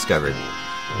I have discovered.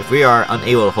 If we are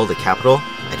unable to hold the capital,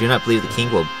 I do not believe the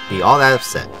king will be all that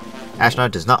upset.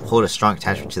 Ashnar does not hold a strong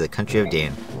attachment to the country of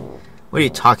Dan. What are you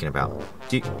talking about?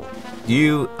 Do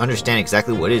you understand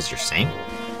exactly what it is you're saying?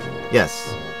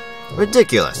 Yes.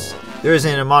 Ridiculous! There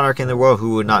isn't a monarch in the world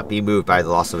who would not be moved by the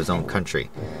loss of his own country.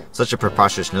 Such a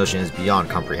preposterous notion is beyond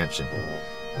comprehension.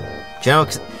 General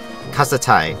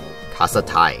Kasatai,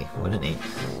 what a name.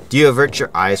 Do you avert your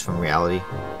eyes from reality?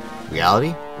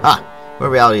 Reality? Ah, what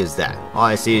reality is that? All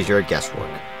I see is your guesswork.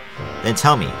 Then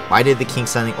tell me, why did the king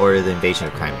suddenly order the invasion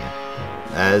of Crimea?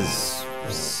 As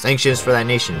sanctions for that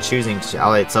nation choosing to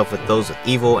ally itself with those with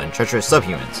evil and treacherous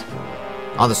subhumans.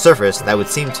 On the surface, that would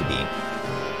seem to be.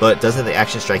 But doesn't the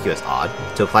action strike you as odd?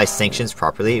 To apply sanctions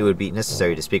properly, it would be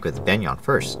necessary to speak with Banyan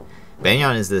first.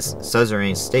 Banyan is this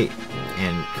suzerain state,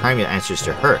 and Crimea answers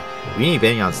to her. We need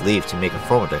Banyan's leave to make a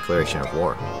formal declaration of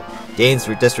war. Dane's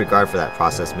disregard for that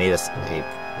process made us a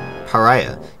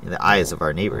pariah in the eyes of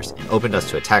our neighbors, and opened us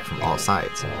to attack from all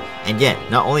sides. And yet,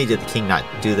 not only did the king not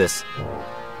do this,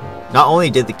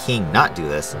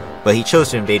 but he chose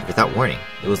to invade without warning.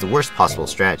 It was the worst possible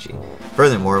strategy.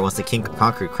 Furthermore, once the king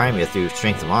conquered Crimea through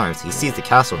strength of arms, he seized the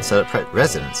castle and set up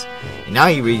residence. And now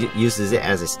he uses it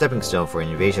as a stepping stone for an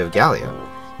invasion of Gallia,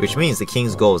 which means the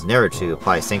king's goal is never to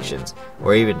apply sanctions,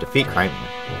 or even defeat Crimea.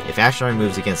 If Ashnar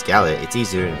moves against Gallia, it's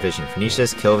easy to envision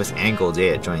Phoenicius, Kilvis, and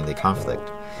Goldea joining the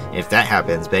conflict. And if that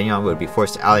happens, Banyan would be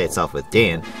forced to ally itself with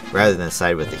Dan, rather than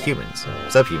side with the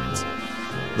subhumans.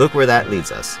 Look where that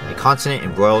leads us. A continent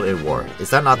embroiled in war. Is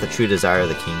that not the true desire of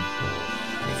the king?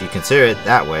 If you consider it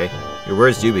that way, your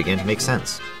words do begin to make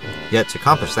sense. Yet to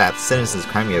accomplish that, the citizens of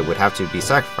Crimea would have to be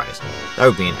sacrificed. That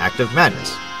would be an act of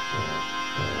madness.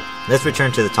 Let's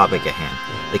return to the topic at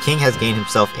hand. The king has gained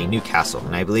himself a new castle,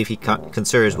 and I believe he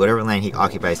considers whatever land he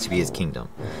occupies to be his kingdom.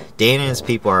 Dan and his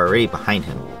people are already behind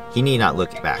him. He need not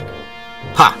look back.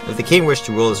 Pah! If the king wished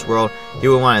to rule this world, he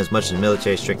would want as much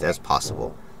military strength as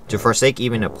possible. To forsake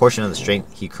even a portion of the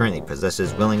strength he currently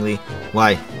possesses willingly,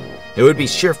 why, it would be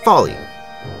sheer folly.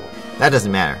 That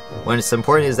doesn't matter. What is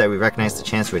important is that we recognize the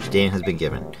chance which Dan has been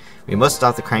given. We must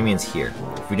stop the Crimeans here.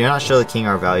 If we do not show the king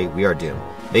our value, we are doomed.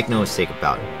 Make no mistake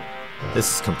about it.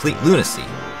 This is complete lunacy.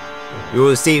 We will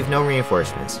receive no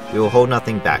reinforcements. We will hold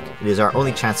nothing back. It is our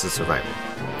only chance of survival.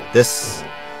 This...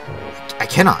 I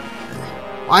cannot.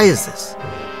 Why is this?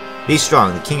 Be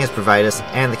strong. The king has provided us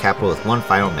and the capital with one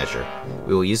final measure.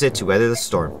 We will use it to weather the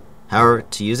storm. However,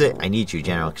 to use it, I need you,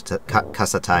 General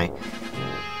Kasatai.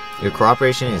 Your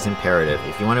cooperation is imperative.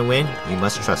 If you want to win, you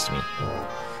must trust me.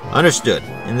 Understood.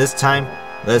 In this time,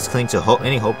 let us cling to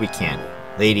any hope we can.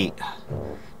 Lady...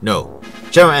 No.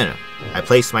 General Anna, I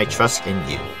place my trust in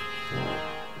you.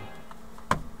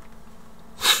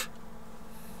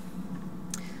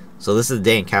 So this is the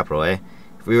Dane capital, eh?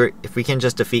 If we can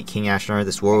just defeat King Ashnar,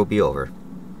 this war will be over.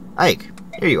 Ike,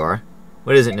 here you are.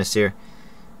 What is it, Nasir?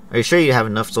 Are you sure you have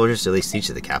enough soldiers to lay siege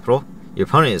to the capital? Your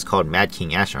opponent is called Mad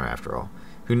King Ashnar, after all.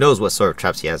 Who knows what sort of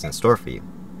traps he has in store for you?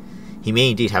 He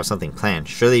may indeed have something planned.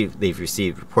 Surely they've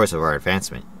received reports of our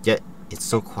advancement. Yet, it's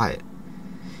so quiet.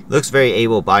 It looks very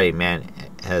able-bodied man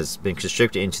has been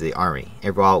conscripted into the army,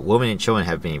 and while women and children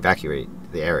have been evacuated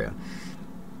the area.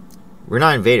 We're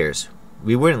not invaders.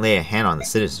 We wouldn't lay a hand on the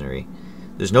citizenry.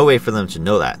 There's no way for them to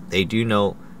know that. They do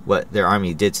know what their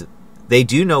army did to... They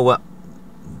do know what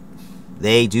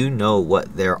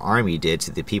their army did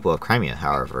to the people of Crimea,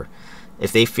 however.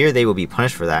 If they fear they will be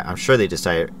punished for that, I'm sure they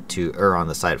decided to err on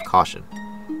the side of caution.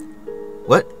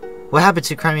 What? What happened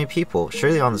to Crimean people?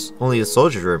 Surely only the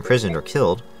soldiers were imprisoned or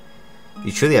killed.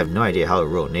 You truly have no idea how to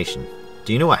rule a nation.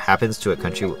 Do you know what happens to a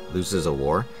country that loses a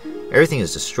war? Everything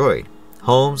is destroyed.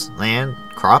 Homes, land,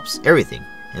 crops, everything.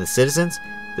 And the citizens?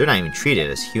 They're not even treated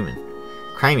as human.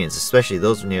 Crimeans, especially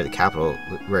those near the capital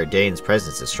where Dane's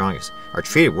presence is strongest, are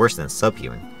treated worse than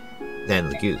subhuman, than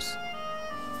Laguz.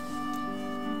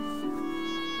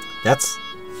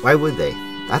 Why would they?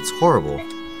 That's horrible.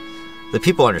 The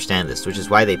people understand this, which is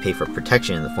why they pay for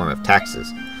protection in the form of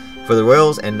taxes. For the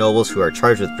royals and nobles who are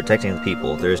charged with protecting the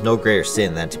people, there is no greater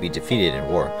sin than to be defeated in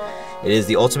war. It is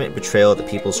the ultimate betrayal of the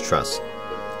people's trust.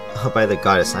 Oh, by the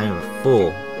goddess, I am a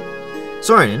fool.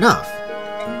 Soren, enough!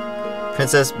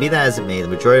 Princess, be that as it may, the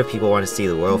majority of people want to see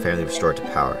the royal family restored to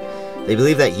power. They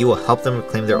believe that you will help them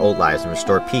reclaim their old lives and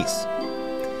restore peace.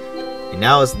 And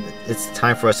now it's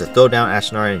time for us to throw down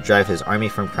Ashnar and drive his army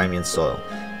from Crimean soil.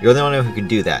 You're the only one who can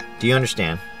do that. Do you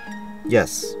understand?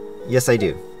 Yes. Yes, I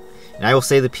do. and I will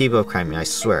save the people of Crimea, I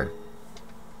swear.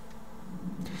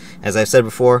 As I've said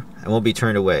before, I won't be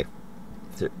turned away.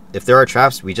 If there are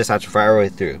traps, we just have to fire our way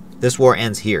through. This war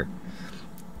ends here.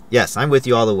 Yes, I'm with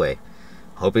you all the way.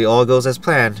 Hoping all goes as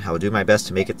planned. I will do my best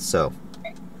to make it so.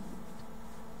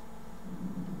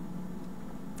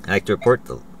 I'd like to report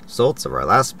the results of our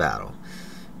last battle.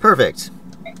 Perfect.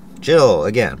 Jill,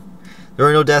 again. There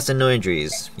were no deaths and no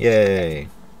injuries. Yay.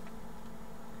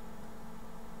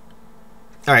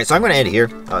 Alright, so I'm going to end it here.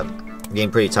 I'm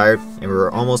getting pretty tired, and we're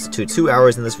almost to 2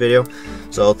 hours in this video.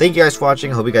 So thank you guys for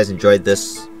watching. I hope you guys enjoyed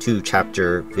this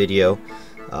 2-chapter video.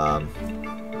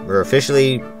 We're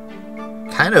officially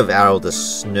kind of out of the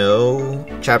snow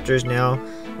chapters now.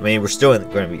 I mean, we're still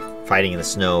going to be fighting in the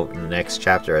snow in the next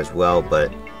chapter as well,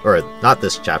 but, or not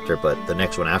this chapter, but the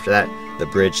next one after that, the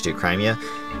bridge to Crimea.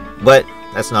 But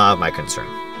that's not my concern.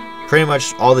 Pretty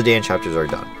much all the Dane chapters are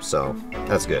done, so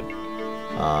that's good.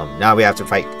 Now we have to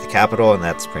fight the capital, and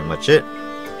that's pretty much it.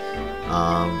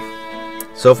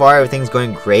 So far, everything's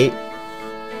going great.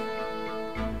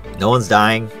 No one's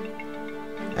dying.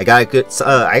 I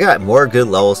got more good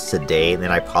levels today than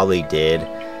I probably did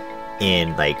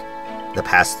in like the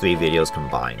past 3 videos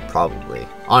combined. Probably,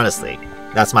 honestly,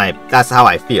 that's how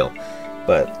I feel,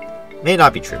 but may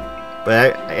not be true.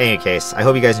 But in any case, I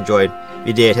hope you guys enjoyed. If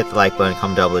you did, hit the like button,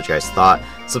 comment down below what you guys thought.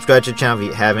 Subscribe to the channel if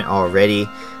you haven't already,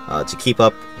 to keep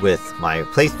up with my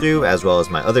playthrough as well as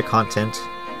my other content.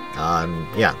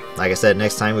 Yeah, like I said,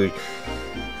 next time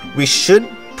we should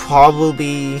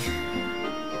probably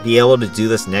be able to do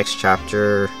this next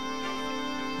chapter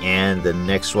and the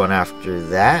next one after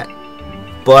that,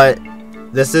 but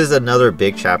this is another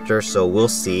big chapter, so we'll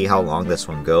see how long this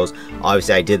one goes.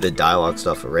 Obviously I did the dialogue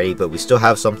stuff already, but we still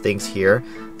have some things here,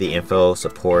 the info,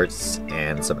 supports,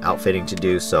 and some outfitting to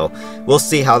do, so we'll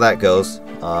see how that goes.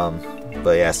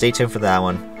 But yeah, stay tuned for that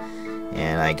one,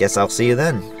 and I guess I'll see you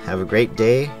then. Have a great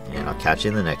day, and I'll catch you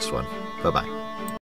in the next one. Bye bye.